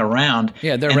swimming around.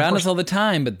 Yeah, they're around us all the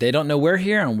time, but they don't know we're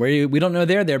here, and we don't know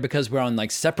they're there because we're on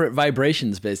like separate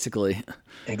vibrations, basically.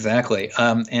 Exactly.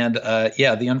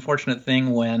 The unfortunate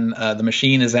thing when the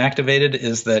machine is activated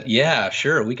is that, yeah,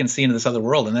 sure, we can see into this other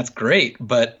world, and that's great,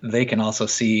 but they can also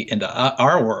see into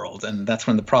our world, and that's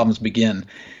when the problems begin.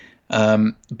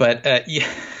 If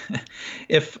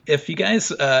you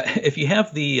guys, if you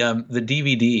have the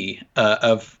DVD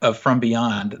of From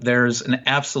Beyond, there's an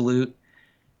absolute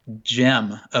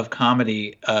gem of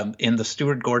comedy in the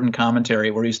Stuart Gordon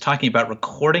commentary where he's talking about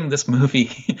recording this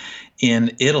movie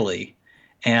in Italy,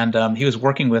 and he was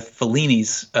working with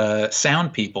Fellini's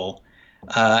sound people.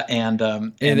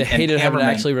 They hated having to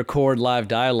actually record live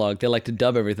dialogue. They like to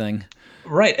dub everything.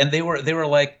 Right, and they were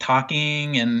like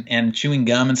talking and chewing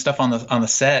gum and stuff on the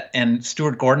set, and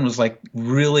Stuart Gordon was like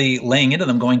really laying into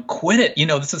them, going, "Quit it! You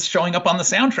know, this is showing up on the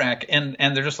soundtrack." And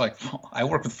they're just like, oh, "I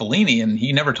work with Fellini, and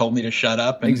he never told me to shut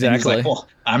up." And exactly. he's like, "Well,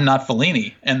 I'm not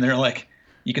Fellini," and they're like,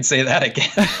 "You can say that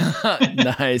again."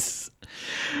 Nice.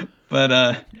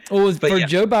 But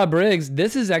Joe Bob Briggs,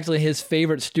 this is actually his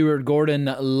favorite Stuart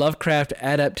Gordon Lovecraft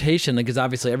adaptation, because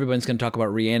obviously everyone's going to talk about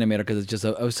Reanimator because it's just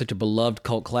such a beloved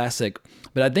cult classic.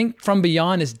 But I think From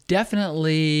Beyond is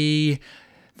definitely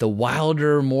the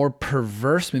wilder, more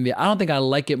perverse movie. I don't think I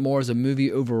like it more as a movie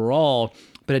overall,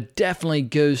 but it definitely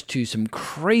goes to some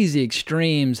crazy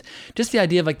extremes. Just the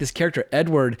idea of like this character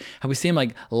Edward, how we see him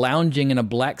like lounging in a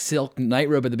black silk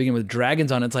nightrobe at the beginning with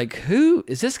dragons on it. It's like, who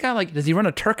is this guy? Like, does he run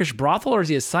a Turkish brothel or is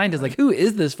he a scientist? Like, who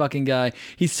is this fucking guy?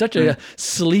 He's such a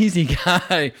sleazy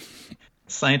guy.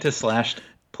 Scientist /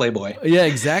 playboy. Yeah,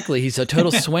 exactly. He's a total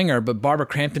swinger, but Barbara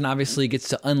Crampton obviously gets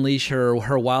to unleash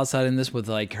her wild side in this with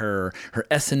like her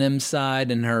S&M side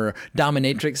and her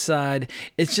dominatrix side.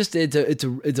 It's just it's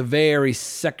a very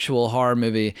sexual horror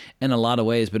movie in a lot of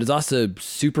ways, but it's also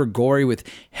super gory with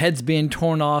heads being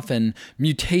torn off and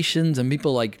mutations and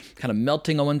people like kind of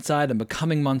melting on one side and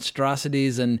becoming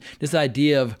monstrosities, and this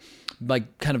idea of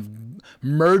like kind of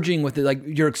merging with it, like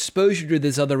your exposure to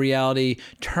this other reality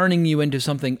turning you into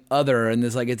something other, and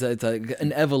there's like it's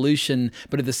an evolution,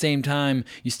 but at the same time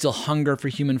you still hunger for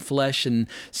human flesh and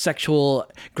sexual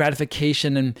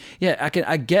gratification. And yeah,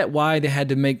 I get why they had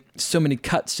to make so many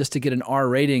cuts just to get an R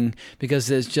rating, because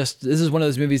this is one of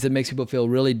those movies that makes people feel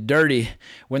really dirty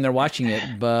when they're watching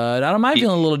it, but I don't mind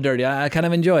feeling a little dirty. I kind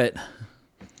of enjoy it.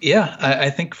 Yeah,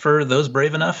 I think for those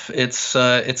brave enough, it's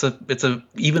a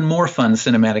even more fun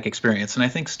cinematic experience. And I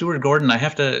think Stuart Gordon, I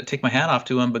have to take my hat off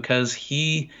to him because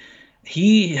he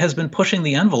has been pushing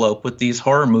the envelope with these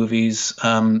horror movies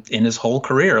in his whole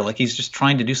career. Like, he's just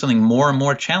trying to do something more and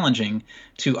more challenging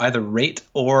to either rate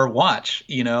or watch,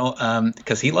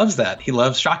 because he loves that. He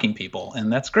loves shocking people,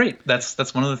 and that's great.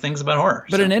 That's one of the things about horror.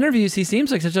 But in interviews, he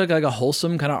seems like such like a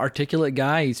wholesome, kind of articulate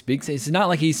guy. He speaks. It's not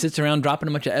like he sits around dropping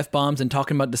a bunch of F-bombs and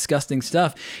talking about disgusting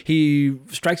stuff. He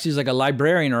strikes you as like a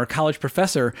librarian or a college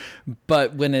professor,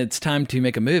 but when it's time to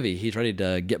make a movie, he's ready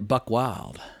to get buck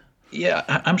wild. Yeah,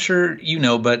 I'm sure you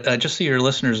know, but just so your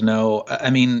listeners know, I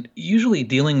mean, usually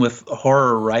dealing with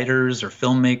horror writers or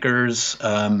filmmakers,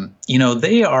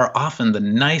 they are often the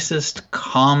nicest,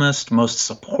 calmest, most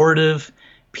supportive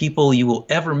people you will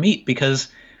ever meet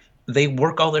because they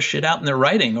work all their shit out in their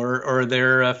writing or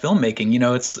their filmmaking.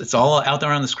 It's all out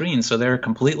there on the screen, so they're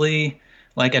completely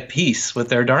like at peace with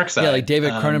their dark side. Yeah, like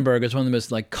David Cronenberg is one of the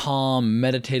most like calm,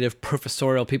 meditative,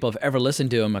 professorial people I've ever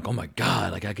listened to. I'm like, oh my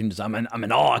god, like I'm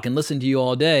in awe. I can listen to you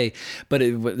all day. But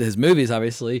his movies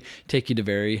obviously take you to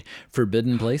very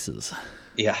forbidden places.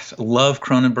 Yes, love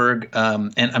Cronenberg,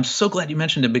 and I'm so glad you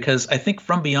mentioned it because I think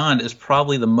From Beyond is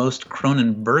probably the most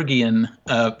Cronenbergian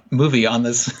movie on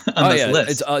this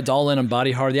list. It's all in on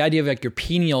body horror. The idea of like your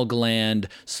pineal gland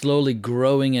slowly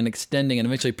growing and extending and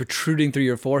eventually protruding through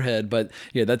your forehead, but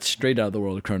yeah, that's straight out of the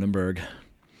world of Cronenberg.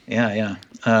 Yeah.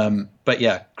 But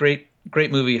yeah, great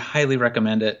movie. Highly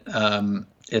recommend it.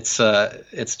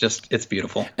 It's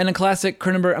beautiful. And in classic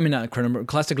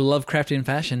classic Lovecraftian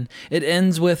fashion, it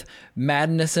ends with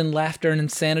madness and laughter and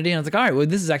insanity. And I was like, all right, well,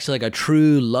 this is actually like a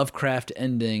true Lovecraft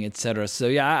ending, etc. So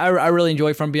yeah, I really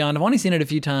enjoy From Beyond. I've only seen it a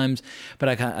few times, but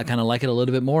I kind of like it a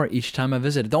little bit more each time I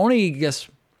visit. The only, I guess,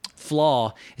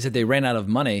 flaw is that they ran out of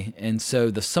money, and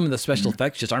so some of the special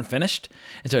effects just aren't finished.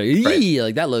 And so,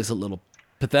 like that looks a little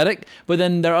pathetic. But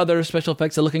then there are other special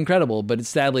effects that look incredible. But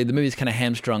sadly, the movie's kind of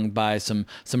hamstrung by some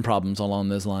problems along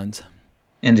those lines.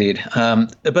 Indeed.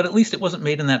 But at least it wasn't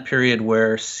made in that period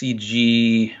where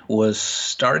CG was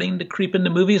starting to creep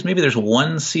into movies. Maybe there's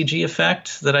one CG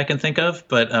effect that I can think of,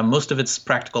 but most of it's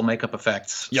practical makeup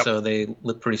effects, so they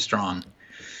look pretty strong.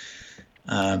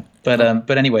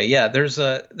 But anyway, yeah. There's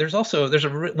also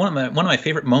one of my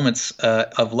favorite moments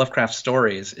of Lovecraft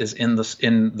stories is in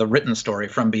the written story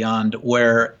From Beyond,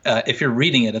 where if you're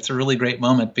reading it, it's a really great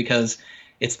moment because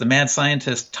it's the mad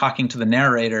scientist talking to the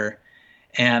narrator.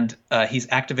 And he's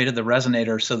activated the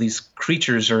resonator, so these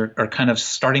creatures are kind of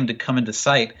starting to come into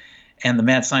sight. And the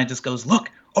mad scientist goes, "Look,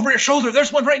 over your shoulder,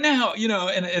 there's one right now,"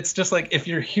 And it's just like, if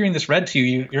you're hearing this read to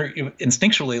you, you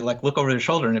instinctually like look over your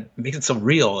shoulder, and it makes it so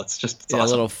real. It's awesome. A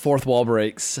little fourth wall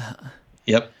breaks.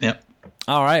 Yep.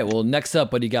 All right, well, next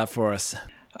up, what do you got for us?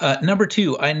 Number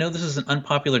 2, I know this is an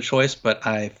unpopular choice, but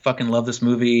I fucking love this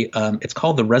movie. It's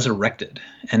called The Resurrected,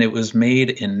 and it was made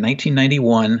in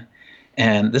 1991.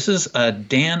 And this is a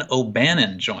Dan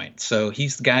O'Bannon joint. So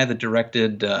he's the guy that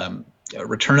directed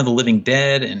Return of the Living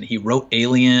Dead, and he wrote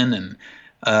Alien, and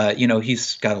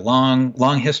he's got a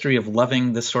long history of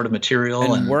loving this sort of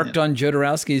material. And worked on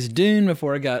Jodorowsky's Dune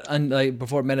before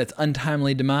it met its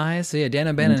untimely demise. So yeah, Dan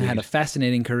O'Bannon had a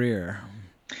fascinating career.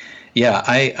 Yeah,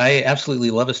 I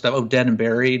absolutely love his stuff. Oh, Dead and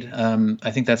Buried.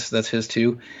 I think that's his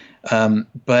too.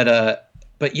 But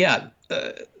yeah.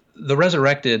 The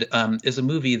Resurrected is a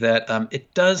movie that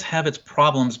it does have its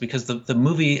problems because the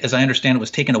movie, as I understand it,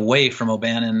 was taken away from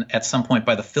O'Bannon at some point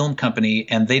by the film company,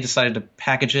 and they decided to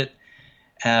package it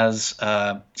as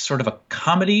sort of a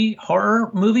comedy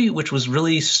horror movie, which was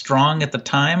really strong at the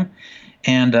time.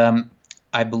 And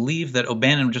I believe that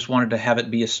O'Bannon just wanted to have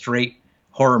it be a straight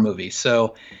horror movie.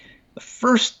 So the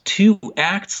first 2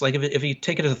 acts, like if you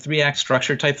take it as a 3-act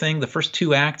structure type thing, the first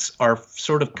 2 acts are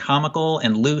sort of comical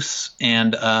and loose,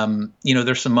 and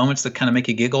there's some moments that kind of make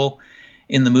you giggle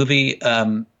in the movie,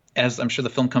 as I'm sure the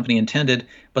film company intended.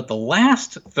 But the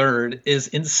last third is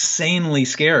insanely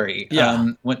scary.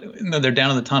 Yeah. When they're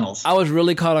down in the tunnels. I was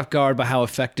really caught off guard by how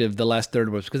effective the last third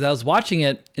was, because I was watching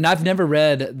it, and I've never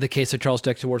read The Case of Charles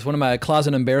Dexter Ward. It's one of my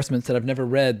closet embarrassments that I've never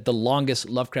read the longest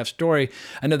Lovecraft story.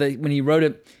 I know that when he wrote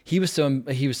it, he was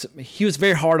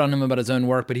very hard on him about his own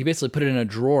work, but he basically put it in a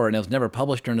drawer, and it was never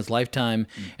published during his lifetime.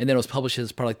 And then it was published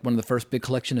as probably one of the first big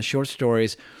collection of short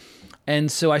stories.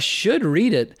 And so I should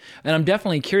read it, and I'm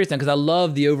definitely curious now because I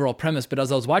love the overall premise. But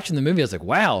as I was watching the movie, I was like,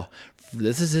 wow,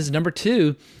 this is his number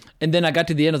 2. And then I got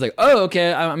to the end, I was like, oh,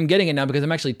 okay, I'm getting it now, because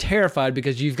I'm actually terrified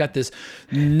because you've got this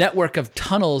network of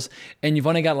tunnels, and you've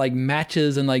only got like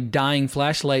matches and like dying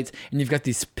flashlights, and you've got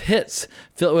these pits.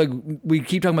 We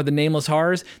keep talking about the Nameless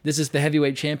Horrors. This is the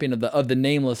heavyweight champion of the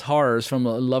Nameless Horrors from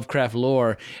Lovecraft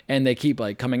lore, and they keep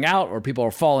like coming out, or people are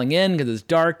falling in because it's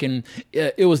dark, and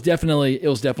it was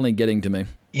definitely getting to me.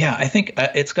 Yeah, I think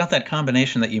it's got that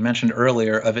combination that you mentioned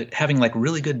earlier of it having like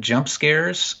really good jump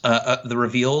scares. The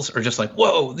reveals are just like,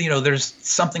 whoa, there's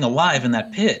something alive in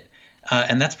that pit.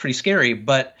 And that's pretty scary.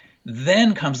 But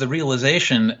then comes the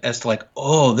realization as to like,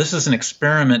 oh, this is an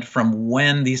experiment from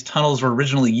when these tunnels were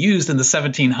originally used in the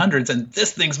 1700s. And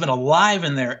this thing's been alive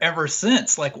in there ever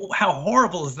since. Like, how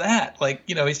horrible is that? Like,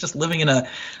 he's just living in a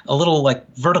little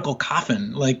like vertical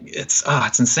coffin. Like it's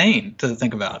insane to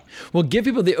think about. Well, give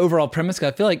people the overall premise, 'cause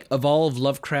I feel like of all of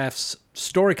Lovecraft's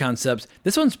story concepts,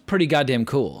 this one's pretty goddamn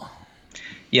cool.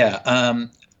 Yeah.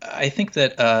 I think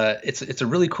that it's a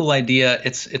really cool idea.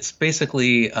 It's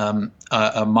basically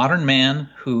a modern man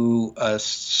who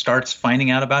starts finding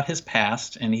out about his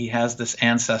past, and he has this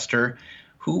ancestor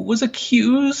who was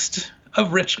accused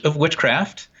of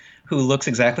witchcraft, who looks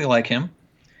exactly like him,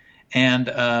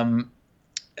 and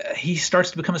he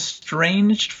starts to become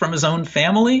estranged from his own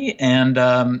family, and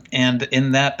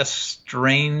in that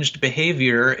estranged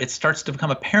behavior, it starts to become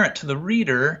apparent to the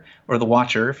reader or the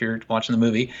watcher, if you're watching the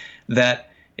movie, that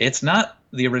it's not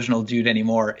the original dude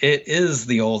anymore. It is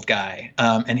the old guy,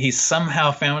 and he's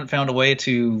somehow found a way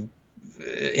to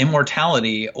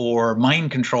immortality or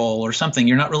mind control or something.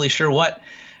 You're not really sure what.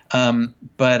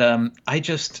 But I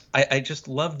just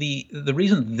love the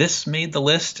reason this made the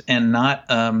list and not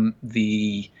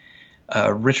the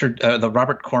Roger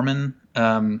Corman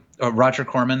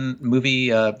movie,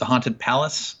 The Haunted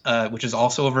Palace, which is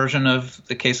also a version of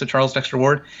The Case of Charles Dexter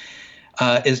Ward.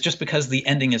 is just because the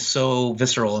ending is so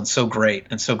visceral and so great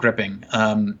and so gripping.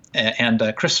 And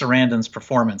Chris Sarandon's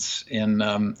performance in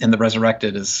The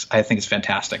Resurrected I think is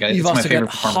fantastic. You've it's also my favorite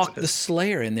got performance Hawk the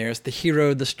Slayer in there as the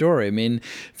hero of the story. I mean,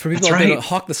 for people That's like right.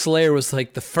 Hawk the Slayer was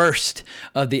like the first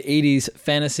of the 80s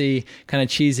fantasy, kind of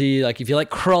cheesy, like if you like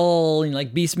Krull and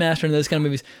like Beastmaster and those kind of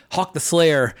movies, Hawk the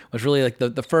Slayer was really like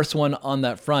the first one on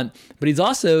that front. But he's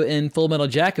also in Full Metal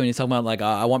Jacket when he's talking about like,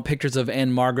 I want pictures of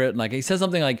Anne Margaret. And like he says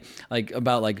something like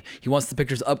about like he wants the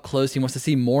pictures up close. He wants to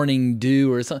see morning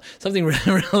dew or something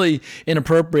really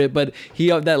inappropriate. But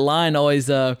that line always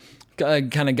kind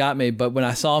of got me. But when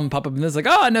I saw him pop up in this, like,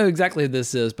 oh, I know exactly who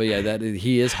this is. But yeah,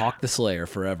 he is Hawk the Slayer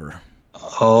forever.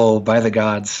 Oh, by the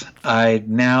gods.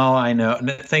 Now I know.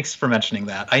 Thanks for mentioning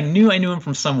that. I knew him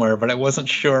from somewhere, but I wasn't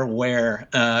sure where.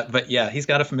 But yeah, he's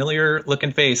got a familiar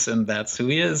looking face, and that's who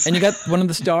he is. And you got one of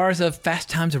the stars of Fast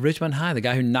Times at Ridgemont High, the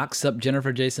guy who knocks up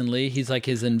Jennifer Jason Leigh. He's like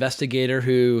his investigator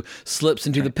who slips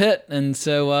into the pit. And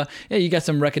so, yeah, you got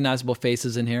some recognizable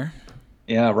faces in here.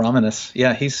 Yeah, Romanus.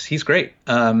 Yeah, he's great.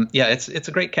 Yeah, it's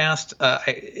a great cast.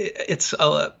 It's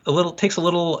takes a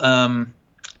little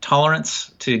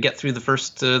tolerance to get through the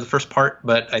first part,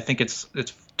 but I think it's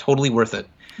totally worth it.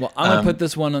 Well, I'm gonna put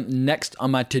this one next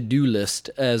on my to-do list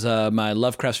as my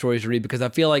Lovecraft stories to read, because I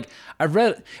feel like I've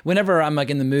read whenever I'm like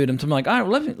in the mood. I'm like, all right,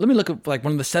 well, let me look at like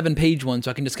one of the 7-page ones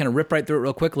so I can just kind of rip right through it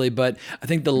real quickly. But I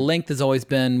think the length has always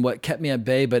been what kept me at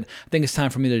bay. But I think it's time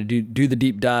for me to do the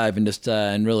deep dive and just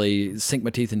and really sink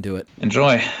my teeth into it.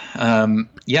 Enjoy.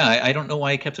 Yeah, I don't know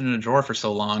why he kept it in a drawer for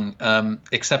so long,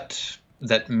 except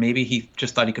that maybe he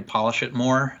just thought he could polish it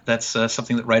more. That's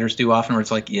something that writers do often, where it's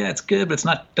like, yeah, it's good, but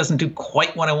doesn't do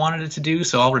quite what I wanted it to do,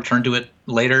 so I'll return to it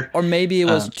later. Or maybe it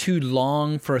was too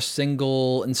long for a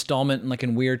single installment, like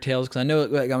in Weird Tales, because I know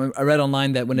I read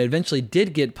online that when it eventually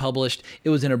did get published, it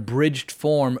was in abridged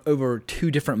form over 2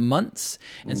 different months,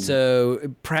 and so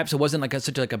perhaps it wasn't like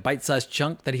such a bite-sized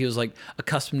chunk that he was like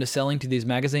accustomed to selling to these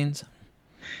magazines.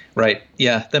 Right.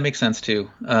 Yeah, that makes sense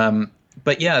too.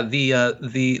 But yeah,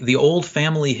 the old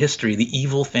family history, the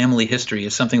evil family history,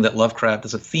 is something that Lovecraft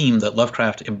is a theme that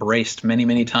Lovecraft embraced many,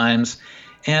 many times.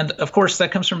 And of course,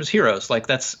 that comes from his heroes. Like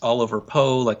that's all over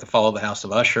Poe, like The Fall of the House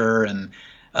of Usher, and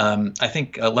I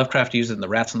think Lovecraft used it in The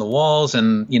Rats on the Walls,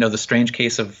 and The Strange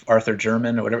Case of Arthur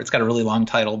German or whatever. It's got a really long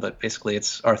title, but basically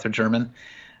it's Arthur German.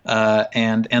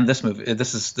 And this movie,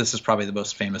 this is probably the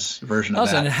most famous version of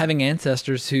that. Also, and having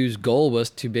ancestors whose goal was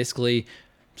to basically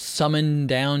summon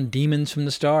down demons from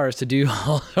the stars to do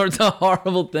all sorts of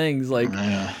horrible things. Like,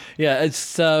 yeah,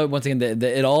 it's once again,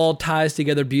 it all ties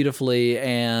together beautifully,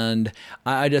 and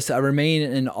I remain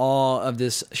in awe of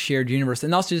this shared universe,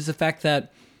 and also just the fact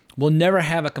that we'll never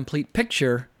have a complete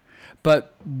picture.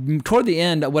 But toward the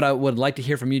end, what I would like to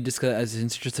hear from you, just as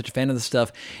you're such a fan of this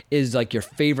stuff, is like your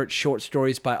favorite short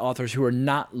stories by authors who are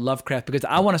not Lovecraft, because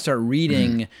I want to start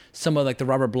reading some of like the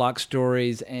Robert Bloch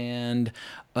stories. And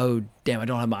oh damn, I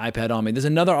don't have my iPad on me. There's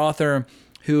another author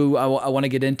who I want to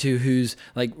get into, who's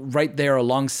like right there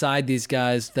alongside these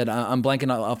guys that I'm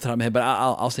blanking off the top of my head, but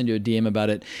I'll send you a DM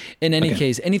about it. In any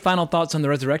case, any final thoughts on The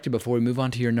Resurrected before we move on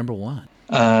to your number one?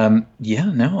 Yeah,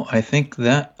 no, I think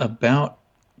that about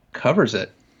covers it.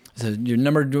 So your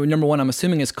number one, I'm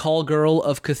assuming, is Call Girl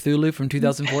of Cthulhu from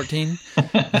 2014.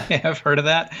 I have heard of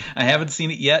that. I haven't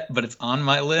seen it yet, but it's on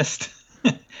my list.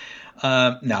 No,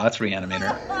 it's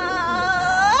Reanimator.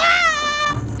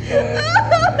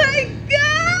 Oh my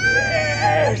God!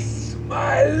 Yes,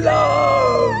 my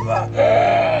love.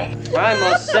 I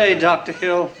must say, Dr.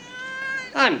 Hill,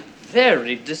 I'm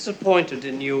very disappointed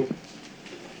in you.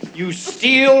 You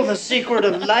steal the secret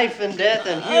of life and death,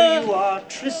 and here you are,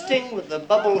 trysting with the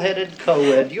bubble-headed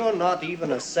co-ed. You're not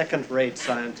even a second-rate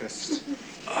scientist.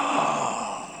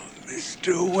 Ah,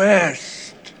 Mr.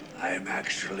 West, I'm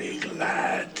actually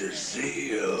glad to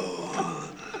see you.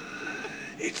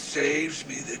 It saves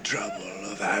me the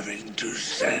trouble of having to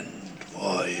send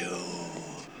for you.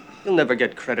 You'll never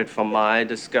get credit for my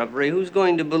discovery. Who's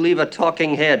going to believe a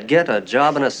talking head? Get a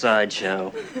job in a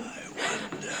sideshow.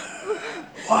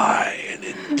 Why an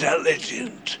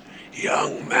intelligent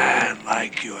young man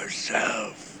like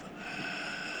yourself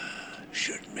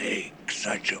should make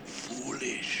such a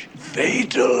foolish,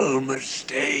 fatal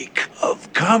mistake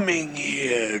of coming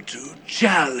here to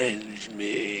challenge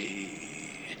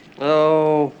me.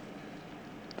 Oh,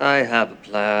 I have a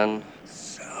plan.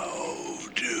 So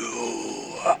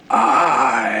do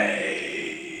I.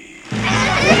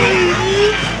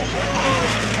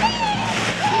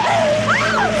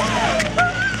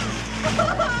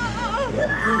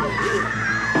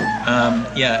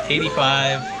 Yeah,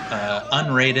 85,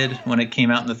 unrated when it came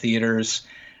out in the theaters.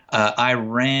 I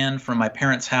ran from my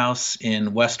parents' house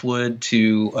in Westwood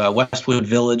to Westwood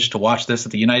Village to watch this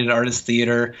at the United Artists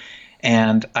Theater.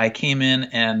 And I came in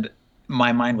and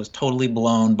my mind was totally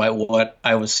blown by what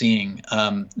I was seeing.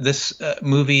 This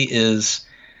movie is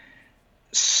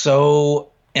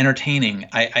so entertaining.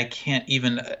 I can't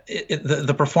even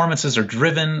the performances are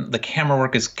driven. The camera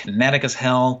work is kinetic as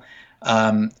hell.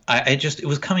 It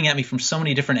was coming at me from so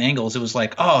many different angles. It was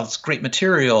like, oh, it's great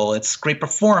material, it's great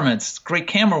performance, it's great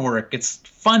camera work, it's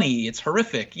funny, it's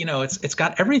horrific. It's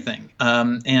got everything.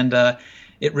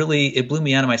 It blew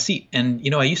me out of my seat. And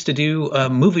I used to do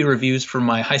movie reviews for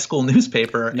my high school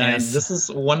newspaper. Nice. And this is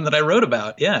one that I wrote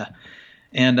about. Yeah.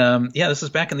 And this is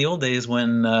back in the old days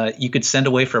when you could send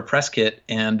away for a press kit,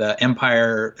 and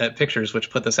Empire Pictures, which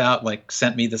put this out,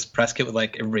 sent me this press kit with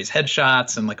everybody's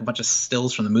headshots and a bunch of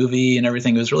stills from the movie and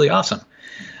everything. It was really awesome.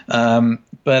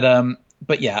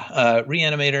 But yeah,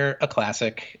 Reanimator, a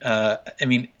classic.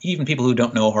 Even people who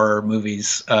don't know horror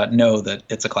movies know that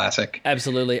it's a classic.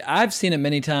 Absolutely. I've seen it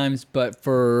many times, but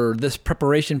for this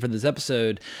preparation for this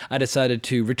episode, I decided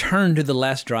to return to The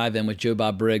Last Drive-In with Joe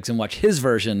Bob Briggs and watch his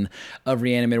version of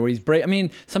Reanimator, where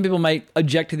some people might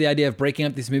object to the idea of breaking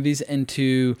up these movies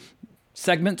into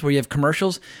segments where you have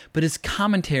commercials, but his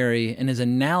commentary and his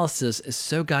analysis is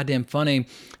so goddamn funny.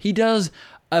 He does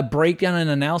a breakdown and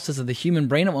analysis of the human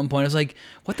brain at one point. I was like,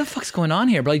 what the fuck's going on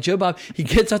here? But Joe Bob, he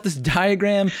gets out this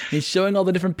diagram, and he's showing all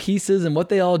the different pieces and what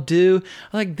they all do.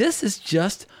 I'm like, this is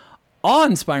just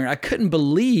awe-inspiring. I couldn't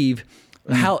believe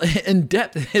how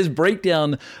in-depth his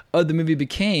breakdown of the movie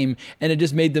became, and it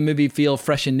just made the movie feel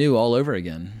fresh and new all over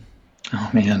again. Oh,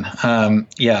 man.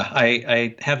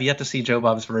 I have yet to see Joe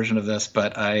Bob's version of this,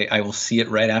 but I will see it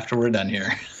right after we're done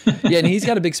here. Yeah, and he's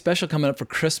got a big special coming up for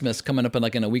Christmas, coming up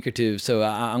in a week or two. So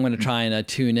I'm going to try and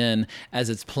tune in as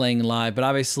it's playing live. But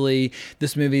obviously,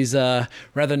 this movie's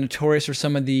rather notorious for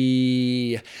some of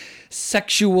the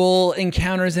sexual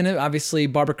encounters in it. Obviously,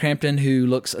 Barbara Crampton, who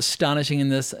looks astonishing in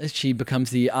this, she becomes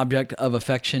the object of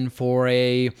affection for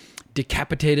a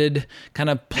decapitated kind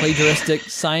of plagiaristic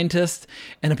scientist.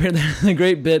 And apparently there's a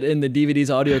great bit in the DVD's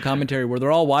audio commentary where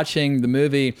they're all watching the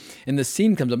movie and the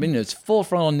scene comes up. It's full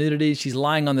frontal nudity. She's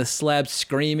lying on this slab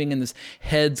screaming and this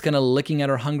head's kind of licking at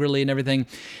her hungrily and everything.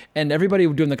 And everybody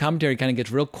doing the commentary kind of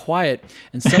gets real quiet.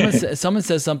 And someone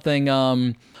says something,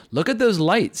 look at those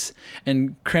lights.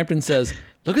 And Crampton says,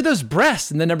 look at those breasts.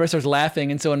 And then everybody starts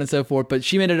laughing and so on and so forth. But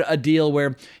she made a deal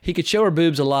where he could show her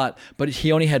boobs a lot, but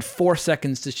he only had 4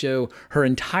 seconds to show her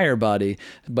entire body.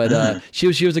 But she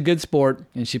was a good sport,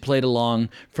 and she played along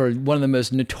for one of the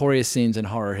most notorious scenes in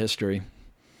horror history.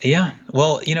 Yeah.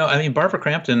 Well, Barbara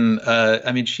Crampton,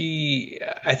 I think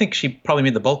she probably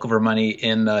made the bulk of her money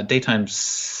in daytime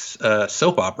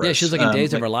soap operas. Yeah, she was in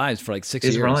Days of Our Lives for 6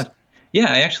 years. Yeah,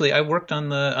 I worked on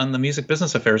the music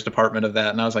business affairs department of that,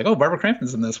 and I was like, oh, Barbara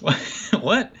Crampton's in this.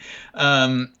 What?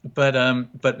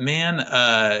 But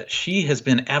man, she has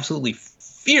been absolutely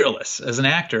fearless as an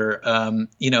actor,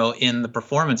 in the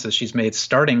performances she's made,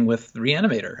 starting with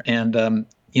Reanimator. And,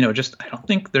 I don't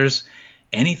think there's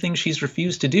anything she's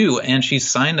refused to do, and she's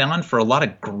signed on for a lot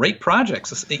of great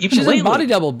projects. Even she's lately. in Body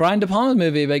Double, Brian De Palma's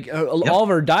movie. All of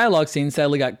her dialogue scenes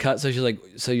sadly got cut, so she's like,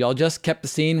 so y'all just kept the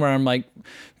scene where I'm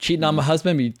cheating on my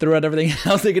husband, but you threw out everything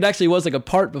else. It actually was a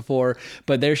part before,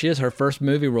 but there she is. Her first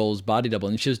movie role is Body Double,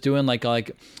 and she was doing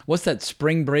what's that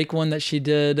Spring Break one that she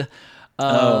did?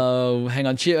 Hang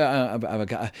on.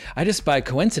 I just by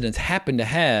coincidence happened to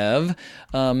have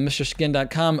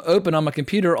MrSkin.com open on my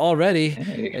computer already.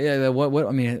 Hey.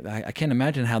 Yeah, I can't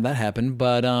imagine how that happened,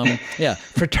 but yeah,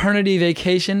 Fraternity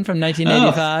Vacation from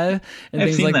 1985. And I've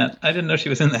things seen that. I didn't know she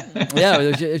was in that.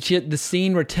 Yeah, she had the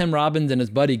scene where Tim Robbins and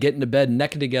his buddy get into bed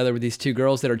naked together with these 2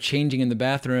 girls that are changing in the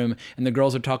bathroom, and the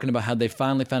girls are talking about how they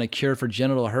finally found a cure for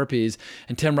genital herpes,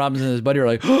 and Tim Robbins and his buddy are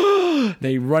like,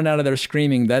 they run out of there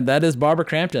screaming. That is Barbara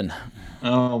Crampton.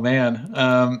 Oh man,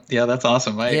 yeah, that's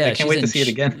awesome. I can't wait to see it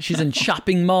again. She's in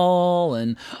Shopping Mall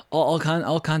and all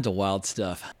kinds of wild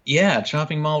stuff. Yeah,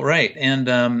 Shopping Mall, right?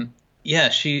 And yeah,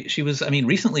 she was.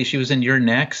 Recently she was in You're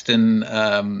Next,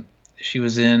 and she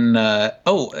was in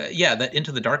that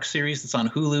Into the Dark series that's on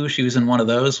Hulu. She was in one of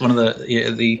those. One of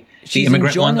the she's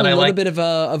immigrant enjoying one that a I little like. bit of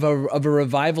a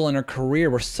revival in her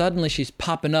career, where suddenly she's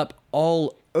popping up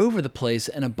all over the place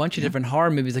in a bunch of different horror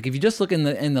movies. If you just look in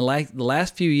the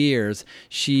last few years,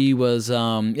 she was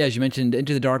as you mentioned,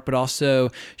 Into the Dark, but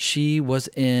also she was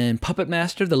in Puppet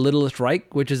Master: The Littlest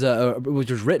Reich, which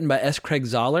was written by S. Craig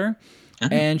Zahler.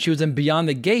 And she was in Beyond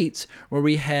the Gates, where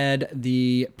we had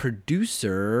the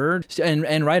producer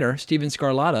and writer Steven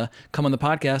Scarlatta come on the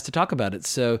podcast to talk about it.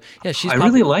 So yeah, I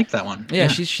really like that one. Yeah,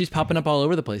 she's popping up all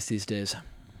over the place these days.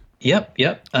 Yep.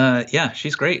 Yeah,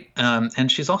 she's great.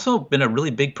 And she's also been a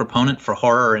really big proponent for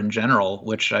horror in general,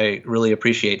 which I really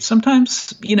appreciate.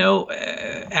 Sometimes,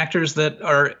 actors that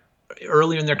are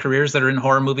earlier in their careers that are in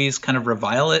horror movies kind of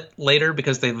revile it later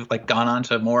because they've like gone on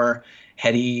to more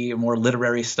heady, more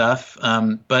literary stuff.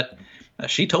 But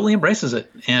she totally embraces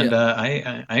it, and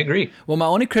I agree. Well, my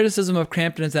only criticism of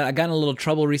Crampton is that I got in a little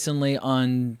trouble recently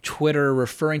on Twitter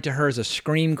referring to her as a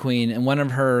scream queen, and one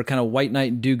of her kind of white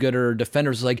knight do-gooder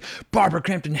defenders was like, Barbara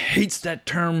Crampton hates that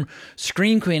term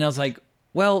scream queen. I was like,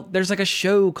 well, there's like a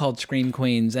show called Scream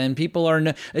Queens, and people are,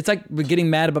 it's like getting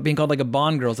mad about being called like a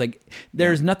Bond girl. It's like,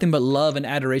 there's nothing but love and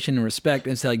adoration and respect.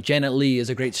 And it's like Janet Leigh is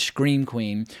a great Scream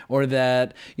Queen, or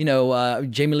that,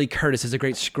 Jamie Lee Curtis is a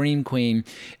great Scream Queen.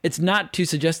 It's not to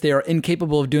suggest they are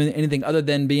incapable of doing anything other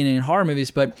than being in horror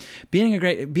movies, but being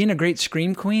a great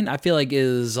Scream Queen, I feel like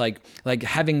is like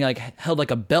having like held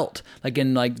like a belt, like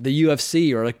in like the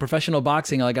UFC or like professional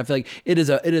boxing. Like I feel like it is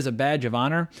a badge of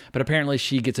honor, but apparently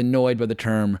she gets annoyed by the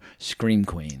term Scream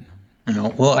Queen.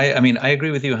 Well, I mean, I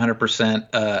agree with you 100%.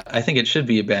 I think it should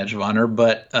be a badge of honor,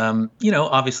 but,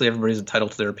 obviously everybody's entitled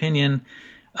to their opinion.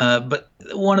 But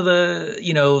one of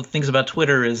the, things about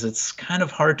Twitter is it's kind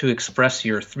of hard to express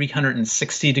your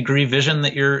 360-degree vision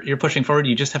that you're pushing forward.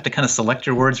 You just have to kind of select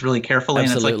your words really carefully.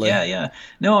 Absolutely. And it's like,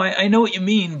 no, I know what you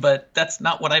mean, but that's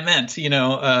not what I meant,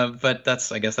 but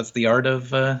I guess that's the art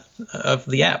of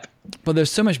the app. But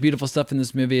there's so much beautiful stuff in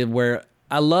this movie where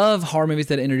I love horror movies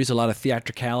that introduce a lot of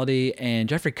theatricality, and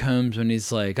Jeffrey Combs, when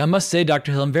he's like, I must say,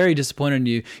 Dr. Hill, I'm very disappointed in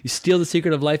you. You steal the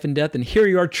secret of life and death, and here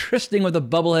you are trysting with a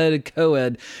bubble-headed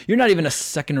co-ed. You're not even a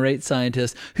second-rate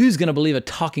scientist. Who's going to believe a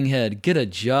talking head? Get a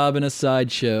job in a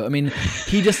sideshow. I mean,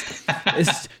 he just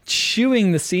is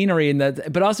chewing the scenery, and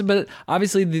but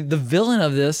obviously the villain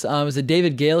of this is a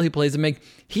David Gale. He plays him.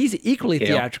 He's equally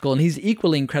theatrical, and he's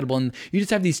equally incredible, and you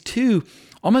just have these two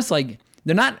almost like,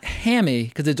 they're not hammy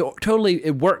because it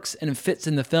works and it fits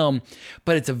in the film,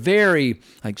 but it's a very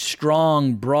like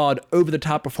strong, broad,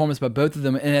 over-the-top performance by both of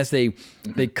them. And as they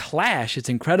clash, it's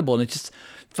incredible. And it's just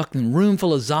fucking room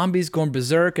full of zombies going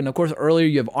berserk. And of course, earlier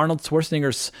you have Arnold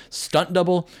Schwarzenegger's stunt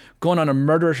double going on a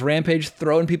murderous rampage,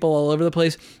 throwing people all over the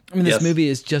place. I mean, this movie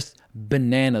is just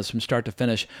bananas from start to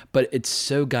finish, but it's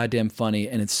so goddamn funny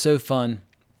and it's so fun.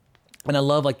 And I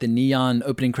love like the neon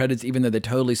opening credits, even though they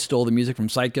totally stole the music from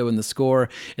Psycho in the score.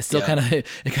 It still kind of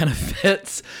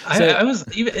fits. So, I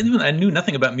was even I knew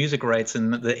nothing about music rights in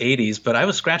the 80s, but I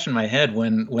was scratching my head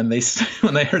when they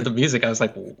heard the music. I was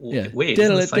like, wait,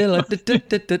 it's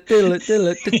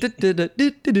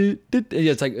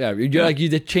like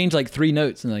you change like three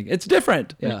notes and like it's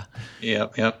different. Yeah.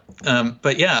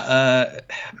 But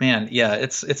man,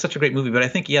 it's such a great movie. But I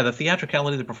think the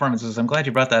theatricality of the performances. I'm glad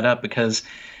you brought that up because.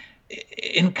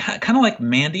 In kind of like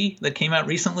Mandy that came out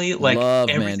recently, like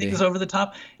everything is over the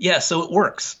top. Yeah, so it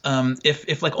works.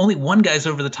 If like only one guy's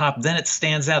over the top, then it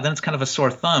stands out. Then it's kind of a sore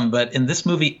thumb. But in this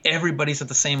movie, everybody's at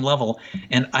the same level,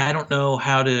 and I don't know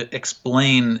how to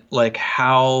explain like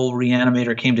how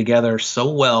Reanimator came together so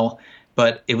well.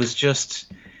 But it was just,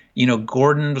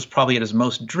 Gordon was probably at his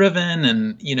most driven,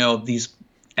 and these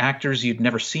actors you'd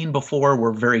never seen before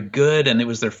were very good, and it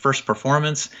was their first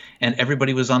performance, and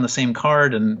everybody was on the same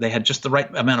card, and they had just the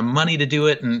right amount of money to do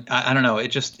it, and I don't know,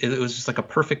 it was just like a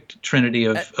perfect trinity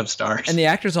of stars. And the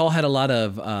actors all had a lot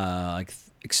of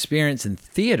experience in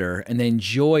theater, and they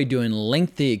enjoy doing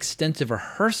lengthy, extensive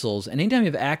rehearsals. And anytime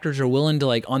you have actors who are willing to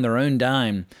like on their own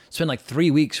dime spend like 3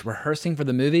 weeks rehearsing for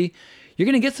the movie, you're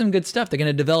going to get some good stuff. They're going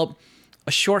to develop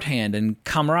a shorthand and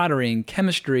camaraderie and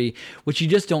chemistry, which you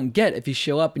just don't get if you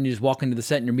show up and you just walk into the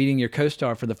set and you're meeting your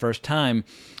co-star for the first time.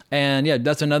 And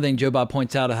that's another thing Joe Bob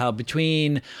points out, how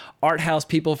between art house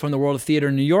people from the world of theater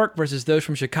in New York versus those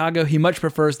from Chicago, he much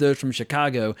prefers those from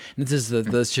Chicago. And this is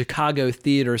the Chicago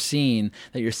theater scene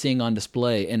that you're seeing on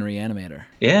display in Reanimator.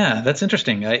 Yeah, that's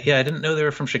interesting. I didn't know they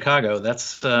were from Chicago.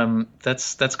 That's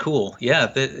cool.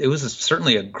 Yeah, it was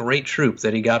certainly a great troupe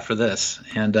that he got for this.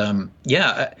 And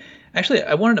actually,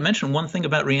 I wanted to mention one thing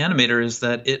about Reanimator is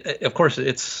that of course,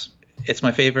 it's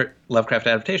my favorite Lovecraft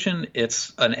adaptation.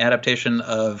 It's an adaptation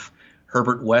of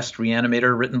Herbert West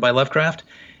Reanimator written by Lovecraft.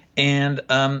 And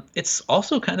it's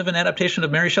also kind of an adaptation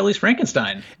of Mary Shelley's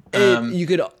Frankenstein. Apart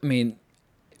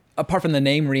from the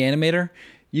name Reanimator,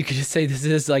 you could just say this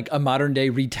is like a modern day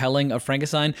retelling of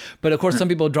Frankenstein. But of course, some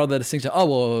people draw the distinction. Oh,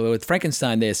 well, with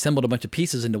Frankenstein, they assembled a bunch of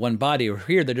pieces into one body, or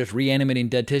here they're just reanimating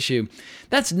dead tissue.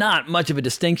 That's not much of a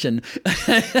distinction.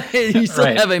 You still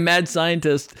have a mad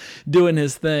scientist doing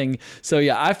his thing. So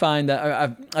yeah, I find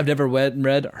that I've never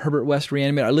read Herbert West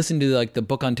Reanimator. I listened to like the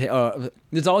book on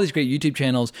there's all these great YouTube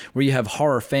channels where you have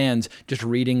horror fans just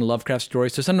reading Lovecraft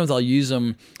stories. So sometimes I'll use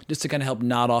them just to kind of help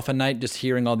nod off at night, just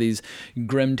hearing all these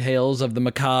grim tales of the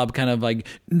macabre kind of like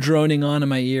droning on in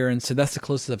my ear. And so that's the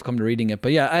closest I've come to reading it.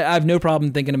 But yeah, I have no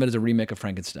problem thinking of it as a remake of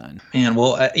Frankenstein. And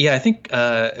well, yeah, I think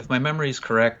if my memory is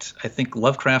correct, I think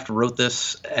Lovecraft wrote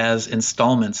this as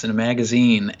installments in a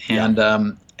magazine.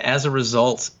 And as a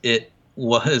result, it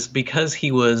was because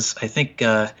he was, I think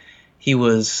he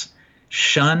was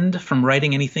shunned from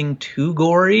writing anything too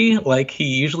gory like he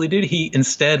usually did. He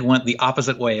instead went the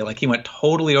opposite way. Like he went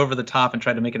totally over the top and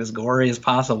tried to make it as gory as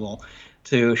possible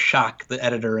to shock the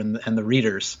editor and the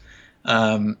readers.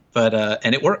 And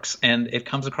it works, and it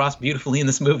comes across beautifully in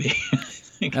this movie.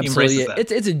 Absolutely.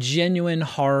 It's a genuine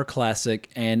horror classic,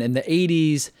 and in the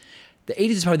 80s, the 80s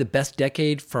is probably the best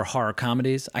decade for horror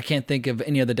comedies. I can't think of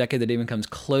any other decade that even comes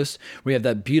close. We have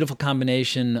that beautiful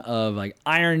combination of like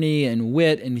irony and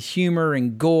wit and humor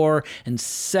and gore and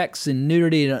sex and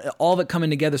nudity and all of it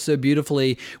coming together so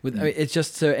beautifully. It's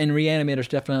just so, and Reanimator's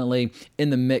definitely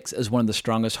in the mix as one of the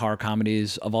strongest horror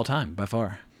comedies of all time by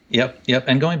far. Yep.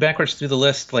 And going backwards through the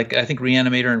list, like I think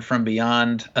Reanimator and From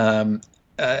Beyond,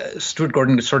 Stuart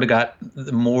Gordon sort of got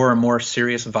the more and more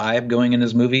serious vibe going in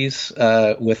his movies,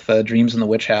 with Dreams in the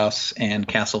Witch House and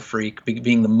Castle Freak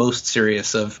being the most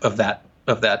serious of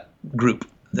that group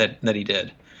that he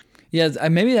did. Yeah,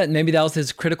 maybe that was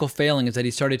his critical failing, is that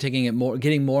he started getting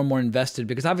more and more invested,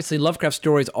 because obviously Lovecraft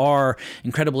stories are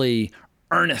incredibly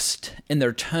earnest in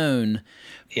their tone.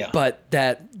 Yeah. But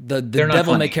that the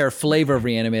devil may care flavor of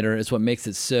Reanimator is what makes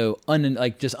it so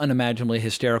just unimaginably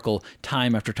hysterical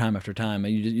time after time after time.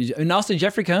 And also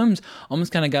Jeffrey Combs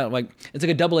almost kind of got like, it's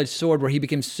like a double-edged sword where he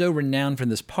became so renowned for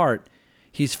this part,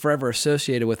 he's forever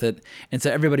associated with it, and so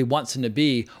everybody wants him to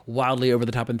be wildly over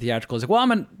the top and theatrical. It's like, well,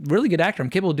 I'm a really good actor, I'm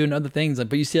capable of doing other things.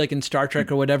 But you see, like in Star Trek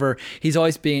or whatever,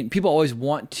 people always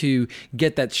want to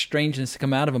get that strangeness to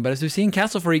come out of him. But as we've seen in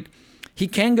Castle Freak, he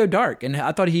can go dark, and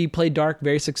I thought he played dark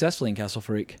very successfully in Castle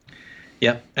Freak.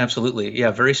 Yeah, absolutely.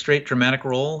 Yeah, very straight, dramatic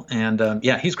role, and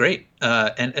he's great.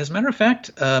 And as a matter of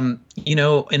fact, in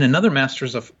another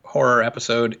Masters of Horror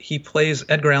episode, he plays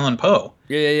Edgar Allan Poe.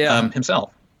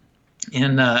 Himself.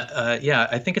 And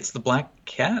I think it's The Black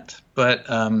Cat, but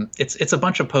it's a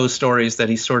bunch of Poe stories that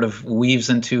he sort of weaves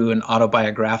into an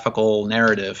autobiographical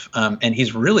narrative, and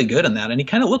he's really good in that, and he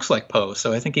kind of looks like Poe,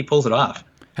 so I think he pulls it off.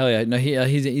 Hell yeah. No,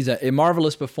 he's a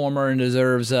marvelous performer and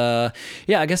deserves, I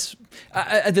guess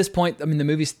at this point, I mean, the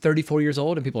movie's 34 years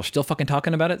old and people are still fucking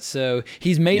talking about it. So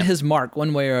he's made his mark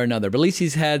one way or another, but at least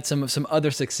he's had some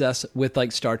other success with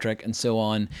like Star Trek and so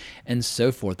on and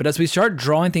so forth. But as we start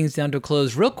drawing things down to a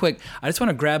close, real quick, I just want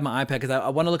to grab my iPad because I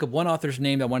want to look at one author's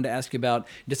name that I wanted to ask you about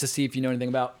just to see if you know anything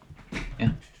about.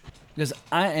 Yeah. Because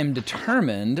I am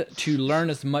determined to learn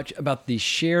as much about the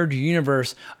shared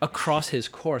universe across his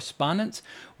correspondence.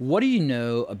 What do you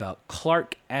know about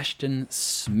Clark Ashton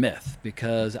Smith?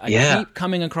 Because I keep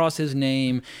coming across his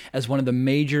name as one of the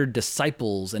major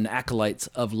disciples and acolytes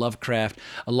of Lovecraft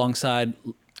alongside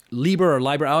Lieber or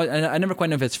Leiber. I never quite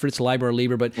know if it's Fritz Leiber or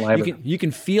Lieber, but you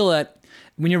can feel it.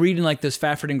 When you're reading like those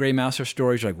Fafford and Gray Mouser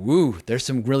stories, you're like, woo, there's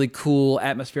some really cool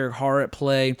atmospheric horror at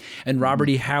play. And Robert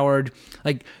E. Howard,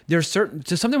 like there's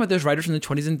something about those writers from the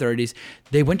 20s and 30s.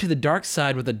 They went to the dark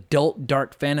side with adult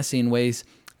dark fantasy in ways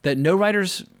that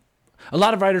a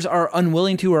lot of writers are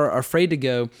unwilling to or are afraid to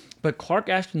go. But Clark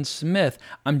Ashton Smith,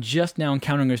 I'm just now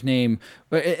encountering his name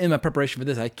in my preparation for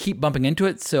this. I keep bumping into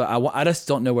it, so I just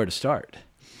don't know where to start.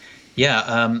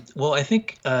 Yeah, well, I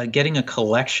think getting a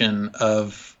collection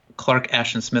of Clark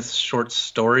Ashton Smith's short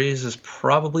stories is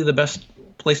probably the best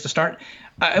place to start.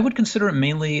 I would consider him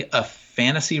mainly a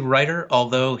fantasy writer,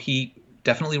 although he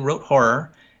definitely wrote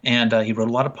horror, and he wrote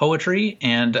a lot of poetry,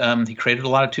 and he created a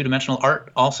lot of two-dimensional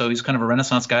art also. He's kind of a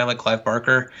Renaissance guy like Clive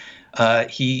Barker.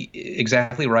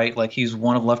 Exactly right, like he's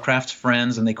one of Lovecraft's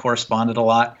friends, and they corresponded a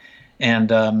lot.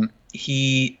 And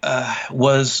he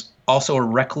was also a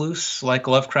recluse like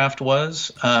Lovecraft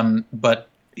was, but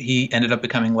he ended up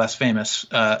becoming less famous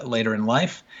later in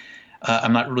life.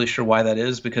 I'm not really sure why that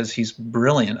is, because he's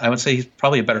brilliant. I would say he's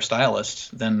probably a better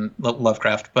stylist than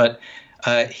Lovecraft. But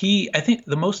I think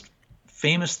the most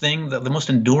famous thing, the most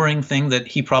enduring thing that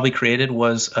he probably created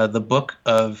was the Book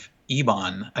of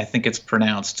Ebon, I think it's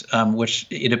pronounced, which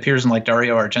it appears in like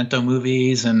Dario Argento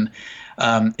movies. And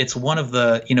It's one of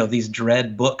the, these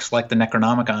dread books like the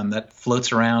Necronomicon that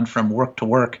floats around from work to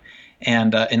work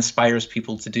and inspires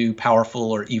people to do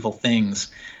powerful or evil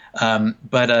things.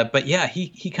 But yeah,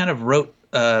 he kind of wrote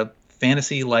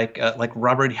fantasy like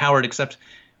Robert E. Howard, except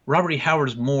Robert E.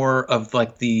 Howard's more of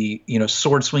like the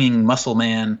sword swinging muscle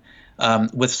man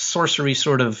with sorcery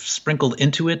sort of sprinkled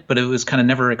into it, but it was kind of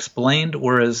never explained.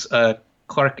 Whereas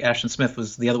Clark Ashton Smith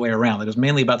was the other way around. It was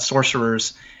mainly about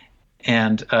sorcerers,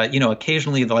 and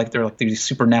occasionally there are like these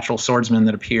supernatural swordsmen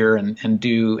that appear and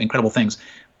do incredible things.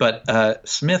 But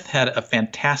Smith had a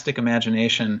fantastic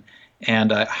imagination,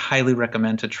 and I highly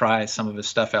recommend to try some of his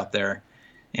stuff out there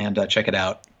and check it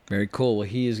out. Very cool. Well,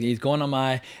 he's going on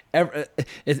my.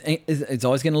 It's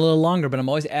always getting a little longer, but I'm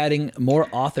always adding more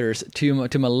authors to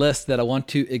my list that I want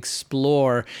to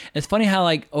explore. And it's funny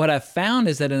how what I've found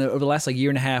is that over the last year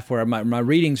and a half, where my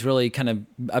readings really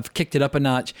I've kicked it up a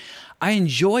notch. I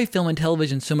enjoy film and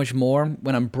television so much more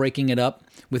when I'm breaking it up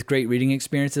with great reading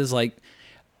experiences.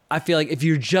 I feel like if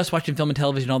you're just watching film and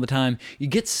television all the time, you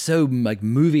get so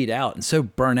movied out and so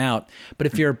burnt out. But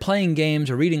if you're playing games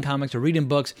or reading comics or reading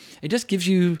books, it just gives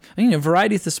you,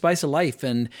 variety is the spice of life.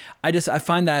 And I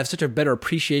find that I have such a better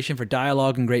appreciation for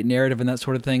dialogue and great narrative and that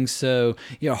sort of thing. So,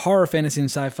 horror, fantasy, and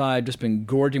sci-fi, I've just been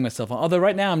gorging myself on. Although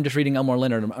right now I'm just reading Elmore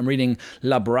Leonard. I'm reading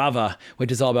La Brava,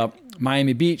 which is all about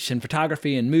Miami Beach and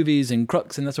photography and movies and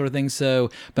crooks and that sort of thing. So,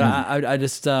 but I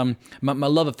just, my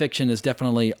love of fiction is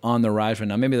definitely on the rise right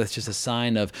now. Maybe that's just a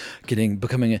sign of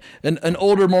becoming an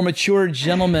older, more mature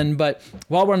gentleman. But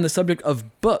while we're on the subject of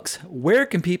books, where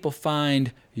can people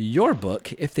find your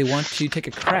book if they want to take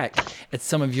a crack at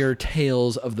some of your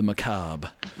tales of the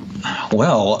macabre?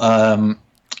 Well,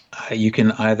 you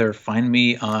can either find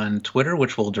me on Twitter,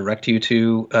 which will direct you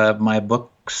to my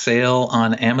book sale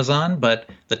on Amazon, but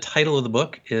the title of the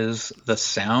book is The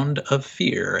Sound of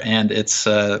Fear, and it's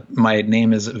my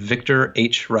name is Victor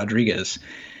H. Rodriguez.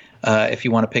 If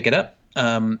you want to pick it up.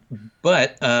 But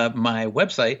my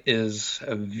website is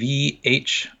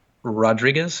VH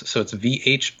Rodriguez. So it's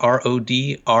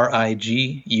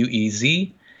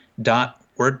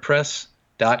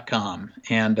VHRODRIGUEZ.wordpress.com.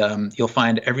 And you'll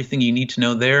find everything you need to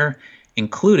know there,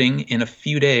 including in a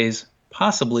few days,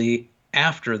 possibly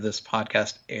after this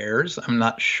podcast airs. I'm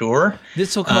not sure.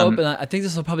 This will go up, and I think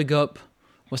this will probably go up.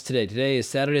 What's today? Today is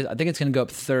Saturday. I think it's going to go up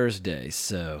Thursday.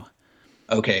 So.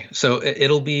 Okay, so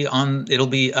it'll be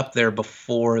up there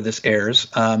before this airs,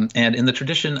 and in the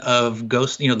tradition of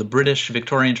ghost, the British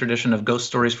Victorian tradition of ghost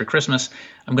stories for Christmas,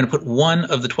 I'm going to put one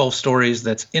of the 12 stories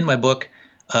that's in my book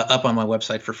up on my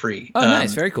website for free. Oh,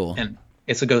 nice, very cool. And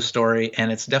it's a ghost story,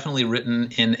 and it's definitely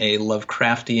written in a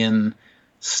Lovecraftian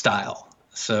style.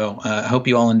 So I hope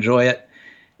you all enjoy it.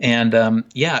 And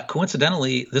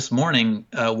coincidentally, this morning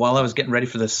while I was getting ready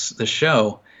for this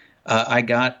show. I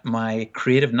got my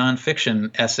creative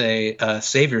nonfiction essay,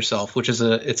 Save Yourself, which is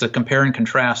it's a compare and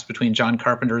contrast between John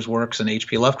Carpenter's works and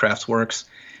H.P. Lovecraft's works,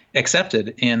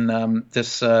 accepted in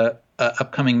this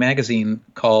upcoming magazine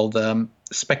called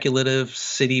Speculative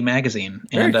City Magazine.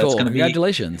 Very cool. It's gonna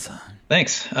Congratulations.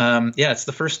 Thanks. It's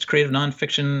the first creative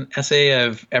nonfiction essay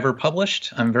I've ever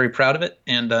published. I'm very proud of it.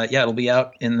 And it'll be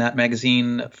out in that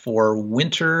magazine for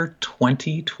winter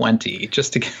 2020,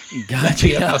 just to get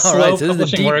how slow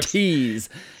publishing works. Tease.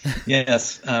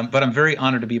 Yes. But I'm very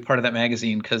honored to be a part of that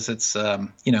magazine because it's,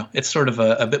 it's sort of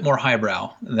a bit more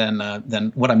highbrow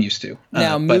than what I'm used to.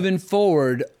 Now, moving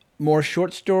forward, more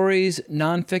short stories,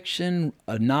 nonfiction,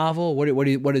 a novel.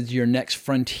 What is your next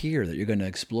frontier that you're going to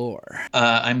explore?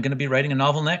 I'm going to be writing a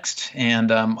novel next,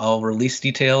 and I'll release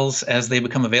details as they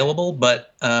become available.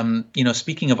 But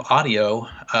speaking of audio,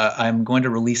 I'm going to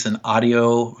release an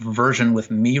audio version with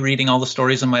me reading all the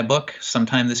stories in my book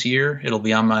sometime this year. It'll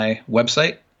be on my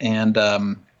website, and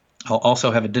I'll also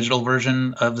have a digital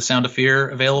version of The Sound of Fear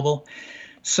available.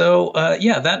 So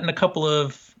that and a couple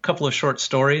of short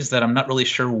stories that I'm not really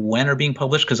sure when are being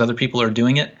published because other people are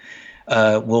doing it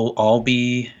will all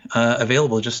be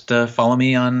available. Just follow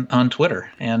me on Twitter,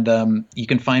 and you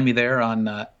can find me there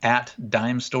on at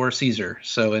Dime Store Caesar.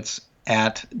 So it's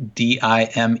at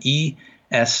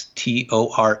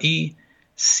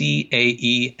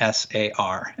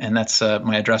DIMESTORECAESAR, and that's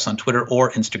my address on Twitter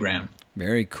or Instagram.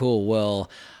 Very cool. Well,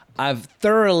 I've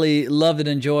thoroughly loved and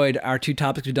enjoyed our two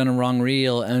topics we've done in Wrong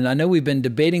Reel, and I know we've been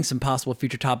debating some possible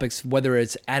future topics, whether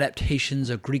it's adaptations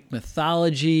of Greek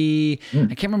mythology. I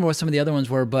can't remember what some of the other ones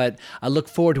were, but I look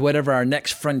forward to whatever our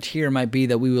next frontier might be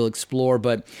that we will explore.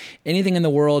 But anything in the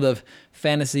world of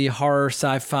fantasy, horror,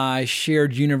 sci-fi,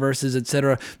 shared universes,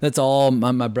 etc., that's all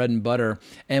my bread and butter.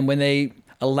 And when they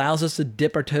allows us to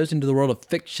dip our toes into the world of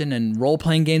fiction and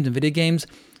role-playing games and video games,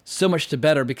 so much the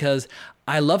better, because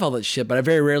I love all that shit, but I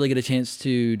very rarely get a chance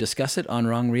to discuss it on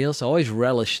Wrong Reel, so I always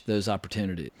relish those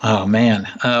opportunities. Oh, man.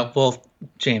 Well,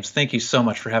 James, thank you so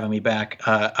much for having me back.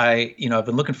 I've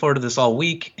been looking forward to this all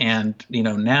week, and,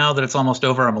 now that it's almost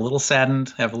over, I'm a little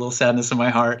saddened. I have a little sadness in my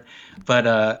heart.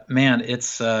 But, man,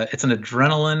 it's an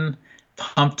adrenaline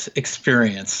pumped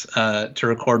experience to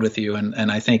record with you,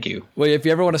 and I thank you. Well, if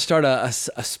you ever want to start a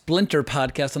splinter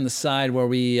podcast on the side where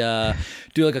we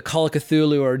do like a Call of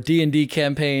Cthulhu or D&D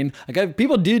campaign,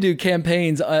 people do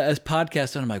campaigns as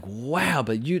podcasts, and I'm like, wow,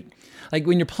 but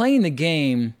when you're playing the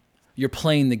game, you're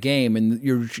playing the game, and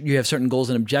you have certain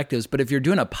goals and objectives. But if you're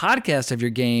doing a podcast of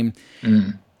your game,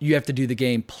 you have to do the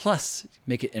game plus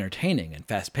make it entertaining and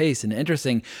fast paced and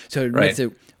interesting. So it makes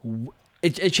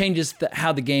it changes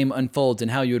how the game unfolds and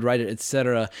how you would write it,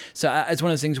 etc. So it's one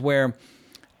of those things where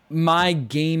my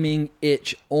gaming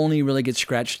itch only really gets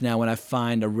scratched now when I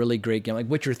find a really great game like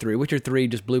Witcher 3. Witcher 3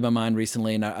 just blew my mind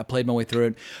recently, and I played my way through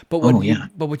it. But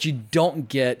what you don't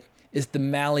get is the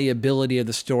malleability of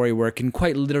the story, where it can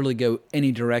quite literally go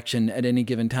any direction at any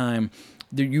given time.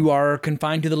 You are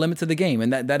confined to the limits of the game,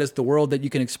 and that is the world that you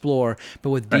can explore.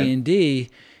 But with D&D,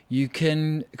 you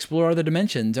can explore other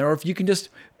dimensions, or if you can just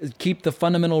keep the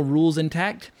fundamental rules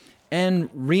intact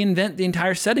and reinvent the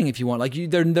entire setting if you want.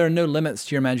 There are no limits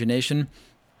to your imagination.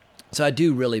 So I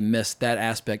do really miss that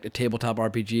aspect of tabletop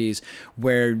RPGs,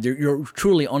 where you're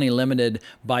truly only limited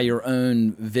by your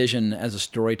own vision as a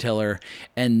storyteller,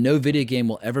 and no video game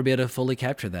will ever be able to fully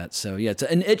capture that. So yeah, it's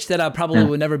an itch that I probably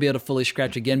would never be able to fully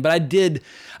scratch again. But I did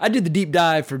the deep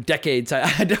dive for decades.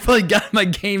 I definitely got my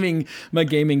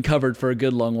gaming covered for a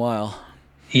good long while.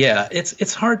 Yeah,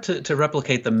 it's hard to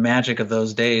replicate the magic of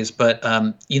those days, but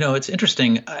it's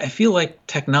interesting. I feel like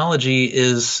technology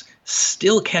is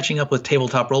still catching up with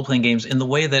tabletop role-playing games in the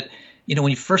way that, when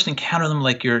you first encounter them,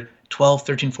 like you're 12,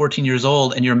 13, 14 years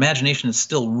old, and your imagination is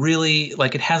still really,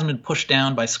 like, it hasn't been pushed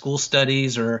down by school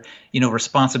studies or,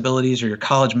 responsibilities or your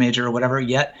college major or whatever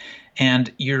yet.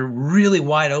 And you're really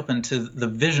wide open to the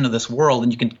vision of this world,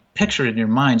 and you can picture it in your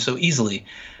mind so easily.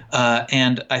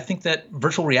 And I think that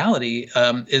virtual reality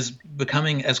is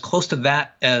becoming as close to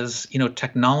that as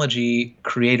technology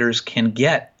creators can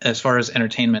get as far as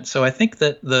entertainment. So I think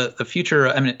that the future,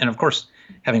 and of course,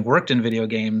 having worked in video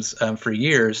games for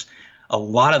years, a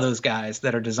lot of those guys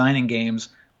that are designing games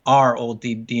are old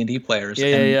D&D players.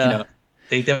 Yeah.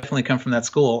 They definitely come from that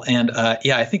school. And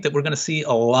I think that we're going to see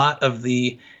a lot of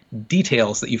the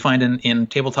details that you find in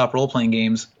tabletop role-playing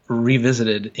games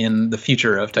revisited in the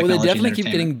future of technology. Well, they definitely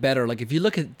keep getting better. Like if you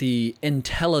look at the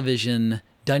Intellivision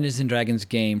Dungeons and Dragons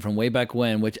game from way back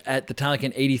when, which at the time, like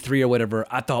in '83 or whatever,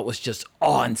 I thought was just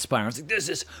awe-inspiring. I was like, this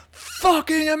is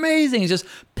fucking amazing. It's just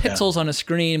pixels on a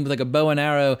screen with like a bow and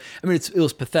arrow. I mean, it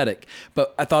was pathetic,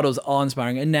 but I thought it was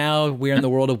awe-inspiring. And now we're in the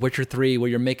world of Witcher 3, where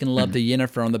you're making love to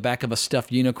Yennefer on the back of a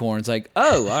stuffed unicorn. It's like,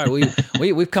 oh, all right,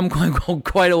 we've come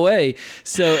quite a way.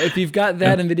 So if you've got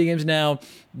that in video games now,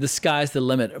 the sky's the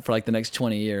limit for like the next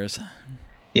 20 years.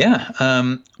 Yeah.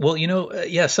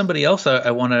 Somebody else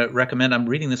I want to recommend. I'm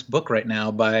reading this book right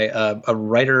now by a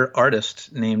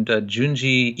writer-artist named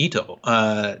Junji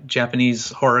Ito, Japanese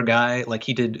horror guy. Like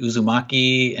he did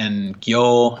Uzumaki and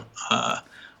Gyo.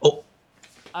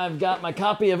 I've got my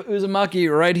copy of Uzumaki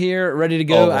right here, ready to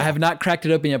go. Oh. I have not cracked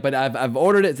it open yet, but I've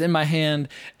ordered it. It's in my hand,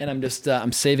 and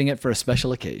I'm saving it for a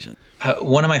special occasion.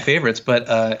 One of my favorites,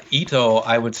 but Ito,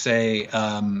 I would say,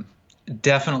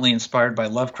 definitely inspired by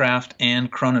Lovecraft and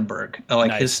Cronenberg.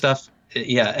 Nice. His stuff,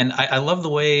 and I love the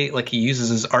way he uses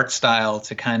his art style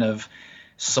to kind of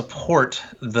support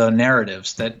the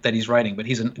narratives that he's writing. But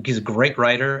he's a great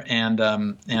writer and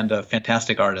a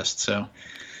fantastic artist. So.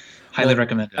 Highly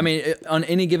recommended. I mean, on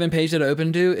any given page that I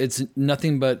open to, it's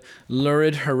nothing but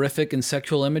lurid, horrific, and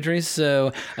sexual imagery.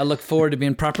 So I look forward to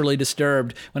being properly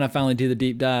disturbed when I finally do the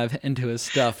deep dive into his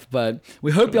stuff. But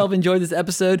we hope y'all have enjoyed this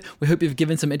episode. We hope you've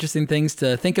given some interesting things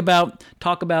to think about,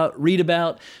 talk about, read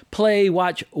about, play,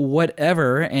 watch,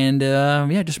 whatever. And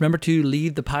just remember to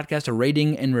leave the podcast a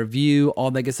rating and review.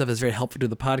 All that good stuff is very helpful to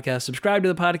the podcast. Subscribe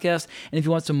to the podcast. And if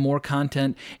you want some more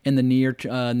content in the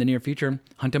near future,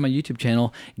 hunt down my YouTube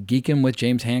channel, Geekin' with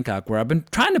James Hancock, where I've been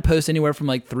trying to post anywhere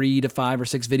from 3 to 5 or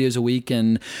 6 videos a week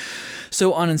and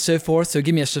so on and so forth. So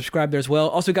give me a subscribe there as well.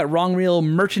 Also got Wrong Reel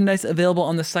merchandise available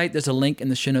on the site. There's a link in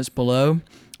the show notes below.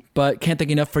 But can't thank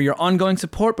you enough for your ongoing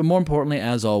support. But more importantly,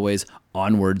 as always,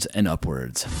 onwards and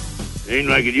upwards. Ain't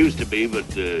like it used to be, but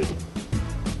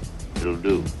it'll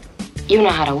do. You know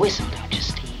how to whistle, don't you,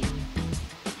 Steve?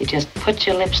 You just put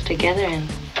your lips together and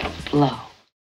blow.